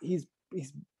 but he's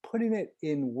putting it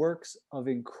in works of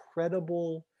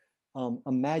incredible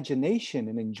imagination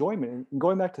and enjoyment. And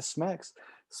going back to Smacks,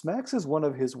 Smacks is one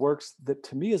of his works that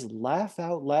to me is laugh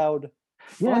out loud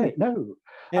Yeah, funny, no,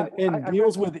 and I read.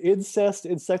 deals with incest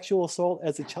and sexual assault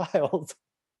as a child.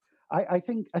 I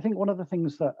think one of the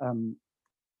things that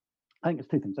I think it's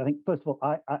two things. I think first of all,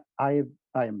 I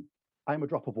am I'm a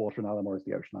drop of water in Alan Moore's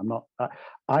the ocean. I'm not.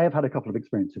 I have had a couple of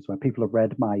experiences where people have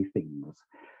read my things.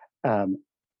 Um,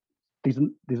 these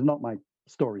are not my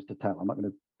stories to tell. I'm not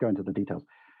going to go into the details.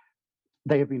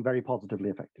 They have been very positively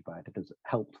affected by it. It has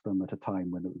helped them at a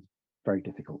time when it was very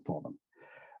difficult for them.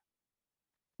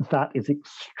 That is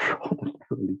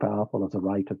extraordinarily powerful as a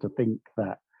writer to think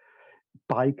that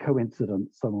by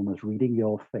coincidence someone was reading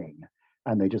your thing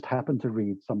and they just happened to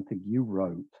read something you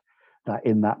wrote that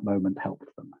in that moment helped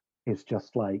them. It's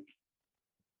just like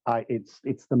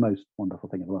it's the most wonderful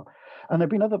thing in the world. And there've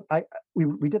been other.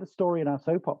 We did a story in our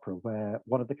soap opera where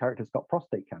one of the characters got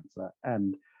prostate cancer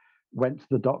and went to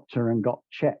the doctor and got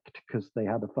checked because they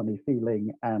had a funny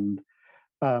feeling, and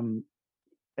um,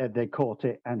 they caught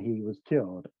it and he was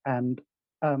cured. And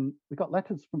we got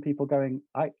letters from people going,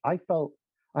 I felt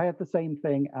I had the same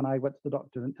thing and I went to the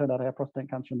doctor and it turned out I had prostate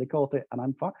cancer and they caught it and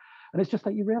I'm fine. And it's just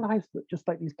like you realize that just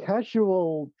like these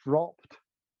casual dropped.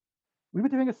 We were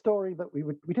doing a story that we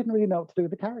didn't really know what to do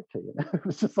with the character. You know, it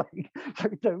was just like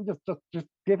just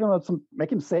give him some,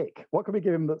 make him sick. What can we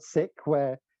give him that's sick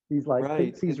where he's like Right.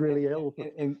 thinks he's really ill, but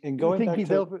And we going think back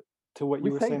he's ill. But to what you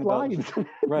we were saying saved about lives.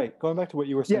 right, going back to what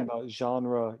you were saying Yeah, about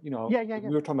genre, yeah.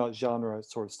 we were talking about genre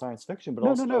sort of science fiction, but No.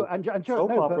 also And soap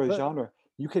no, opera but genre.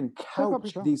 You can soap opera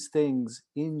couch genre. these things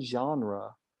in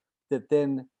genre that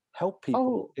then help people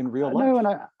Oh in real no,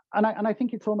 life. and I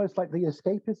think it's almost like the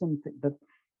escapism thing that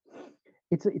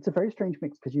it's a very strange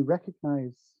mix because you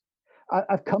recognize.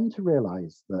 I've come to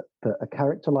realize that a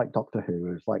character like Doctor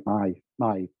Who is like my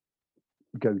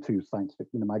go-to science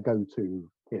fiction, my go-to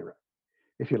hero,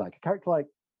 if you like. A character like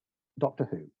Doctor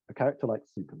Who, a character like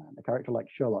Superman, a character like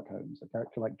Sherlock Holmes, a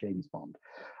character like James Bond.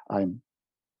 I'm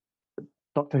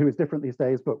Doctor Who is different these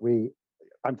days, but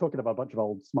I'm talking about a bunch of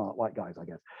old smart white guys, I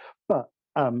guess. But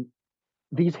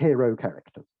these hero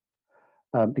characters,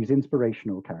 these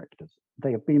inspirational characters,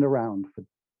 they have been around for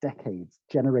decades,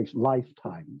 generations,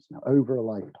 lifetimes now, over a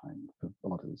lifetime for a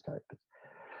lot of these characters.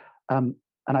 And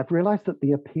I've realized that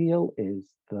the appeal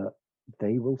is that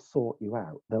they will sort you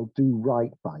out. They'll do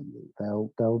right by you.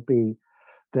 They'll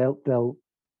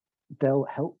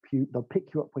help you. They'll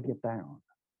pick you up when you're down.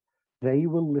 They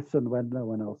will listen when no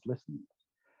one else listens.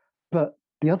 But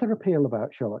the other appeal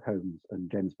about Sherlock Holmes and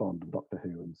James Bond and Doctor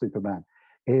Who and Superman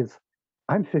is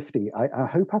I'm 50. I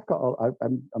hope I've got.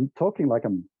 I'm talking like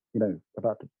I'm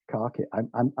about to cark it.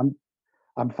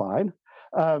 I'm fine.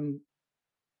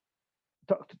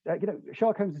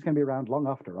 Sherlock Holmes is going to be around long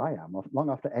after I am, long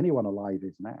after anyone alive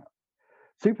is now.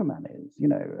 Superman is,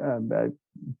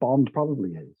 Bond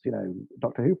probably is,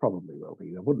 Doctor Who probably will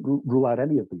be. I wouldn't rule out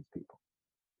any of these people.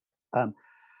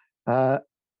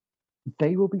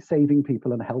 They will be saving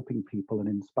people and helping people and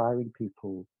inspiring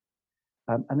people,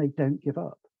 and they don't give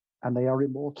up, and they are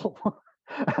immortal,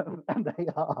 and they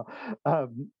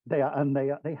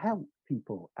help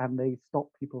people, and they stop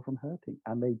people from hurting,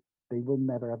 and they will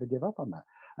never ever give up on that.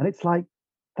 And it's like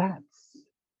that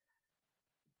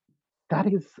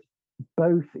is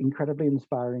both incredibly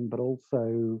inspiring, but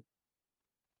also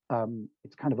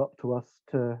it's kind of up to us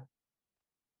to,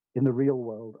 in the real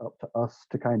world, up to us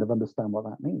to kind of understand what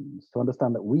that means, to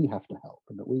understand that we have to help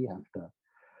and that we have to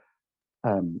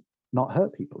not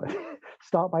hurt people.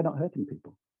 Start by not hurting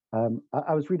people.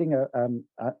 I was reading I'm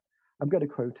going to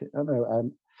quote it. I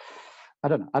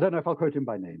don't know. I don't know if I'll quote him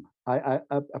by name. A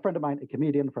friend of mine, a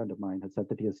comedian friend of mine, had said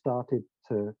that he has started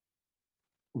to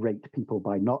rate people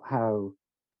by not how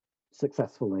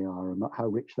successful they are, and not how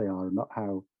rich they are, and not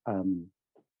how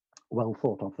well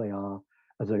thought of they are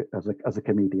as a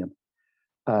comedian.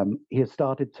 He has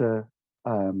started to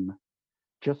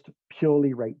just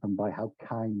purely rate them by how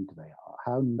kind they are,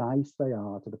 how nice they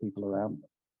are to the people around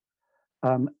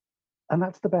them, and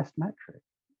that's the best metric.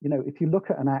 If you look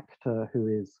at an actor who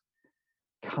is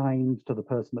kind to the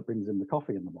person that brings in the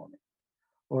coffee in the morning,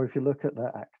 or if you look at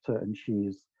that actor and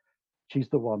she's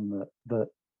the one that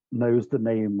knows the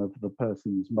name of the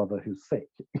person's mother who's sick,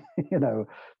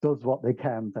 does what they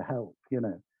can to help,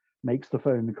 makes the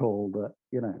phone call that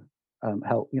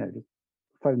help, just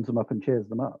phones them up and cheers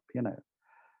them up,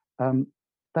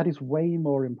 that is way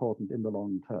more important in the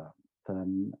long term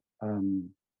than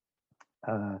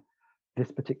this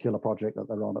particular project that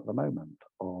they're on at the moment,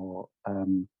 or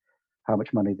how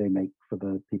much money they make for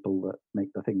the people that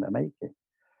make the thing they're making.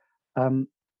 And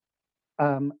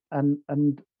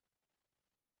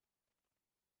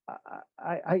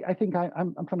I think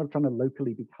I'm trying to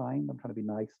locally be kind. I'm trying to be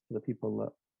nice to the people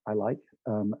that I like,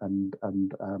 and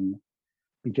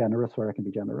be generous where I can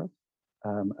be generous,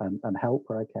 and help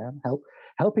where I can.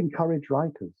 Help encourage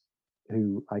writers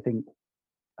who I think,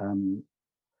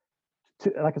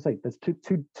 like I say, there's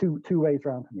two ways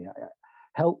around for me.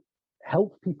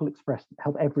 Help people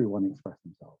help everyone express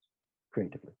themselves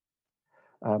creatively.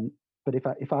 But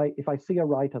if I see a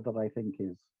writer that I think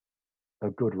is a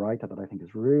good writer, that I think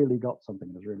has really got something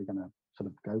and is really going to sort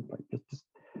of go, like, just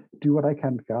do what I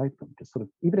can to guide them. Just sort of,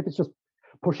 even if it's just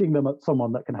pushing them at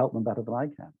someone that can help them better than I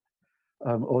can,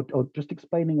 or just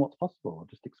explaining what's possible, or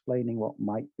just explaining what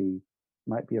might be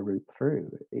a route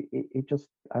through. It just,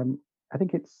 I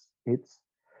think it's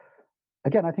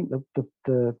again, I think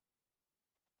the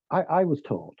I was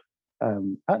taught,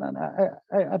 and I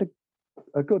had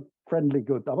a good, friendly,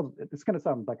 good. I was. It's going to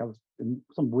sound like I was in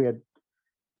some weird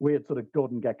sort of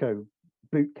Gordon Gekko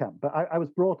boot camp, but I was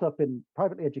brought up in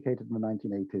privately educated in the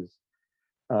 1980s,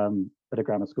 at a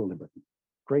grammar school in Britain.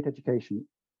 Great education,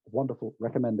 wonderful.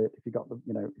 Recommend it if you got the,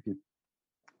 if you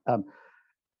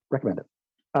recommend it.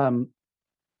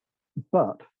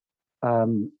 But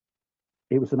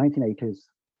it was the 1980s.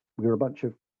 We were a bunch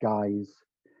of guys.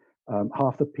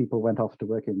 Half the people went off to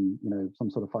work in, some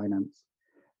sort of finance,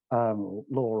 or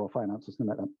law or finance or something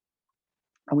like that.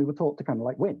 And we were taught to kind of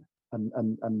like win and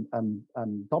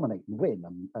dominate and win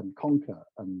and conquer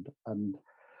and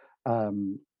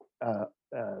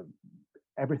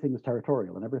everything was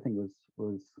territorial and everything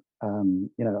was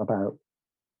about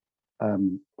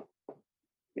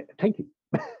taking.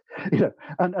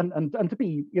 And to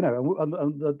be,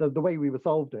 and the way we were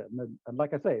solved it, and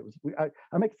like I say, it was.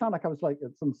 I make it sound like I was like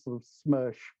at some sort of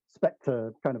Smersh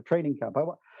Spectre kind of training camp.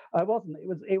 I wasn't.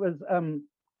 It was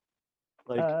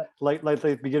like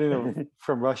the beginning of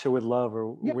From Russia with Love,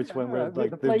 or which one where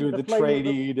like they're doing the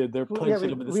training and they're punching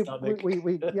him in the stomach.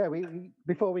 We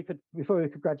before we could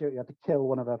graduate, we had to kill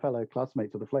one of our fellow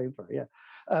classmates with a flamethrower. Yeah,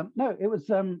 no, it was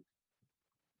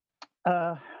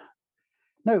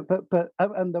no, but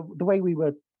and the way we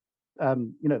were,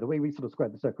 the way we sort of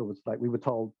squared the circle was like we were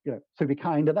told, so be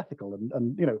kind and ethical,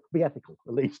 and be ethical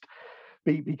at least.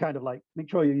 Be kind of like, make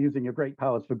sure you're using your great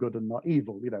powers for good and not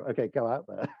evil. Okay, go out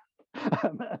there.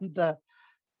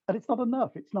 And it's not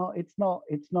enough. It's not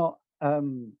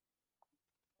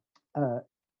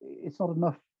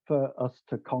enough for us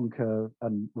to conquer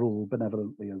and rule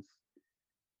benevolently as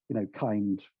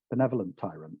kind, benevolent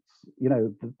tyrants.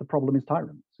 The problem is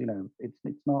tyrants.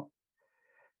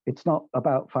 It's not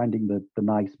about finding the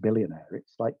nice billionaire.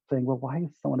 It's like saying, well, why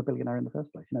is someone a billionaire in the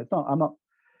first place? It's not.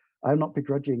 I'm not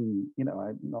begrudging.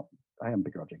 I am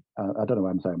begrudging. I don't know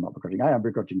why I'm saying I'm not begrudging. I am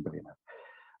begrudging billionaires.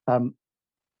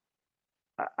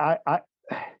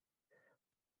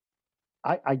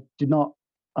 I do not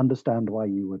understand why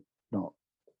you would not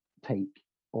take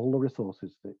all the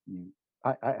resources that you.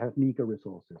 I have meager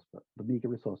resources, but the meager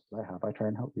resources I have, I try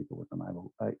and help people with them.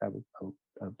 I'll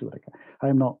do what I can. I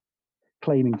am not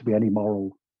claiming to be any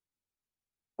moral.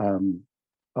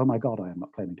 Oh my God, I am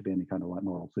not claiming to be any kind of like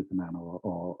moral Superman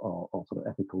or sort of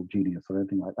ethical genius or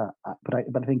anything like that. But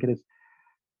I think it is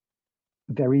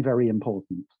very, very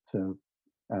important to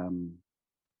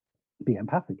be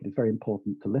empathic. It is very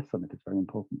important to listen. It is very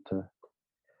important to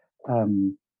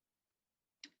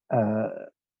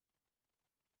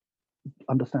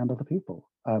understand other people,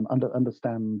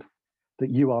 understand that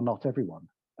you are not everyone.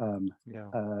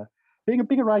 Being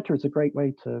a writer is a great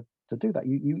way to do that.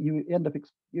 You end up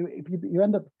you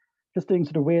end up just doing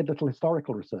sort of weird little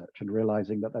historical research and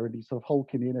realizing that there are these sort of whole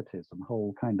communities and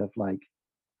whole kind of like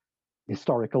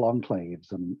historical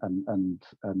enclaves and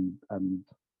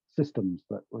systems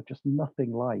that were just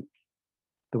nothing like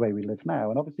the way we live now.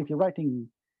 And obviously, if you're writing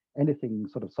anything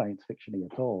sort of science fiction-y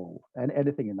at all, and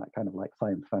anything in that kind of like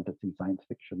science fantasy, science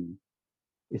fiction,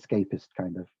 escapist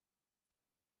kind of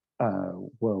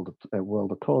world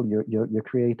at all, you're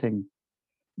creating.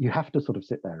 You have to sort of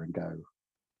sit there and go,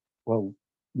 well,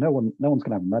 no one's going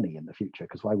to have money in the future,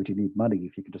 because why would you need money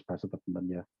if you could just press a button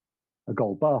and a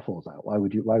gold bar falls out? Why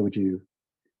would you?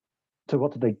 So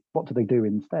what do they do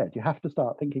instead? You have to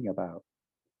start thinking about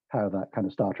how that kind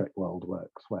of Star Trek world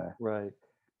works, where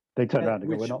they turn around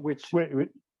and go,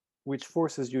 which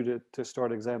forces you to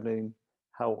start examining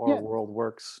how our world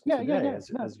works today,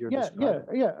 as you're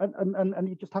describing. And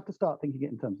you just have to start thinking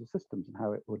it in terms of systems and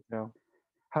how it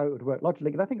would work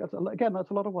logically. And I think that's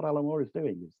a lot of what Alan Moore is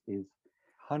doing is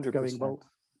 100%. going, well,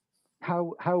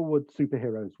 how would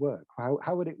superheroes work?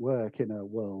 How would it work in a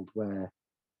world where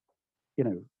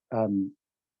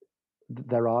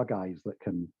there are guys that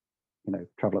can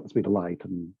travel at the speed of light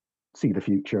and see the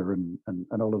future and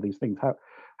all of these things.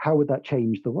 How would that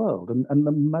change the world? And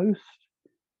the most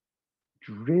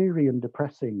dreary and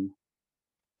depressing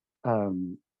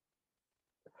um,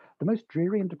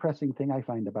 thing I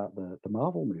find about the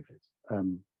Marvel movies,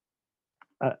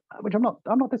 which I'm not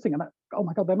dissing, and oh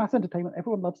my god, they're mass entertainment.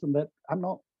 Everyone loves them. I'm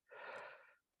not,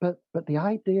 but the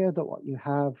idea that what you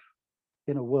have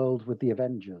in a world with the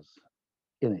Avengers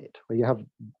in it, where you have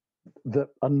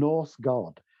a Norse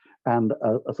god and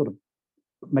a sort of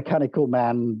mechanical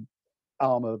man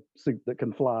armor suit that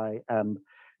can fly, and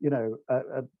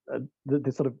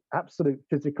the sort of absolute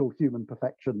physical human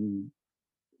perfection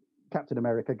Captain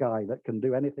America guy that can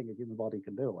do anything a human body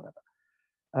can do or whatever.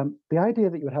 The idea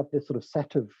that you would have this sort of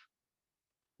set of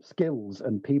skills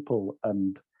and people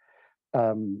and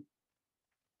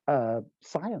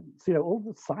science, all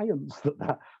the science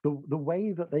the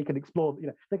way that they can explore,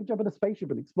 they can jump in a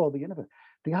spaceship and explore the universe.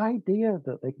 The idea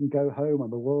that they can go home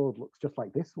and the world looks just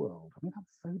like this world, I mean,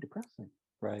 that's so depressing.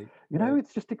 Right.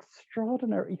 It's just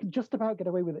extraordinary. You can just about get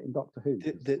away with it in Doctor Who.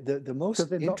 The most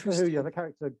because in Doctor Who, you have a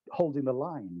character holding the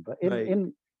line, but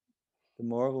in the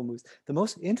Marvel movies, the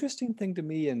most interesting thing to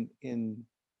me in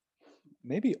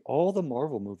maybe all the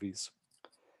Marvel movies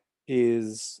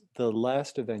is the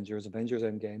last Avengers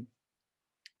Endgame.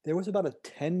 There was about a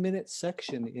 10-minute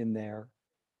section in there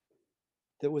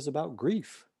that was about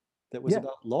grief, that was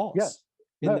about loss.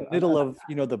 In the middle of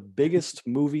the biggest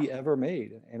movie ever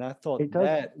made, and I thought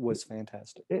that was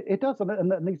fantastic. It does,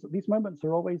 and these moments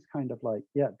are always kind of like,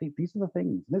 these are the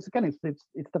things. And this again, it's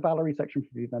the Valerie section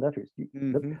from Vendetta.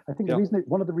 I think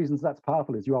one of the reasons that's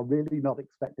powerful is you are really not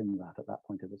expecting that at that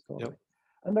point of the story. Yep.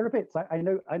 And there are bits. I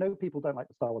know people don't like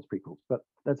the Star Wars prequels, but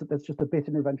there's just a bit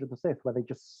in Revenge of the Sith where they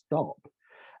just stop,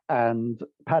 and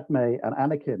Padme and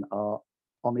Anakin are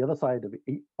on the other side of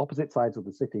opposite sides of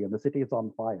the city, and the city is on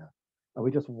fire. And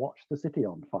we just watch the city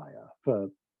on fire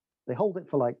they hold it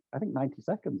for like, I think 90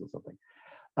 seconds or something.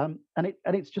 And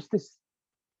it's just this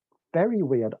very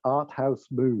weird art house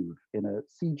move in a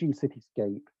CG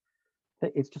cityscape.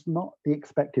 That it's just not the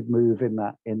expected move in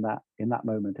that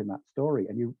moment in that story.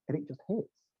 And it just hits.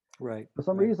 Right. For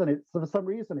some reason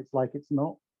it's like it's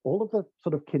not all of the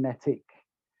sort of kinetic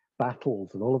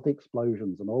battles and all of the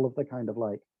explosions and all of the kind of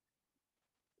like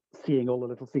seeing all the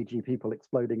little CG people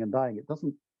exploding and dying. It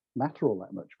doesn't matter all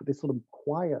that much, but this sort of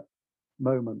quiet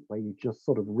moment where you just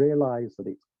sort of realize that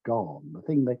it's gone. The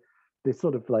thing this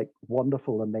sort of like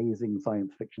wonderful, amazing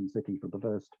science fiction city for the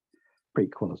first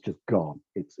prequel is just gone.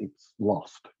 It's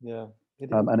lost. Yeah.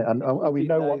 And we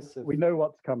know we know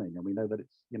what's coming, and we know that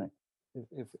it's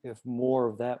if more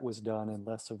of that was done and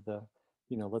less of the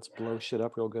let's blow shit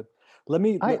up real good. Let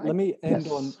me end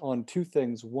on two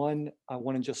things. One, I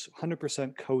want to just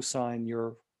 100% co-sign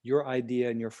your idea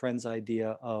and your friend's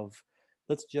idea of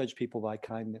let's judge people by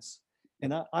kindness.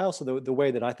 And I also, the way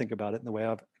that I think about it and the way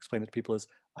I've explained it to people is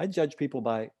I judge people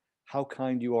by how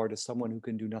kind you are to someone who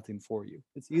can do nothing for you.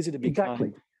 It's easy to be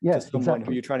kind to someone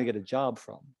who you're trying to get a job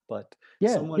from, but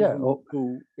someone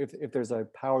who if there's a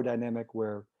power dynamic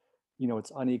where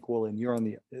it's unequal and you're on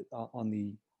the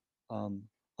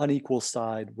unequal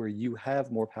side where you have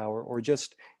more power, or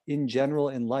just in general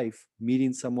in life,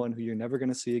 meeting someone who you're never going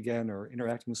to see again or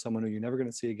interacting with someone who you're never going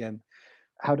to see again.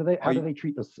 How do they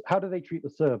treat the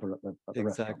server at the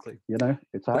exactly restaurant?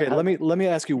 It's okay. Let me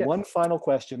ask you one final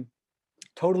question,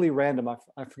 totally random.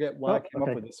 I forget why I came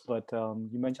up with this, but you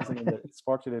mentioned something that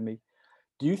sparked it in me.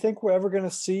 Do you think we're ever going to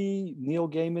see Neil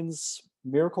Gaiman's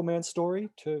Miracle Man story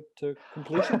to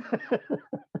completion?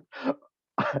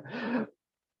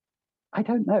 I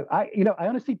don't know. I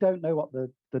honestly don't know what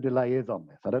the delay is on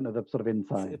this. I don't know the sort of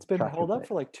inside. It's been held up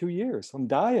for like 2 years. I'm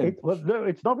dying. No,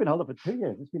 it's not been held up for 2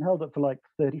 years. It's been held up for like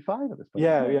 35 at this point.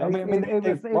 Yeah. I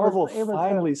mean, Marvel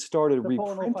finally started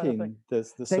reprinting the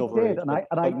Silver Age,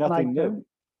 but nothing new.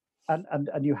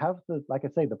 And you have like I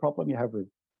say, the problem you have with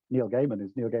Neil Gaiman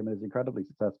is incredibly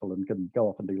successful and can go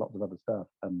off and do lots of other stuff.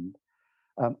 And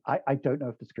I don't know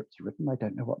if the script's written. I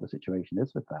don't know what the situation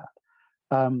is with that.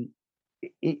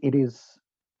 It is.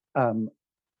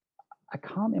 I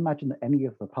can't imagine that any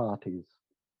of the parties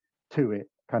to it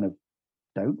kind of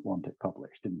don't want it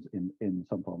published in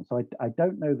some form. So I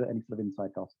don't know that any sort of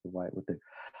inside gossip of why it would do.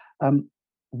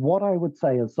 What I would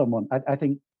say as someone, I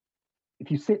think if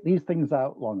you sit these things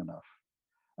out long enough,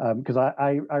 because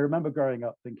I remember growing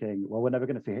up thinking, well, we're never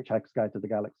going to see Hitchhiker's Guide to the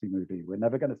Galaxy movie. We're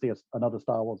never going to see another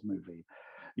Star Wars movie.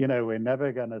 We're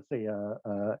never going to see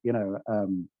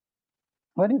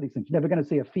any of these things. You're never going to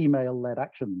see a female-led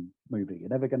action movie. You're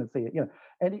never going to see it.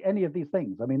 Any of these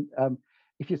things. I mean,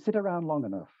 if you sit around long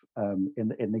enough in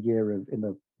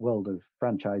the world of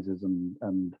franchises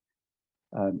and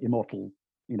immortal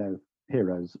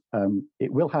heroes.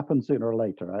 It will happen sooner or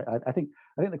later. I think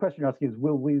the question you're asking is,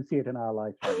 will we see it in our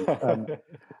lifetime?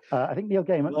 I think Neil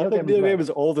Gaiman. Well, I think Neil Gaiman is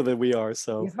older than we are,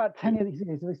 so he's about 10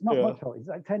 years. He's not much older. He's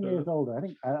like 10 years older. I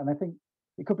think, and I think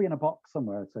it could be in a box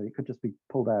somewhere, so it could just be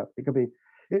pulled out. It could be.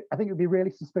 I think it would be really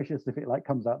suspicious if it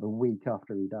comes out the week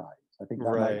after he dies. I think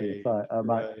that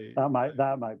might be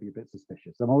that might be a bit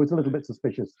suspicious. I'm always a little bit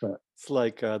suspicious that it's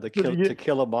like the To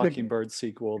Kill a Mockingbird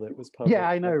sequel that was published. Yeah,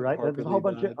 I know, right? There's a whole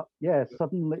bunch of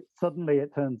Suddenly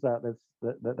it turns out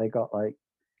that they got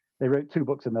they wrote 2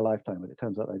 books in their lifetime, but it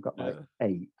turns out they've got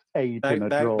eight in a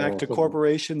drawer. Back to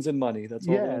corporations and money. That's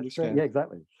all they understand. Yeah,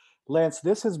 exactly. Lance,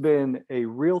 this has been a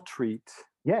real treat.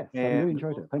 Yes, I really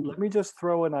enjoyed it. Thank you. Let me just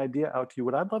throw an idea out to you.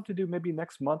 What I'd love to do maybe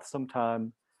next month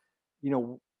sometime,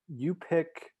 you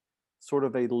pick sort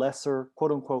of a lesser,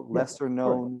 quote unquote, lesser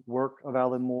known work of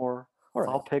Alan Moore. Right.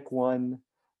 I'll pick one.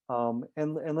 And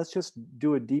let's just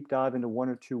do a deep dive into 1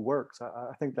 or 2 works.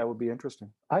 I think that would be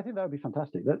interesting. I think that would be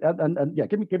fantastic. And yeah,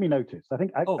 give me notice. I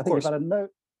think if I'd have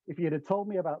if you'd have told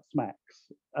me about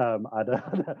Smacks, I'd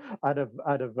have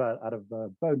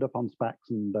boned up on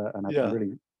Smacks and I've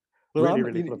really. Well,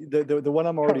 the one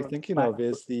I'm already thinking of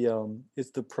is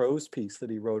the prose piece that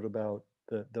he wrote about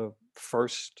the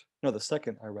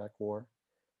second Iraq War,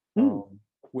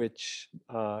 which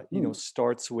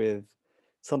starts with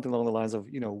something along the lines of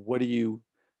what do you,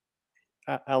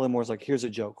 Alan Moore's like, here's a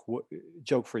joke for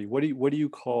you. What do you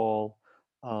call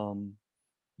an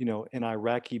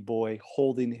Iraqi boy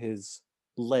holding his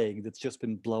leg that's just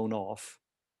been blown off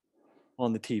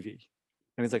on the TV?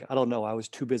 And he's like, I don't know. I was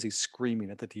too busy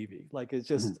screaming at the TV. Like it's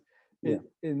just,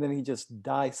 and then he just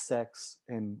dissects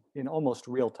and in almost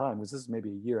real time, because this is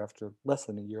maybe less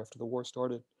than a year after the war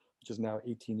started, which is now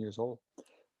 18 years old.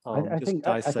 I think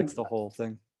dissects the whole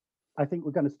thing. I think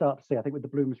we're going to start to see, I think with the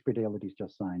Bloomsbury deal that he's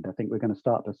just signed, I think we're going to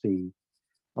start to see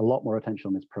a lot more attention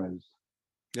on his prose.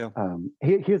 Yeah.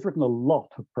 He has written a lot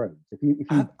of prose.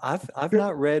 I've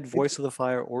not read Voice of the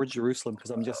Fire or Jerusalem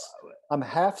because I'm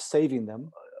half saving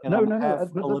them. And no.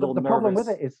 The problem with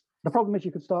it is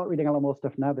you could start reading Alan Moore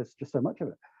stuff now. There's just so much of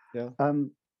it. Yeah.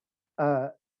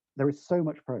 There is so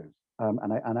much prose,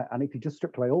 and if you just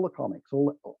stripped away all the comics,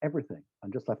 everything,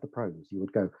 and just left the prose, you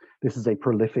would go, this is a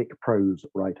prolific prose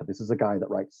writer. This is a guy that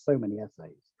writes so many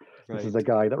essays. Right. This is a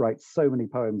guy that writes so many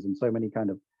poems and so many kind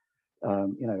of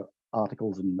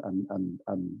articles and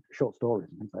short stories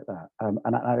and things like that.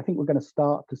 And I think we're going to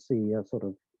start to see a sort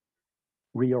of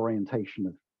reorientation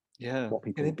of. Yeah,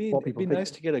 and it'd be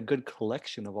nice to get a good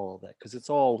collection of all of that, because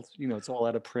it's all it's all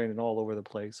out of print and all over the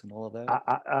place and all of that.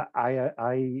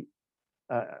 I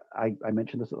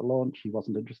mentioned this at the launch. He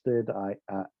wasn't interested.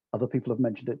 Other people have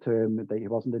mentioned it to him that he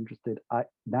wasn't interested.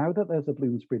 Now that there's a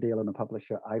Bloomsbury deal and a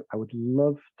publisher, I would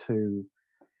love to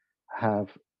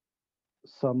have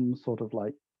some sort of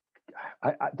like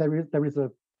there is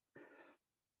a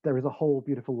whole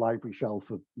beautiful library shelf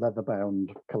of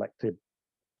leather-bound collected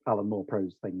Alan Moore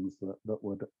prose things that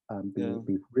would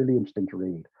be really interesting to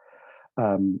read.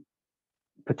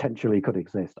 Potentially could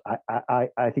exist. I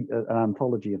think an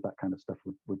anthology of that kind of stuff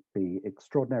would be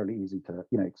extraordinarily easy to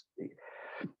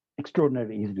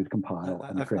compile.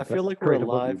 I feel like we're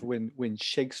alive when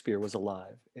Shakespeare was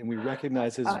alive, and we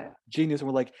recognize his genius, and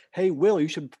we're like, hey, Will, you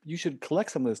should collect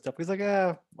some of this stuff. He's like,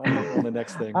 I'm on the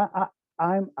next thing.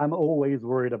 I'm always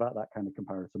worried about that kind of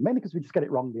comparison, mainly because we just get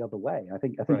it wrong the other way. I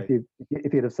think right.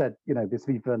 if you'd have said, this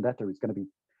V for Vendetta is going to be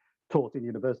taught in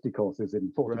university courses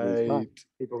in 40 years time,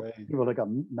 people would have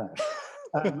gone, no.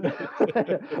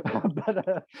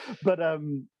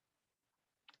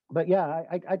 But yeah,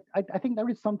 I think there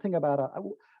is something about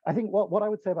I think what I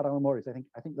would say about Alan Moore is I think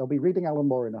they'll be reading Alan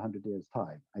Moore in 100 years'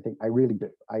 time. I really do.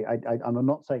 I'm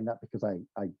not saying that because I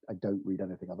don't read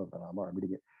anything other than Alan Moore. I'm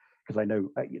reading it because I know,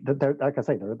 like I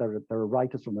say, there are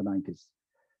writers from the 90s,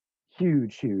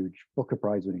 huge Booker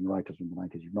Prize winning writers from the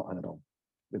 90s you've not heard of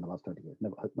in the last 20 years,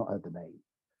 not heard the name.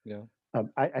 Yeah.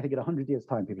 I think in 100 years'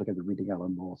 time, people are going to be reading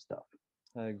Alan Moore stuff.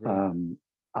 I agree.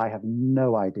 I have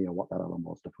no idea what that Alan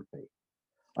Moore stuff would be.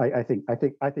 I think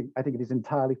it is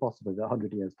entirely possible that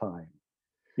 100 years' time,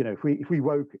 if we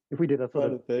did a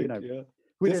sort of,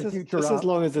 Just as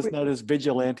long as it's not his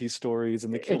vigilante stories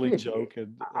and the Killing Joke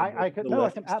I can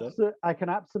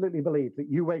absolutely believe that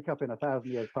you wake up in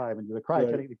 1,000 years' time and you're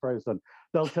cryogenically frozen.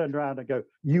 They'll turn around and go,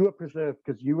 "You were preserved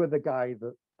because you were the guy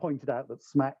that pointed out that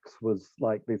Smacks was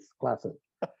like this classic."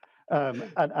 And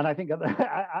I think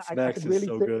Smacks is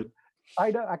so good.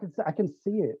 I know. I can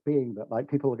see it being that like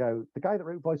people will go, the guy that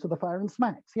wrote Voice of the Fire and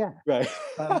Smacks, yeah. Right.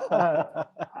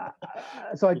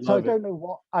 So I don't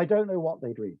know what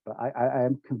they'd read, but I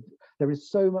am. There is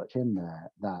so much in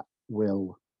there that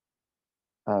will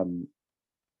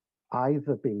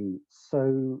either be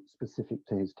so specific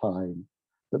to his time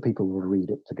that people will read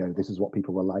it to go, this is what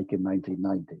people were like in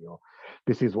 1990, or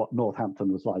this is what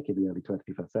Northampton was like in the early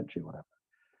 21st century, whatever.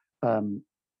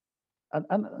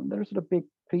 And there are sort of big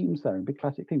themes there and big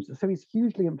classic themes. So he's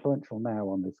hugely influential now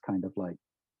on this kind of like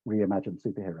reimagined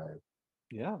superhero.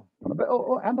 Yeah.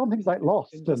 And on things like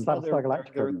Lost and Battlestar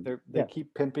Galactica. They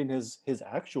keep pimping his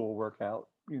actual work out,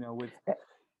 with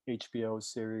HBO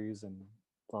series and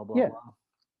blah, blah, blah.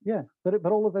 Yeah, but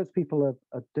all of those people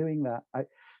are doing that.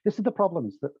 This is the problem,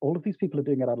 is that all of these people are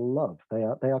doing it out of love. They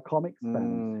are comics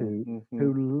fans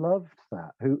who loved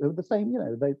that, who are the same.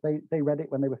 They read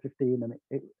it when they were 15, and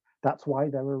that's why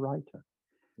they're a writer.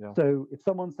 Yeah. So if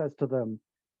someone says to them,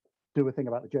 do a thing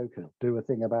about the Joker, do a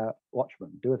thing about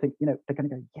Watchmen, do a thing, they're going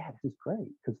to go, yeah, this is great,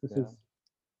 because this is.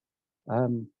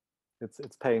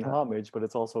 It's paying homage, but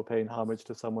it's also paying homage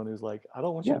to someone who's like, I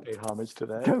don't want you to pay homage to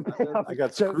that. I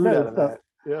got screwed out of that.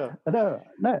 Yeah. No.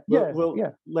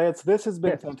 Lance, this has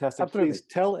been fantastic. Absolutely. Please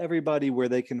tell everybody where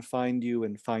they can find you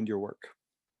and find your work.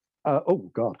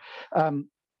 Oh God.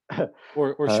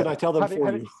 Or should I tell them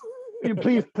for you?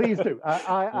 Please do.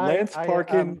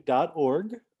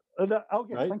 LanceParkin.org.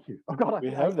 Right? Thank you. Oh God,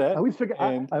 we have that. I always forget.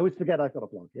 I always forget I've got a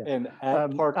blog. Yeah. And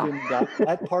at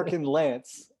Parkin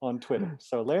Lance on Twitter.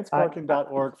 So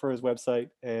LanceParkin.org for his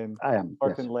website, and I am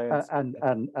Parkin Lance and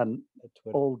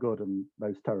all good and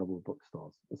most terrible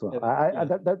bookstores as well.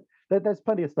 There's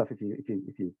plenty of stuff if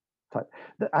you type.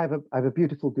 I have a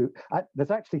beautiful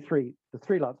there's actually three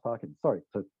Lance Parkin. Sorry,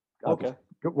 okay.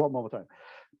 One more time.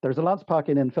 There's a Lance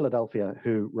Parkin in Philadelphia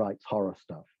who writes horror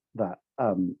stuff that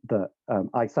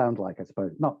I sound like, I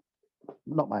suppose, not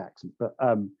my accent, but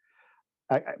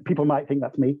people might think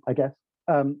that's me, I guess.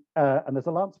 And there's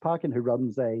a Lance Parkin who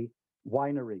runs a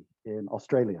winery in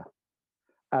Australia,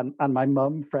 and my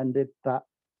mum friended that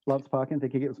Lance Parkin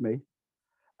thinking it was me,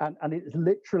 and it's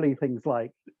literally things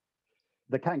like,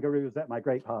 the kangaroos at my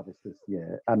grape harvest this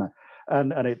year, and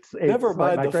it's never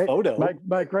mind like the photo.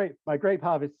 My grape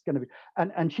harvest is going to be,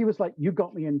 and she was like, you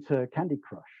got me into Candy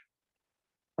Crush.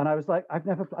 And I was like, I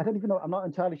don't even know, I'm not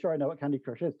entirely sure I know what Candy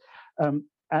Crush is. And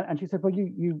she said, well,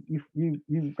 you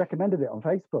recommended it on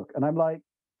Facebook. And I'm like,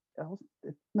 oh,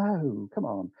 no, come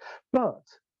on. But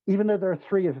even though there are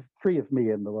three of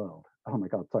me in the world, oh my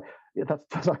God, sorry,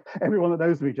 that's everyone that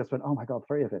knows me just went, oh my God,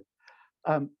 three of it.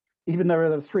 Even though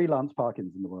there are 3 Lance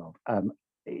Parkins in the world,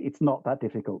 it's not that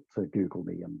difficult to Google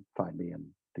me and find me and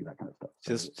do that kind of stuff.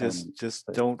 Just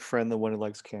don't friend the one who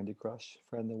likes Candy Crush.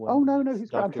 Friend the one. Oh no,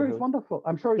 I'm sure it's wonderful.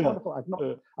 I'm sure it's wonderful. I've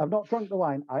not drunk the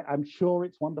wine. I'm sure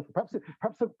it's wonderful. Perhaps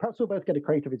we'll both get a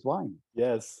crate of his wine.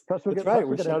 Yes, that's right.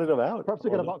 We shouted him out. Perhaps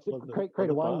we'll get a box crate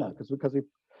of wine now, because we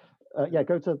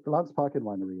go to the Lance Parkin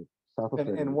Winery.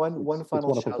 And one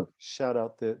final shout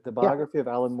out, the biography of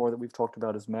Alan Moore that we've talked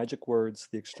about is Magic Words: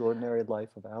 The Extraordinary Life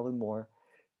of Alan Moore.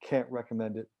 Can't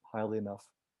recommend it highly enough.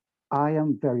 I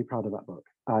am very proud of that book.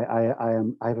 I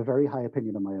have a very high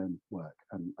opinion of my own work,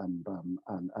 and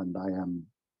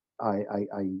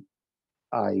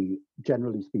I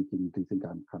generally speaking do think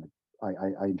I'm kind of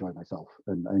I enjoy myself,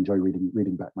 and I enjoy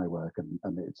reading back my work, and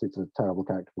it's a terrible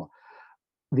character flaw.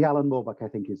 The Alan Moore book, I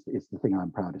think, is the thing I'm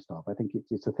proudest of. I think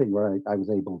it's a thing where I was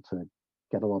able to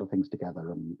get a lot of things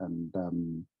together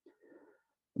and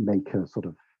make a sort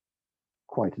of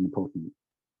quite an important.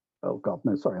 Oh God,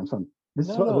 no, sorry, I'm sorry. This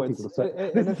is what other people have said.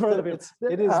 It is literally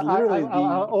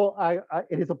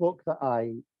it is a book that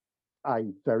I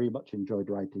very much enjoyed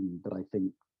writing. That I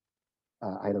think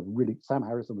I had Sam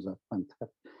Harrison was a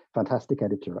fantastic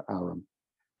editor at Aurum.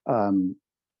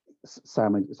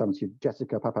 Sam and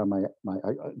Jessica Papin,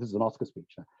 this is an Oscar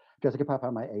speech. Jessica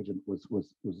Papin, my agent, was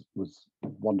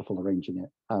wonderful arranging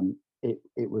it.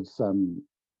 It was a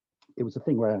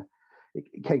thing where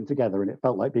it came together, and it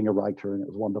felt like being a writer, and it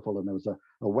was wonderful. And there was a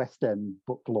West End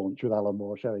book launch with Alan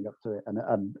Moore showing up to it,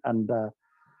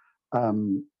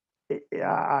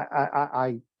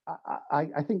 I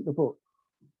think the book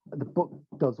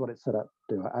does what it set out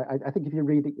to do. I think if you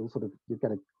read it, you'll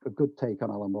get a good take on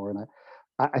Alan Moore, and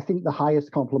I think the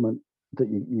highest compliment that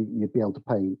you'd be able to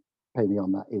pay me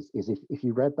on that is if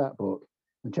you read that book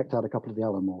and checked out a couple of the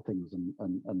Alan Moore things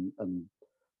and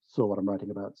saw what I'm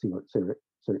writing about, see what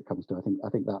it comes to. I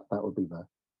think that would be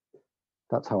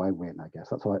that's how I win, I guess.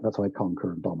 That's how I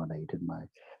conquer and dominate in my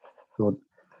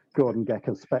Gordon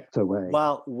Gekko Spectre way.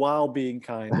 While being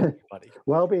kind, everybody.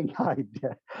 While being kind,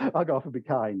 yeah. I'll go off and be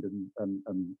kind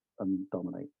and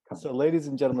dominate. So, ladies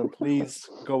and gentlemen, please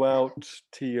go out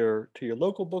to your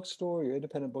local bookstore, your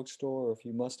independent bookstore, or if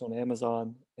you must, on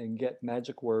Amazon, and get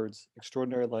Magic Words: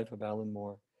 Extraordinary Life of Alan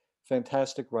Moore.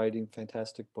 Fantastic writing,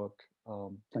 fantastic book.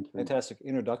 Thank you very much. Fantastic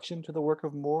introduction to the work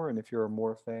of Moore, and if you're a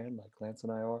Moore fan, like Lance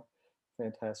and I are,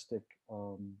 fantastic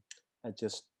at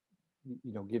just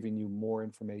giving you more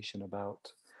information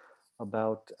about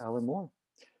Alan Moore.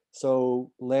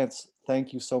 So, Lance,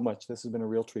 thank you so much. This has been a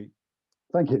real treat.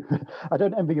 Thank you. I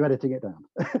don't envy you editing it down.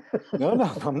 No,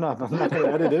 I'm not going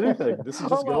to edit anything. This is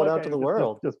just going out to the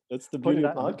world. That's the beauty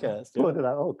of podcast. Put it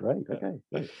out. Oh, great. Okay.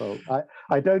 Great. Well,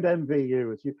 I don't envy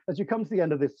you as you come to the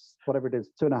end of this, whatever it is,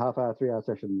 2.5 hour, 3 hour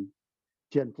session,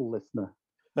 gentle listener.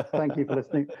 Thank you for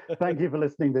listening. Thank you for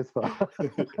listening this far.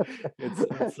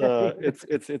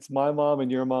 It's my mom and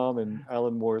your mom and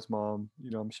Alan Moore's mom.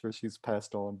 I'm sure she's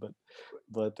passed on, but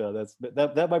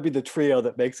that might be the trio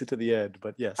that makes it to the end.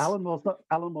 But yes, Alan Moore's not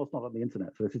on the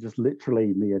internet, so this is just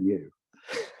literally me and you.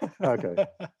 Okay.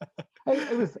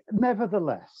 It was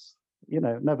nevertheless.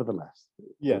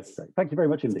 Yes. Thank you very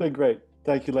much indeed. It's been great.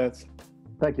 Thank you, Lance.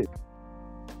 Thank you.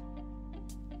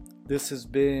 This has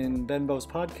been Benbow's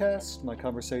podcast, my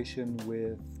conversation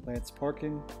with Lance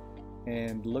Parkin,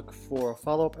 and look for a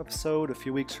follow-up episode a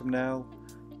few weeks from now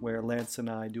where Lance and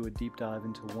I do a deep dive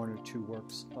into 1 or 2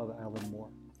 works of Alan Moore.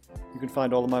 You can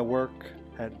find all of my work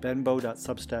at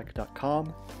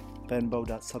benbow.substack.com,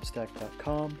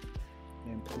 benbow.substack.com,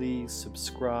 and please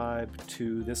subscribe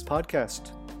to this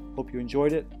podcast. Hope you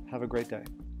enjoyed it. Have a great day.